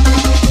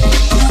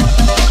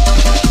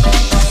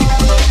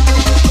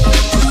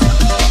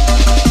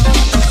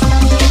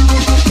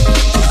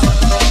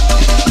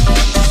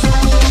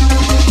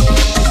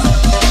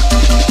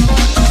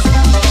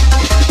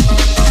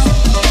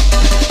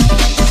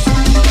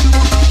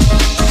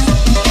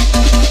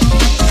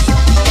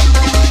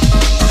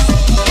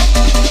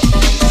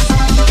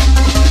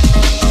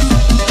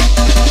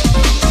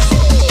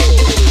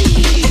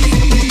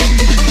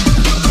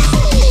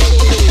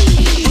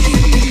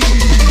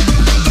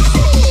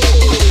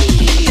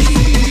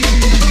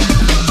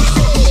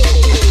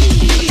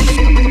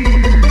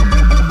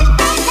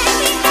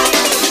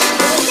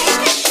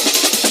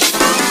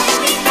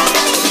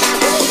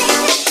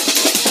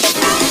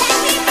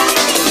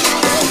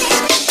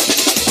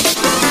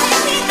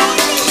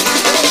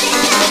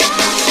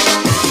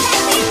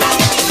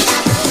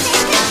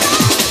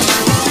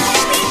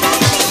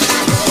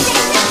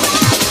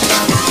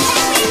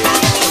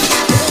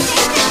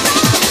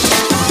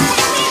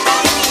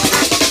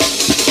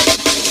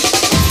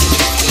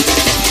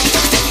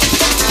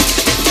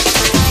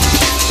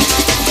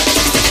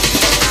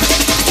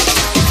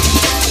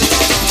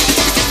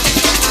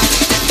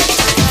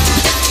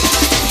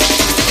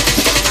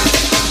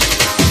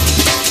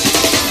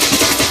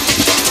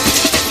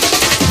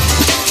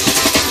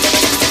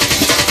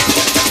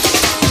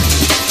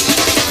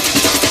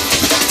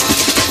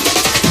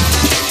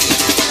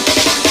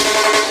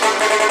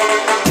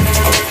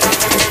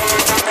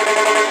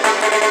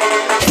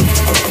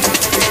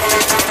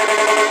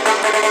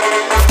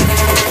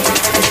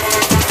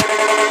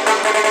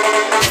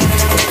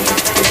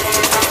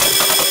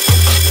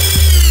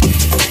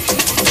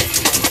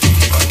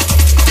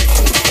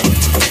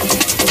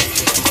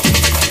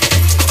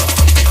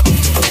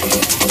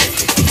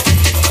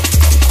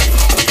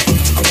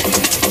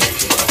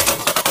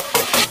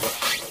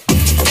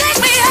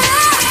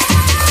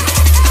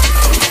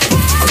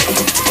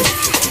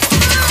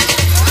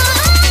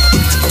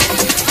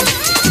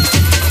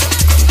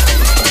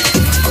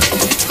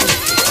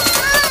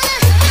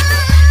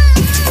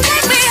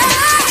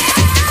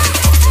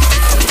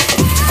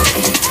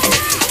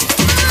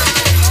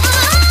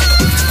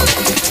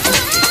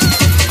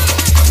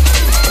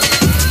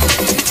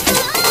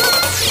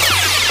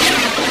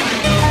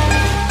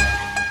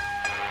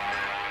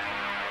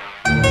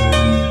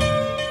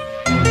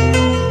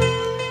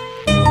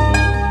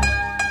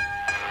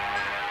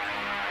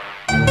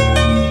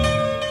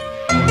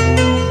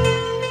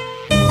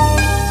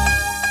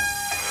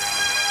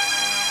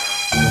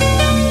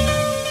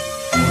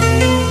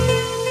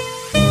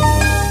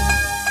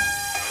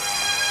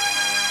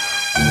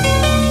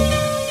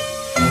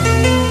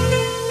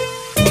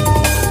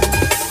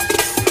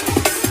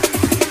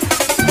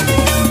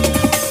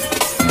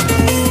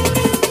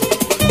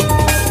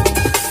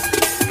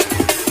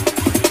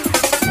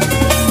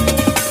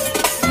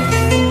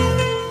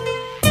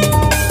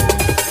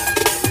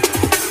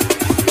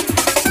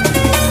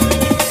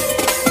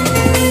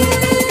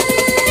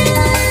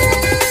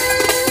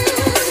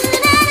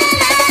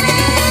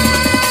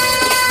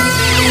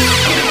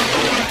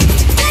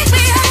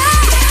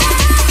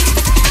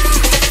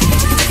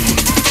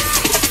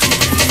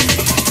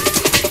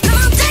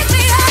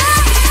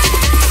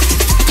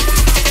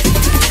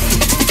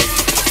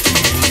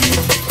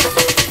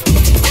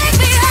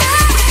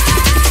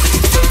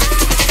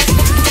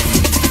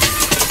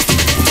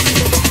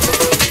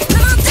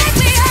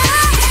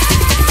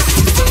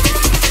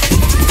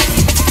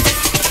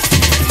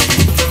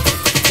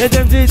 Let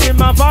them teach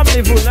my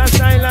family full of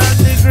style and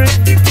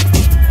degree.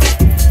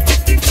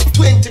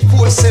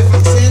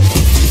 24/7, see?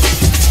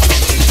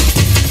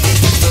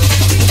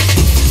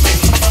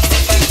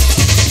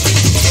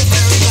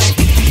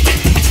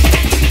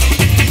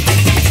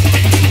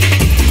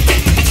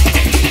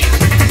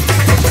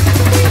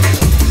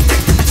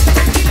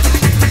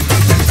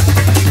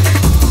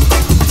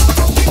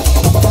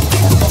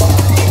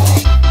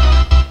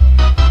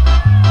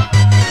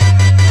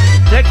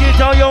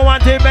 How you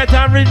want it,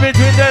 better read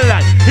between the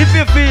lines. If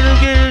you feel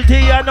guilty,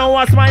 you know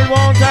a smile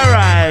won't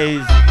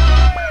arise.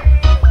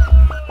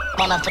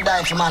 Man have to die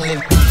if you man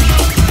live.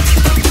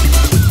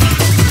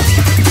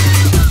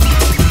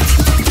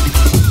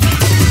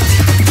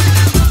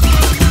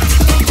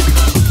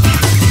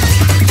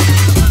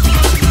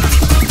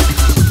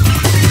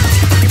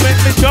 You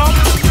make me jump,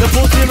 the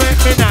pussy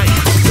make me nice.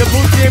 The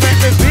pussy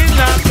make me feel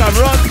like I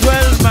run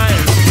 12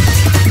 miles.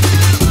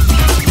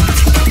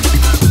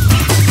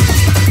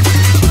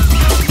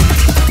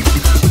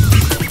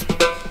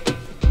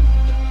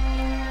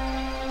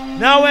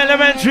 Now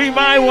elementary,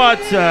 my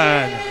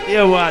Watson.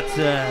 Here,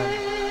 Watson.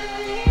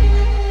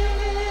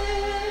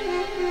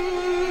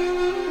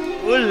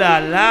 Ooh la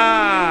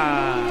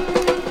la.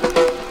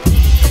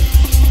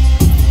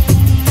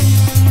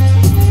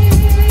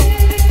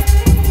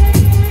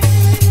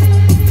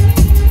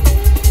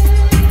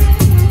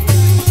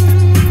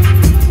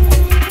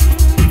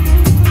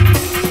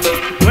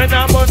 When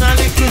I'm on a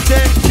little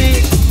sexy,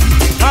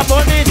 I'm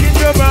on it in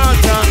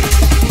Gibraltar.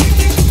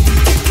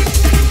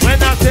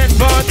 When I said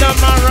for the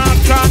them a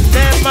rock and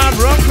them a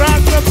run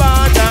across the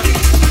border.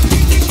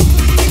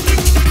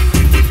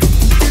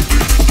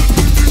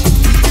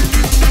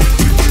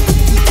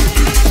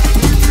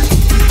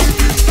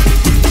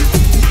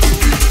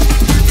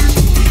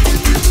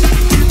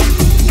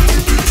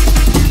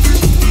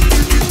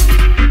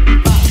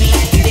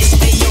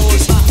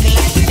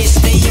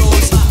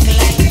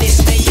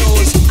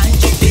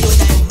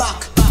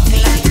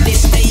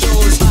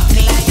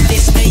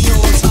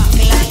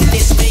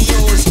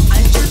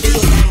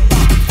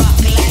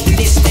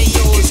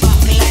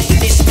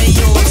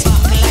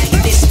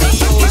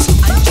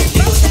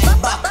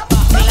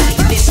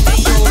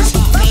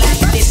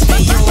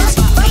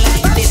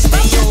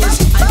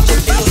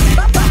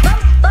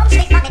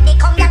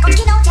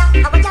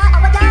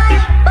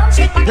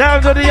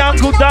 Down to the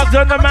Uncle Dogs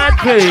on the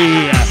Macka.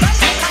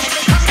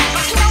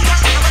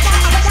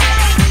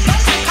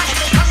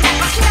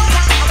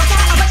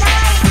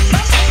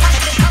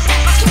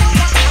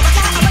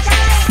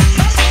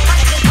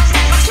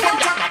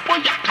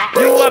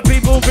 You are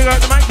people pick up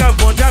the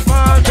microphone, just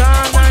fall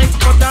down night.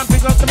 Come down,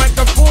 pick up the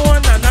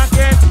microphone and I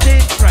get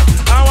it right.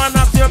 I want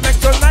to see you make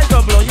some night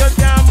go blow your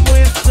damn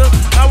whistle.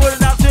 I will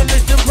have to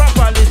listen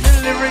properly, the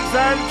lyrics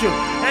are true.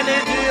 And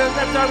it is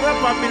that I rap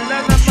up in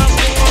land of my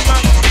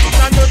woman.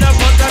 I know that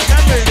one that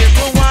can really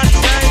do one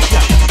night.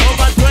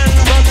 Over 12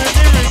 on the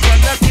lyrics and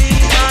the key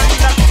and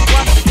the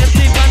what if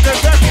the under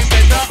circuit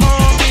better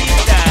all be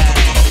there.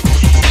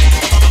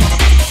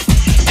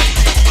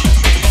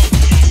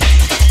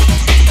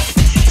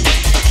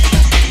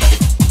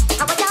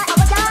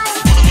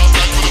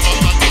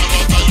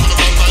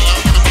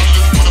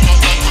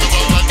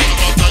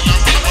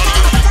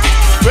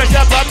 Press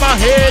up on my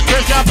head,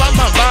 press up on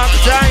my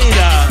backside.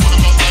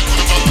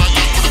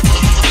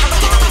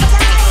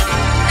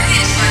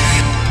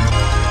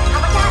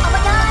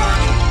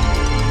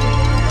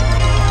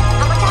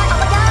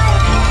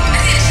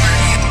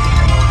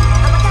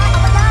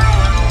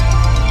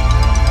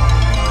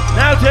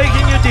 Now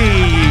taking you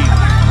deep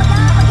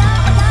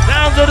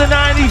down to the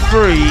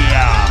 93.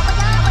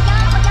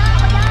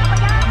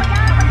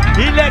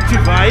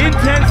 Electrify,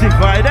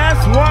 intensify,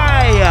 that's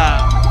why.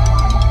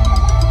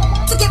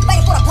 To get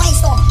ready for a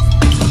brainstorm.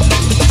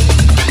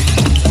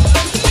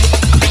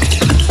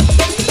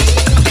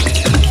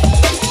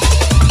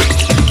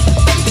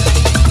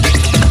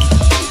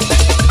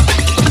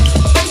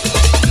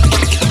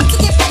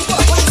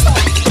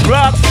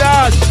 Rock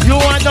stars, you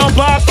want no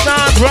pop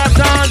stars. Rock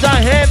stars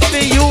are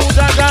heavy, you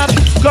got up.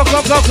 Go,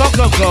 go, go, go,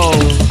 go, go.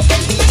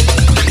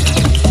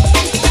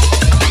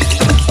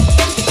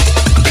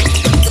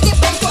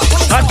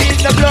 I seen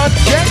the blood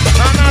check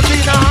and I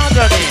seen the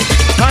agony.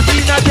 I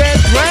seen a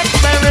dead wreck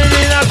buried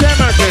in a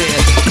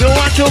cemetery. You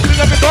want to pick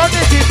up the gun,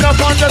 it is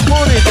up on the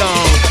pull it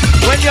down.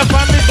 When your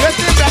family's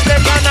dressing that they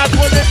cannot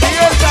put the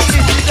tears and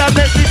this is the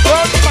message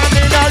from man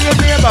in all your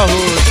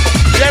neighborhood.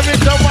 There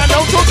is someone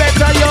out to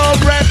better your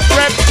rep.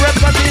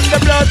 I seen the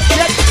blood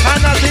check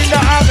and I seen the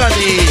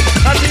agony.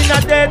 I seen a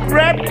dead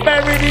wreck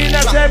buried in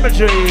a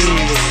cemetery.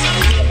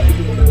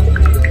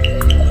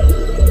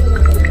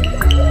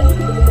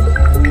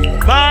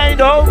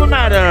 Mind over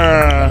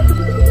matter.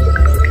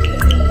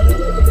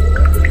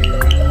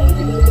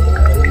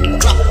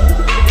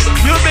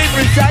 You've been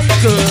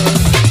recycled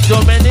so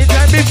many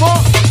times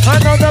before. I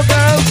know the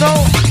girls know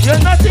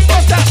you're nothing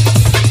but that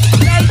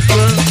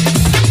cycle.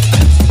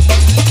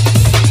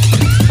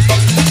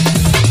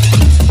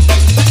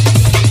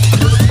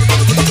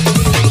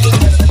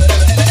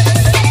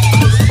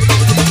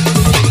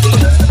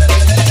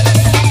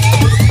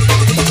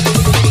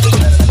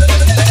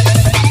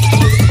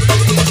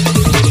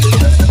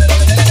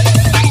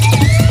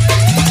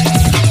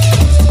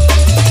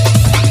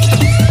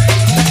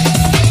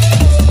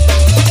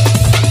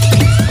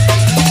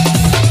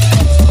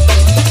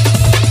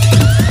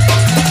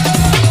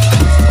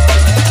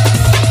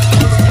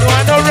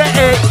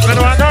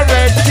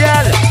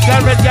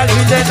 Red girl,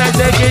 we then I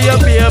say you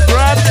be a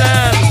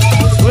problem.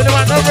 We don't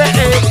want no red,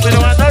 we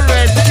don't want no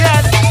red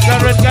girl.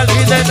 Red girl,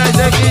 we then I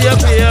say you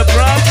be a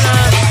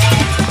problem.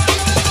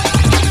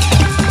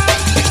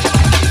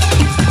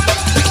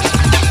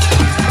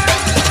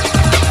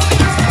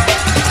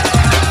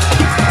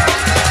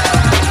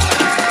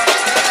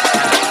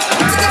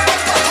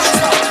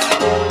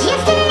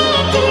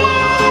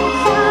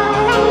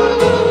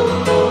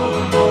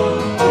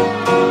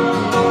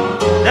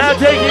 Now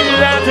taking you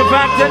down to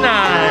Factor 9.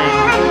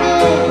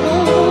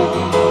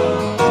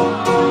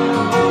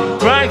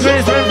 Bright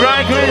Christmas,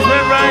 bright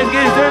Christmas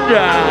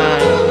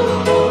drive.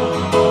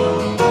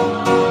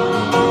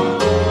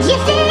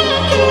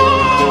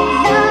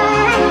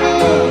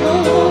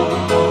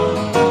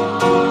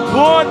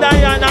 Poor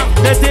Diana,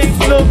 the thing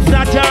looks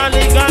at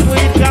Charlie gone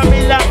with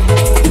Camilla.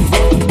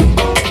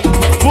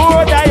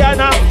 Poor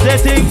Diana, the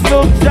thing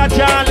looks at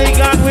Charlie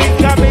gone with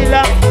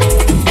Camilla.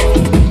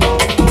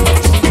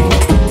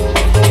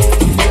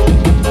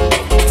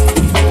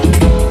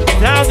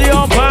 Down the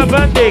old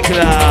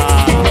perpendicular.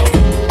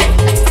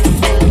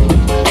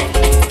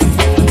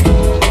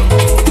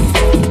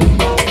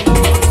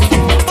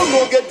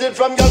 get it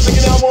from, y'all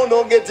thinking I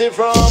wanna get it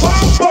from.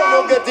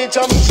 Wanna get it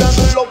from,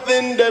 and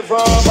loving the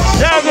from.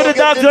 Down to the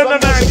doctor and the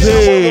Macka.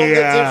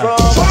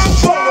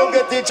 Wanna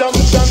get it from,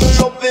 and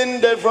loving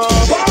the from.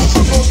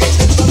 Wanna get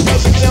it from, y'all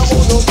thinking I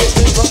wanna get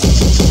it from.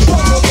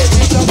 Wanna get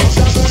it from,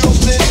 and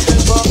loving the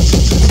from.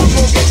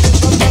 Wanna get it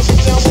from, y'all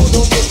thinking I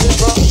wanna get it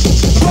from.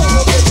 Wanna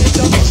get it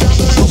from,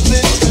 and loving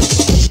the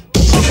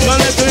from.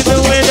 Now let's win the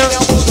winner.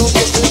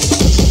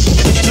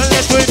 Now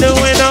let's win the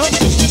winner.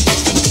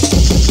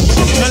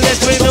 Now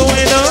let's win the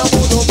winner.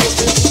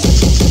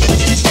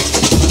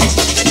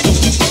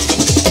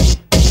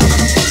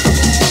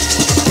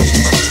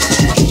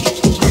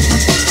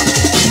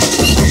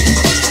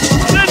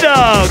 The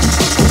dog.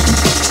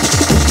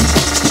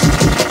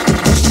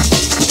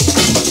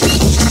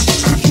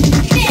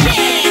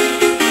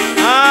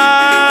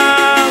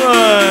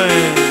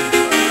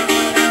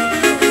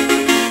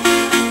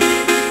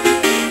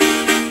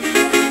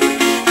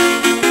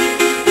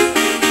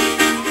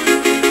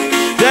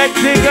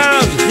 Sexy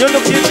girl, you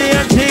look in the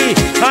NT.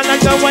 I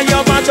like the way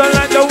your mother,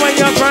 like the way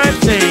your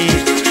fancy.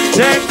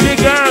 Sexy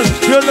girl,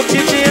 you look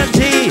in the NT.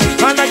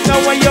 I like the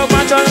way your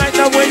mother, like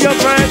the way your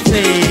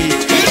fancy.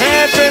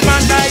 Every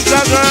man like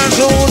a girl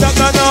who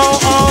don't know.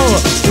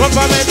 One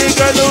from any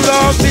girl who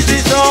loves busy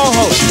soul.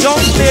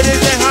 Don't feel it,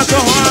 they have so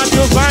hard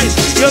to find.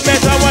 You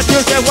better what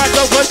you say, what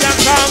the fuck you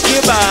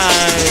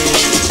concubine.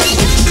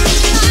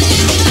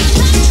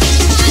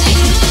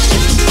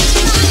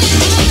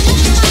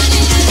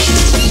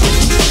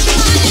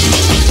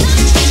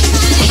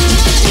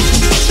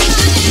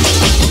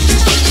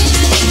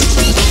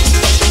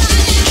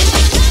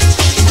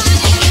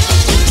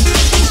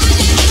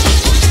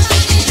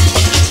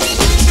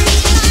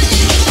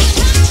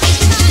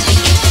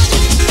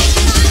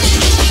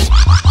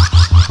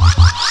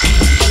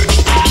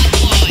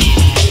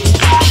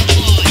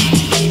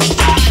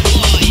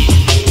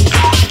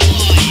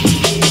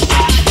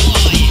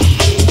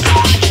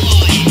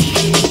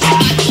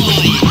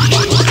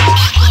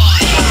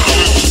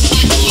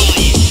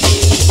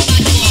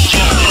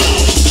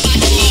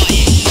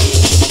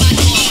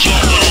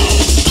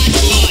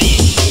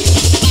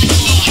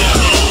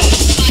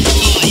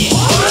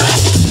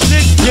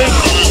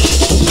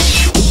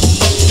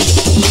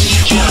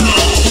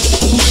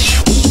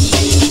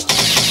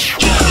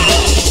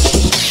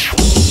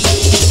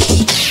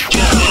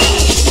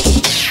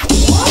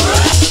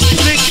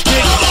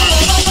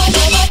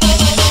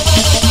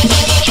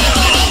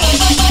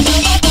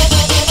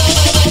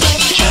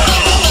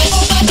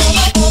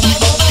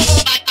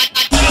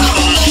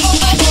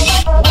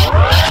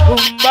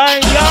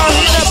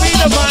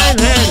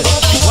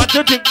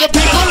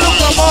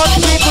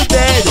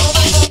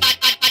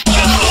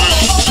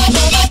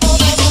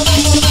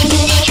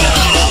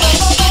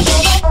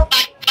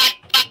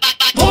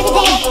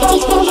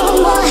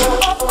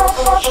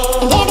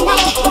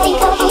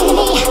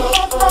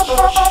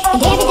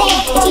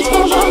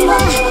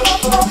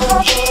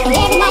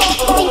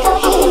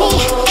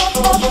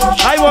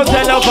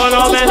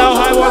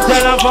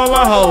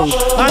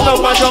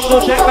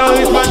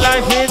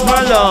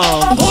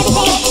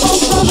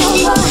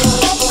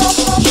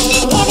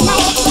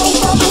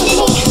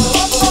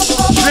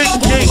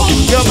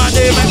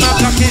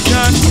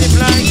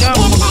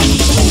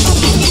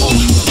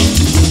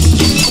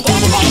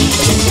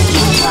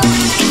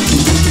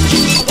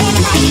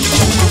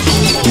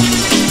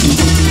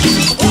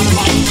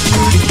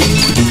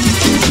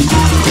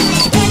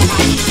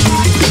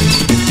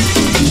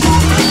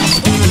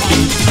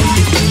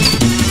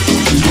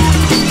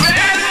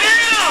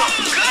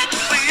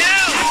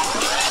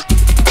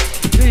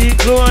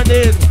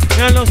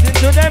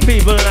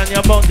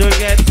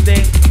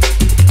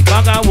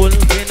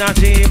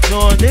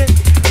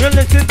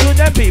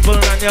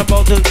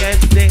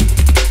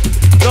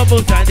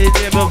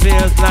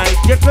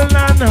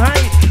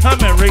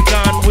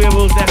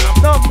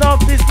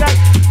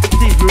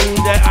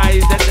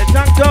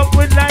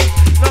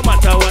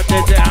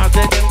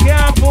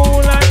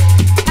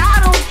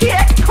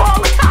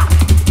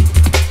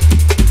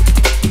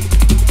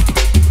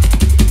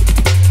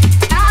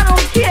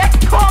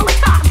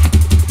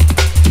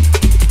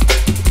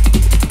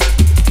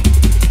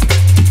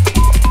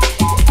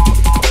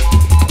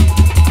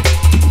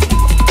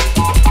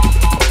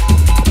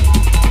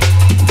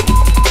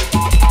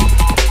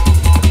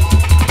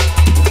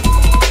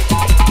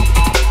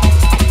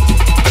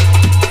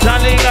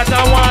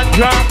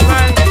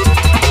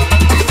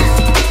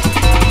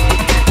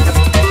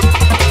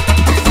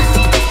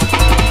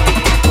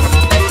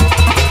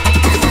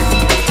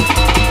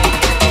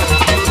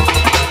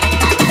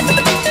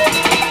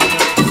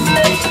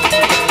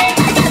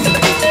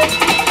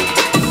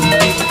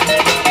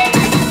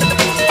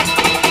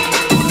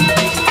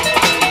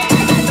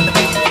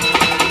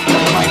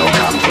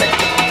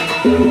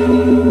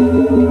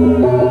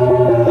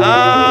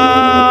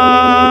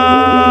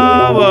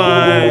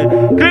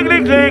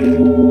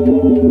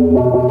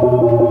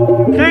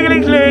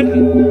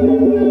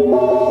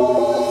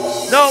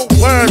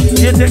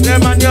 You take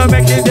them and you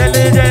make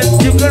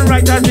intelligence. You can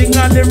write a thing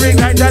and lyric,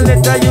 write a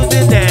letter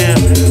using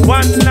them.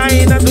 One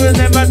line that will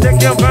never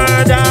take you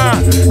further.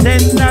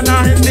 10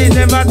 lines they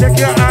never take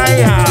you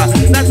higher.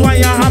 That's why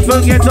you have to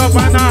get up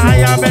on a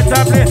higher,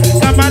 better place.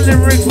 Come on,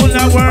 lyrics full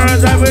of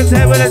words. I will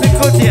tell you what it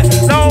could be.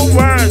 No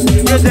words.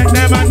 You take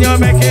them and you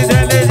make it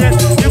intelligent.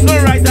 You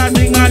can write a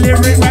thing, a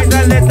lyric, write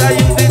a letter,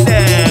 use it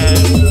there.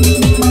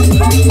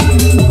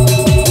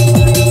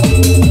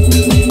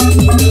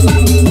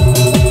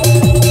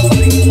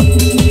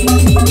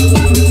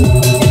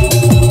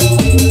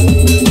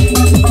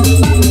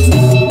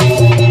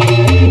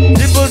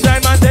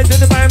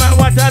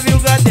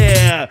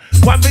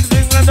 One big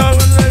thing and all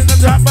the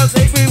droppers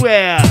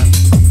everywhere.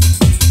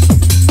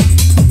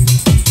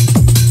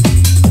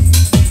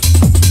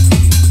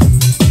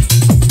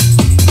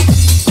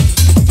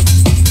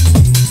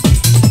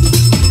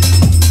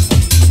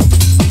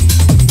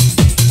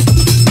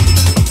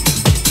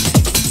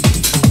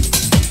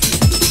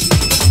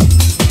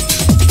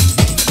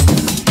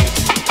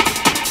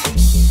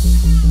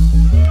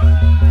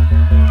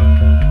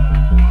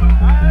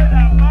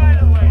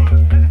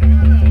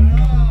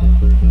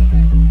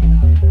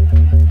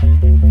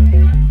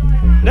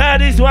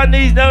 This one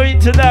needs no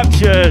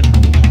introduction.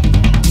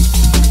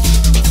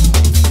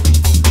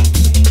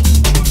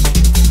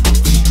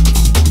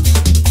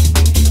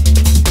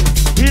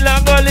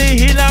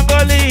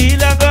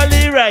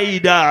 Hilangoli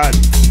rider.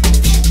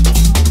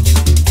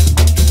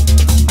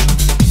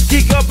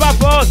 Kick up a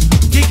post,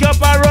 kick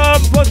up a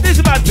rum, post this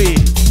man be.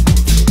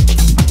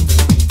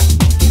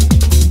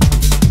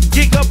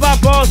 Kick up a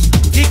post,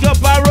 kick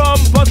up a rum,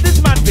 post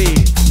this man be.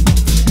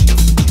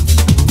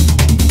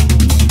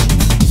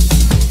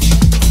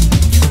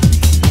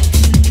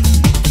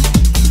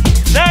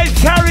 Nice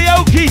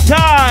karaoke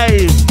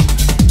time!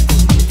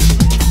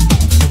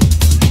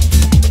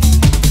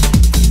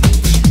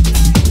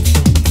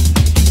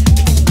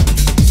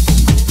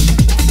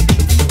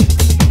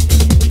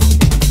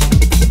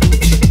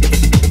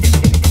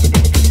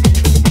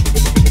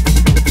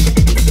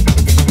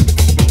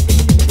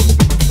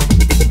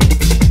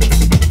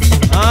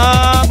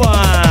 Ah,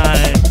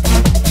 boy!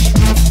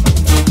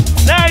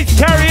 Nice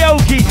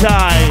karaoke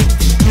time!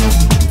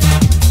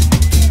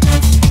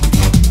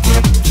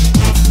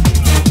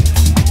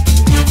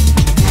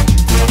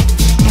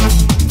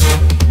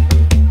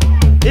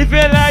 If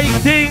you like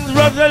things,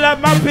 Russell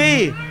and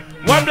Mappy.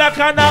 One black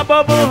and a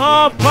bubble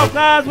half,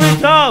 popcorns with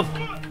tough.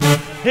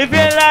 If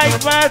you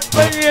like my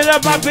vanilla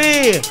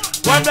Mappy.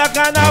 One black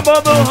and a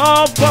bubble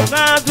half,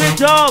 popcorns with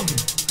tough.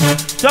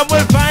 Some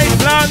will fight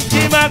plan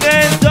team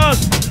against us.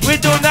 We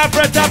do not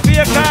press up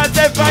here cause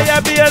they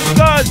fire be as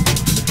guns.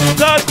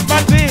 Cause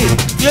Mappy,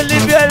 you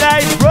live your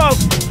life rough.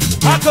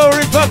 I go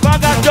rip up, I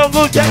got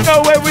jungle, check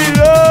out where we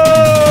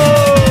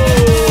love.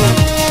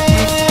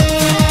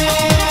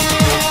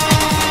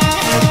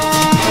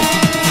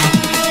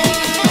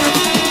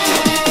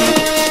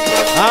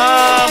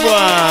 Ah,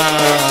 boy.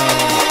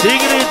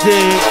 Diggity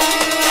dig.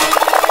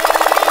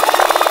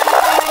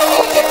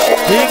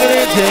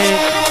 Diggity dig.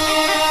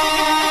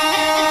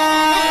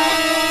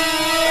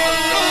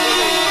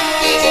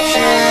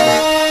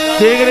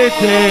 Diggity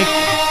dig.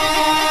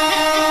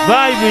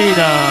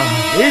 Vibina.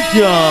 It's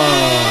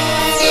yours.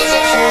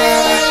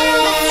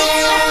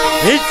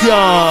 It's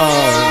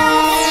yours.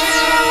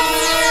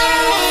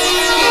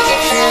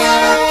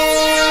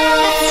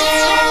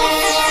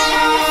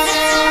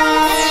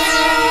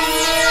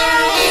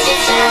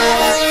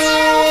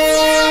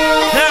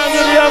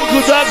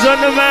 Good dogs on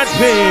the mat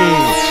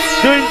page,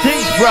 doing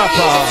things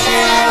proper.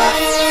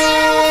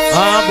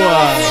 Ah,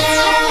 boy.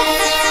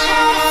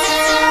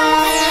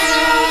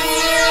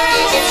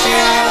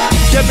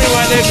 Tell me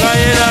why they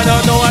crying, I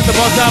don't know what the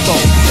fuss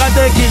about. Cause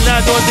they kill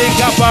and don't think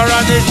copper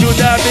and it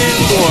should have been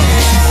more.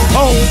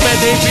 How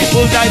many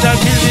people died and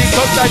killed in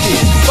custody,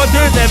 but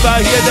you never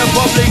hear the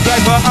public cry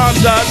for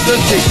arms and the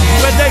stick.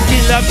 When they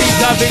kill and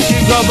beat a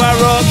victim, cover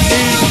up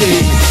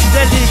easy.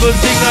 They even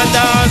sing and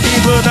dance,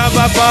 even have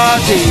a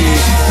party.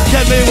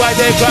 Tell me why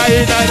they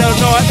crying, I don't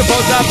know what the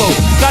fuss about.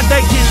 Cause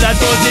they kill and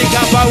don't think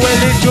copper,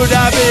 well it should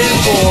have been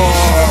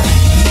more.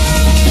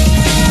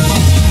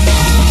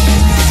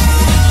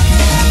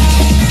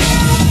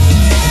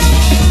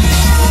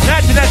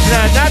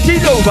 Not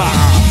it over.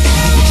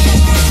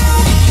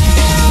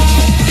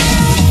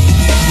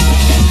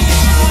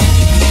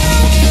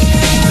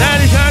 Now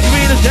it's time to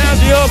be the sound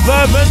of your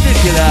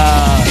perpendicular.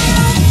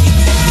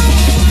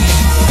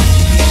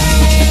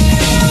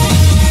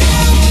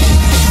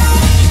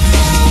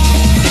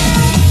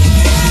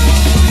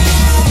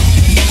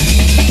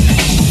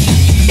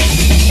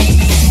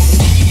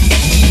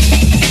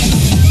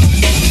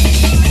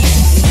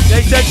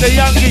 They said the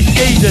youngest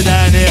geezer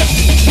down here.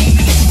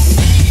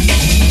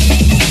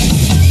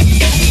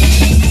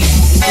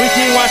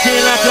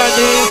 Watching like a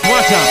deep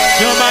water,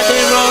 your body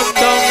run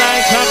down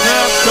like a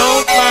crab,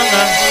 don't bang.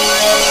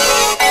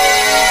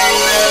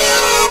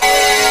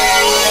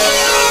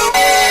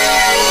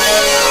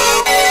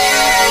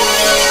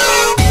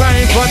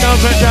 Crying for no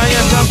pressure,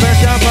 yes, no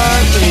pressure for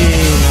me.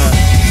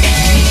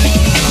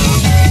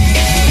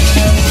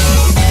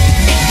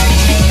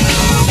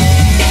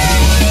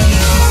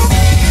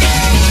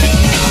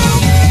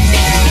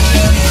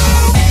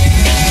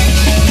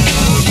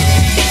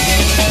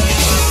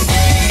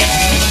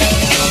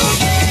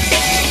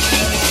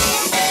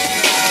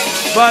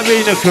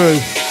 Arena crew.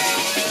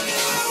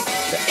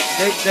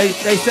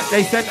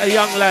 They sent a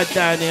young lad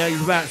down here.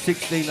 He's about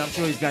 16. I'm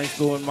sure he's going to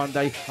school on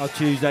Monday or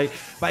Tuesday.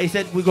 But he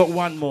said we got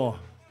one more.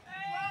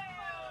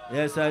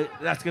 Yeah, so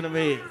that's going to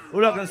be it.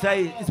 All I can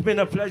say, it's been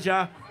a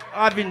pleasure.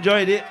 I've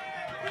enjoyed it.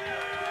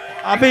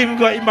 I've even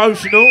got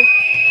emotional.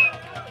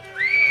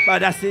 But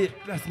that's it.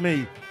 That's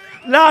me.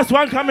 Last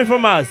one coming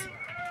from us.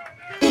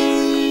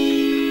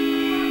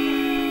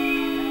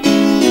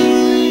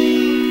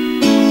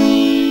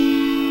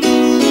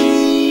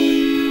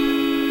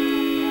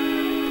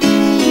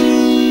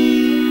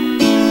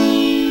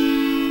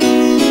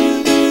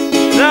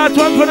 Last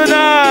one for the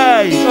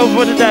night. Oh,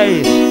 for the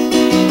day.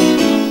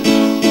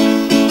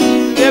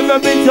 Never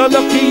been so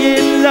lucky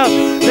in love.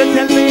 They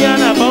tell me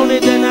I'm about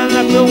it, then I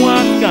love the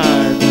one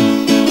gone.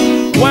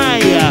 Why?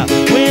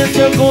 With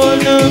the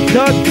golden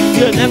touch,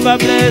 you never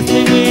blessed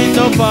me with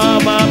no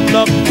farm and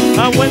pluck.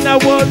 And when I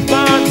was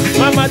born,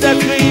 my mother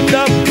screamed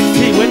up.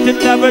 She went to the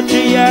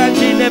lavatory and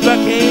she never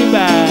came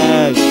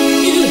back.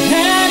 You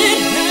had it,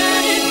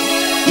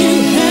 you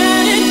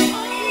had it.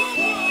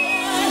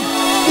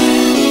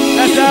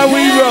 That's how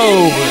we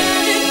roll.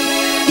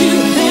 You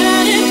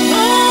had it,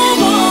 oh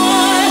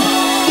boy.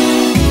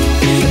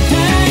 You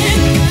had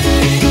it,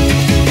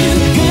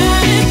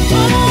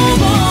 oh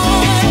boy.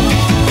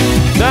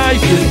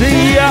 Nice to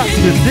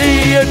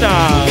see you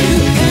now. You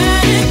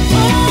had it, oh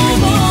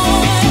boy.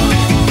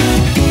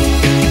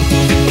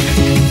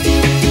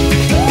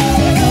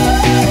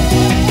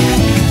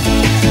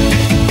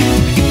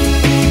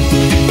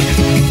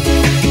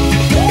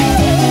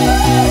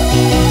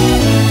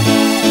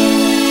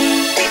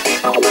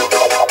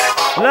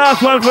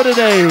 Last one for the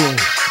day.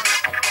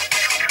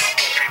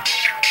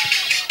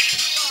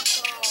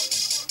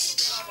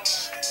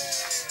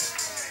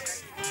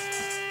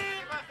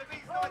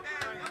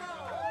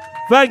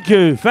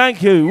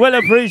 Thank you. Well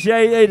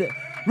appreciated.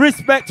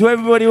 Respect to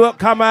everybody who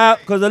come out,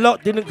 because a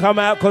lot didn't come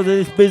out because of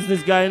this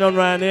business going on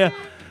around here.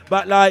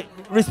 But like,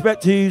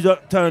 respect to you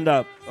that turned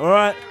up. All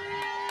right.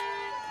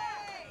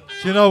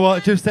 Do you know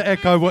what? Just to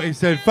echo what he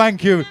said,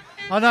 thank you.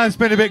 I know it's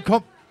been a bit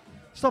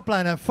Stop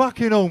playing that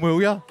fucking horn,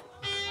 will ya?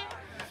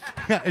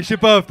 It's your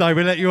birthday,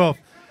 we'll let you off.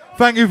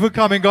 Thank you for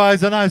coming,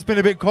 guys. I know it's been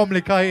a bit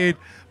complicated,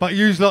 but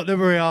you lot that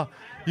were here,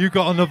 you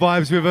got on the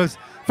vibes with us.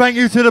 Thank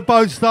you to the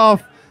boat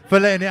staff for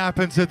letting it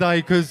happen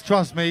today, because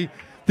trust me,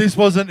 this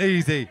wasn't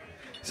easy.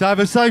 So have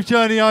a safe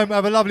journey home,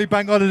 have a lovely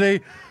bank holiday.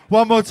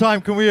 One more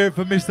time, can we hear it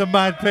for Mr.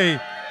 Mad P?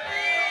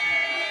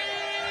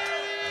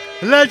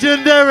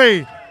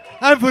 Legendary!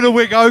 And for the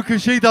Wiggo,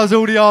 because she does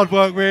all the hard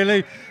work,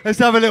 really. Let's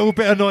have a little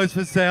bit of noise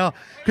for Sarah,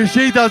 because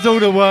she does all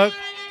the work.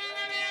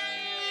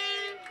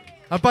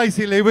 And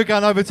basically, we're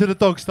going over to the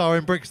Dog Star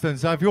in Brixton.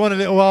 So if you want a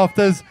little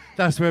afters,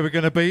 that's where we're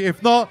going to be.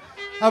 If not,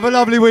 have a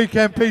lovely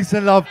weekend. Peace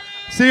and love.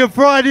 See you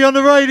Friday on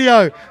the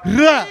radio.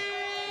 Rah!